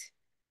respect,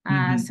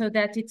 so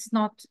that it's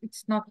not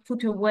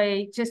put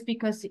away just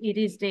because it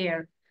is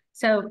there.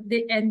 So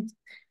the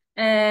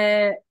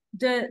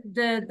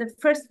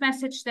first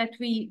message that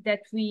we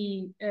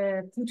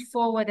put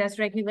forward as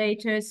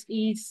regulators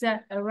is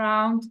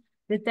around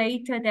the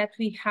data that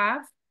we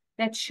have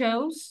that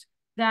shows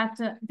that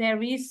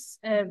there is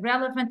a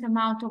relevant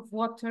amount of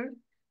water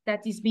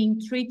that is being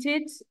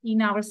treated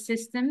in our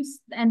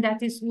systems and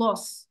that is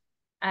lost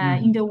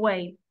in the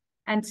way.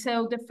 And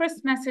so the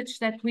first message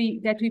that we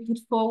put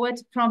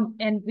forward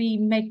and we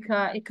make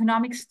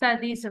economic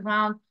studies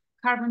around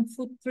carbon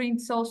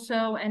footprints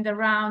also and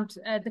around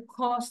the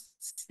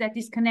costs that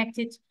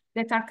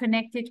are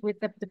connected with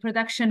the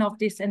production of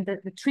this and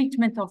the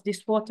treatment of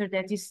this water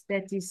that is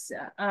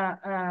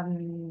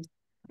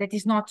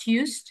not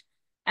used.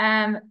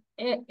 And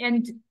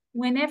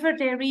whenever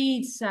there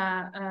is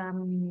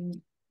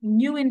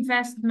new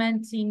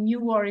investment in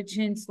new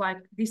origins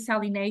like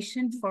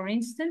desalination, for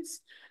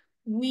instance,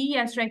 we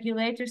as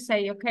regulators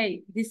say,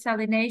 okay,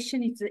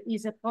 desalination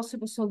is a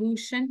possible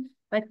solution,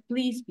 but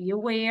please be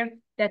aware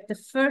that the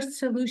first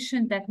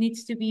solution that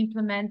needs to be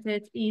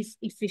implemented is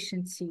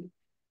efficiency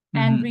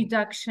and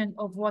reduction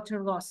of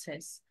water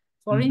losses.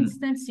 For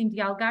instance, in the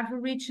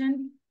Algarve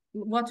region,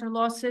 water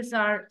losses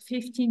are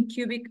 15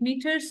 cubic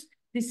meters.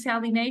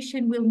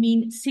 Desalination will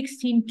mean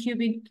 16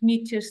 cubic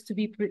meters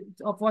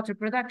of water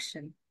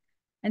production.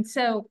 And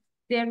so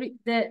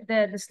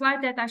the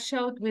slide that I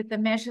showed with the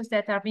measures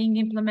that are being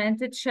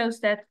implemented shows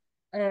that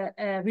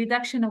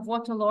reduction of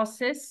water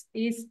losses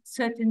is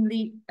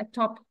certainly a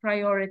top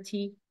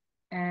priority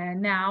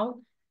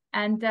now.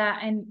 And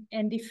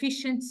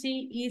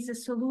efficiency is a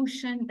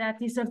solution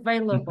that is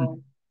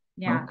available.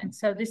 Yeah, okay. And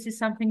so this is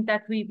something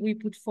that we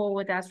put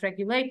forward as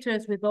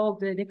regulators with all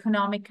the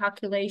economic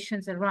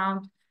calculations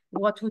around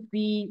what would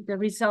be the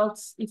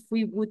results if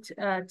we would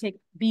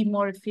be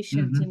more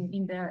efficient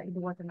in the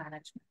water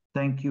management.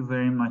 Thank you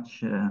very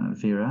much,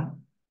 Vera.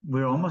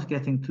 We're almost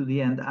getting to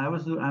the end.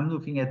 I'm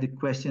looking at the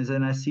questions,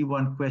 and I see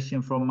one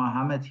question from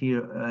Mohammed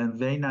here.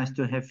 Very nice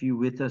to have you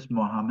with us,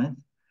 Mohammed.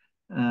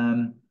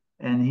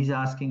 And he's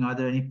asking, are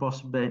there any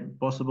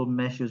possible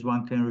measures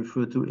one can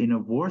refer to in a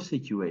war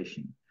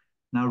situation?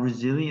 Now,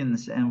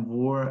 resilience and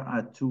war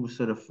are two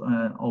sort of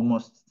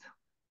almost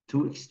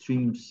two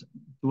extremes,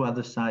 two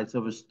other sides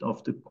of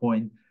the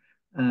coin.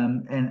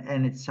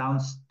 And it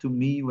sounds to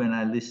me, when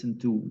I listen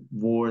to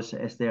wars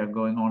as they are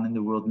going on in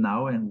the world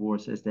now and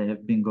wars as they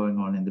have been going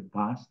on in the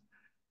past,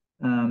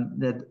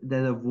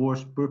 that a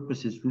war's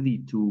purpose is really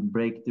to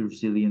break the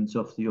resilience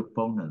of the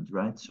opponent,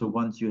 right? So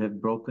once you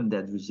have broken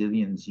that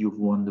resilience, you've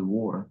won the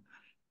war.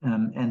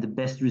 And the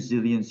best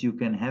resilience you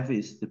can have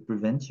is the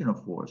prevention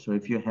of war. So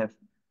if you have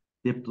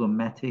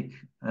diplomatic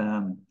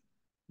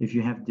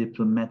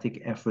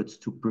efforts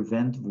to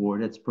prevent war,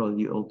 that's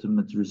probably the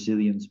ultimate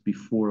resilience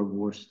before a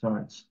war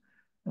starts.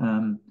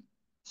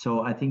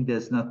 So I think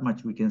there's not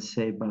much we can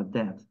say about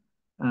that.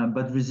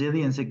 But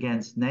resilience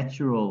against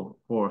natural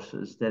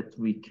forces that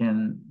we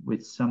can,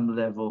 with some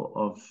level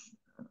of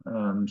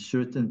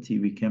certainty,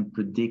 we can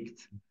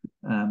predict,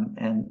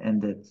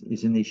 and that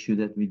is an issue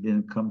that we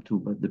didn't come to,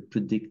 but the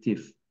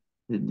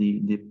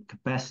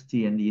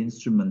capacity and the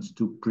instruments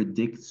to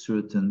predict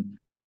certain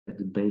at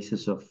the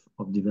basis of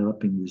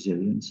developing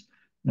resilience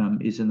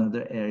is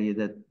another area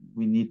that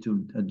we need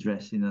to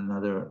address in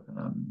another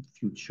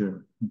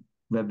future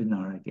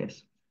webinar, I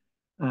guess.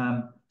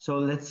 So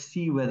let's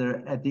see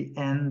whether at the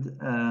end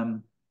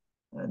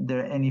there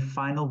are any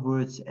final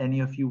words any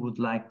of you would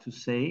like to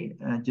say.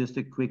 Just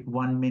a quick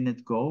 1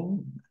 minute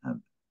go.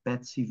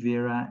 Betsy,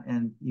 Vera,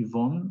 and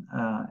Yvonne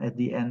at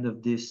the end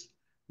of this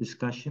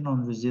discussion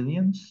on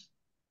resilience.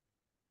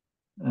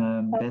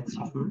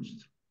 Betsy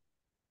first.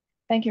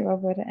 Thank you,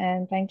 Robert,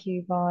 and thank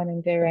you, Yvonne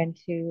and Vera, and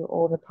to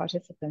all the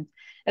participants.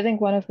 I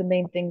think one of the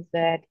main things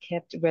that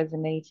kept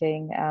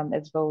resonating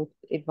as both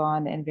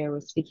Yvonne and Vera were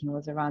speaking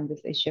was around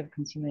this issue of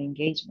consumer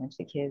engagement,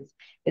 because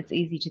it's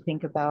easy to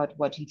think about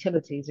what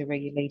utilities or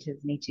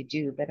regulators need to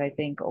do, but I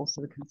think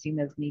also the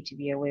consumers need to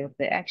be aware of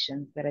the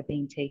actions that are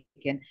being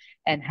taken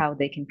and how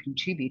they can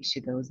contribute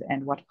to those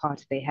and what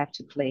part they have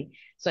to play.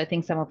 So I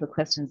think some of the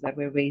questions that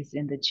were raised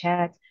in the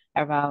chat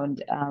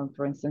around,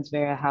 for instance,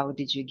 Vera, how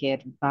did you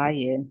get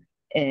buy-in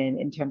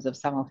in terms of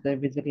some of the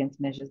resilience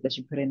measures that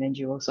you put in, and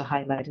you also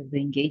highlighted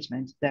the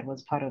engagement that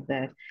was part of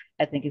that,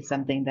 I think is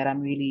something that I'm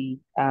really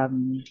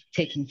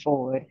taking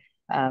forward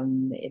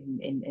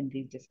in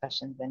these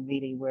discussions, and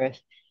really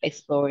worth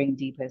exploring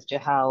deeper as to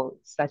how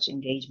such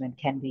engagement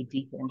can be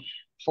deepened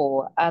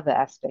for other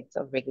aspects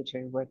of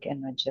regulatory work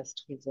and not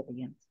just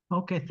resilience.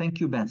 Okay, thank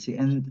you, Betsy.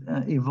 And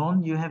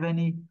Yvonne, you have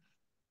any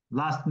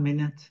last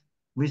minute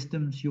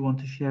wisdoms you want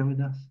to share with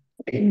us?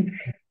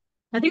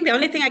 I think the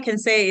only thing I can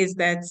say is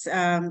that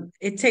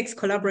it takes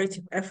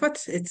collaborative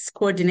effort. It's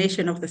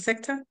coordination of the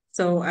sector.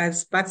 So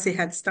as Betsy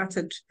had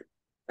started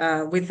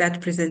with that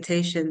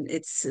presentation,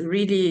 it's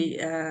really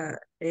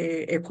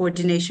a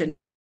coordination of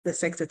the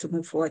sector to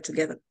move forward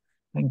together.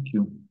 Thank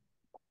you.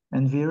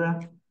 And Vera?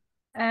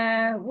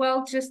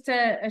 Well, just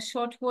a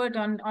short word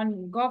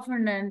on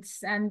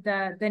governance and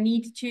the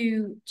need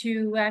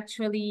to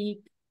actually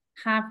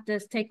have the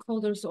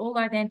stakeholders all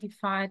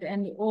identified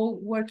and all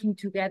working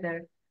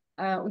together.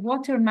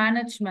 Water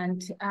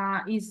management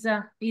is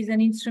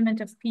an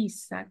instrument of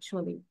peace,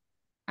 actually.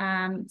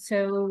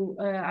 So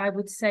I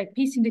would say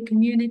peace in the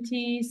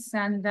communities,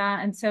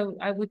 and so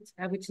I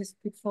would just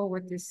put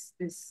forward this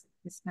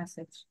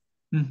message.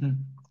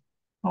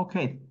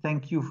 Okay,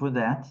 thank you for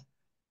that.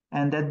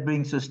 And that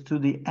brings us to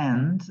the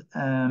end.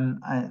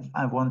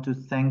 I want to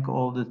thank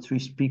all the three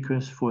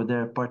speakers for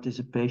their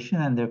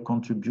participation and their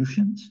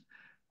contributions.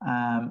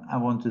 I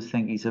want to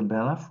thank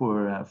Isabella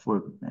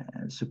for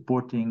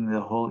supporting the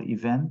whole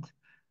event.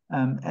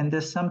 And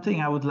there's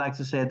something I would like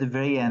to say at the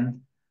very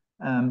end.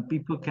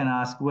 People can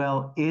ask,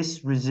 well,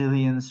 is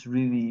resilience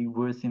really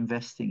worth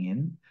investing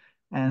in?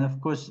 And of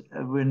course,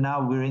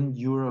 we're in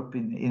Europe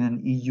in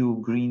an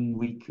EU Green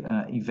Week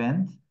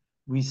event.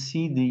 We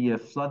see the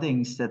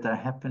floodings that are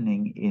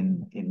happening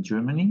in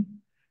Germany.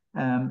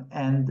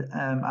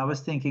 I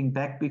was thinking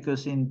back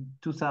because in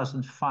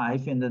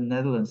 2005 in the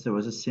Netherlands, there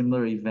was a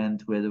similar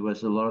event where there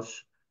was a lot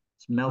of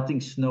melting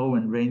snow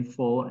and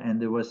rainfall,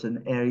 and there was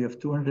an area of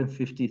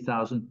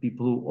 250,000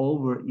 people who all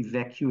were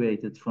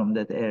evacuated from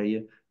that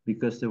area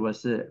because there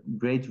was a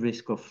great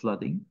risk of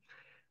flooding.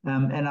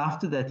 And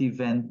after that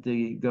event,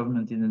 the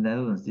government in the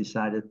Netherlands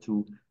decided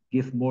to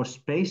give more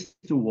space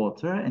to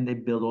water, and they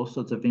built all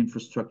sorts of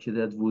infrastructure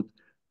that would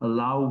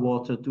allow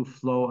water to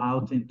flow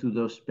out into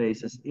those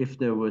spaces if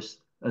there was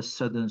a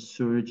sudden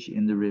surge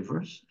in the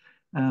rivers.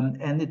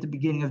 And at the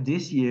beginning of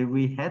this year,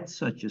 we had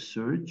such a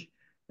surge,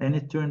 and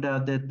it turned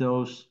out that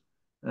those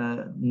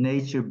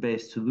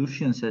nature-based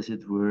solutions, as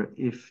it were,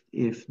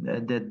 now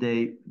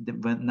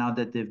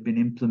that they've been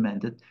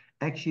implemented,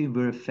 actually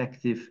were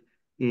effective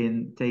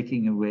in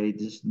taking away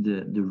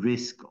the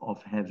risk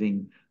of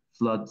having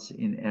floods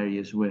in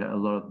areas where a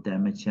lot of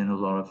damage and a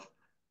lot of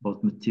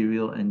both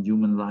material and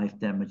human life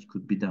damage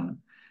could be done.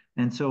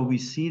 And so we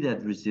see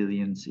that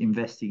resilience,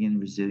 investing in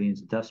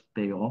resilience, does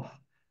pay off.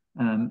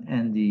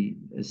 And the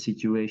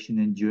situation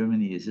in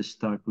Germany is a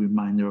stark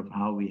reminder of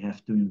how we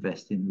have to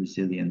invest in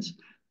resilience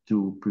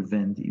to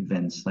prevent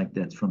events like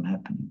that from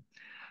happening.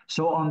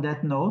 So on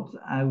that note,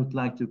 I would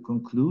like to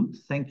conclude.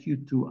 Thank you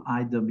to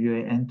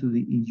IWA and to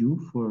the EU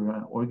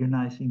for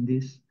organizing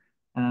this.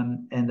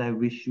 And I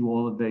wish you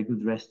all a very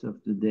good rest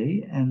of the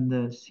day,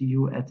 and see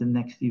you at the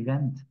next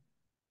event.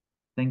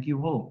 Thank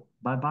you all.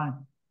 Bye-bye.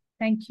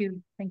 Thank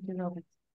you, Robert.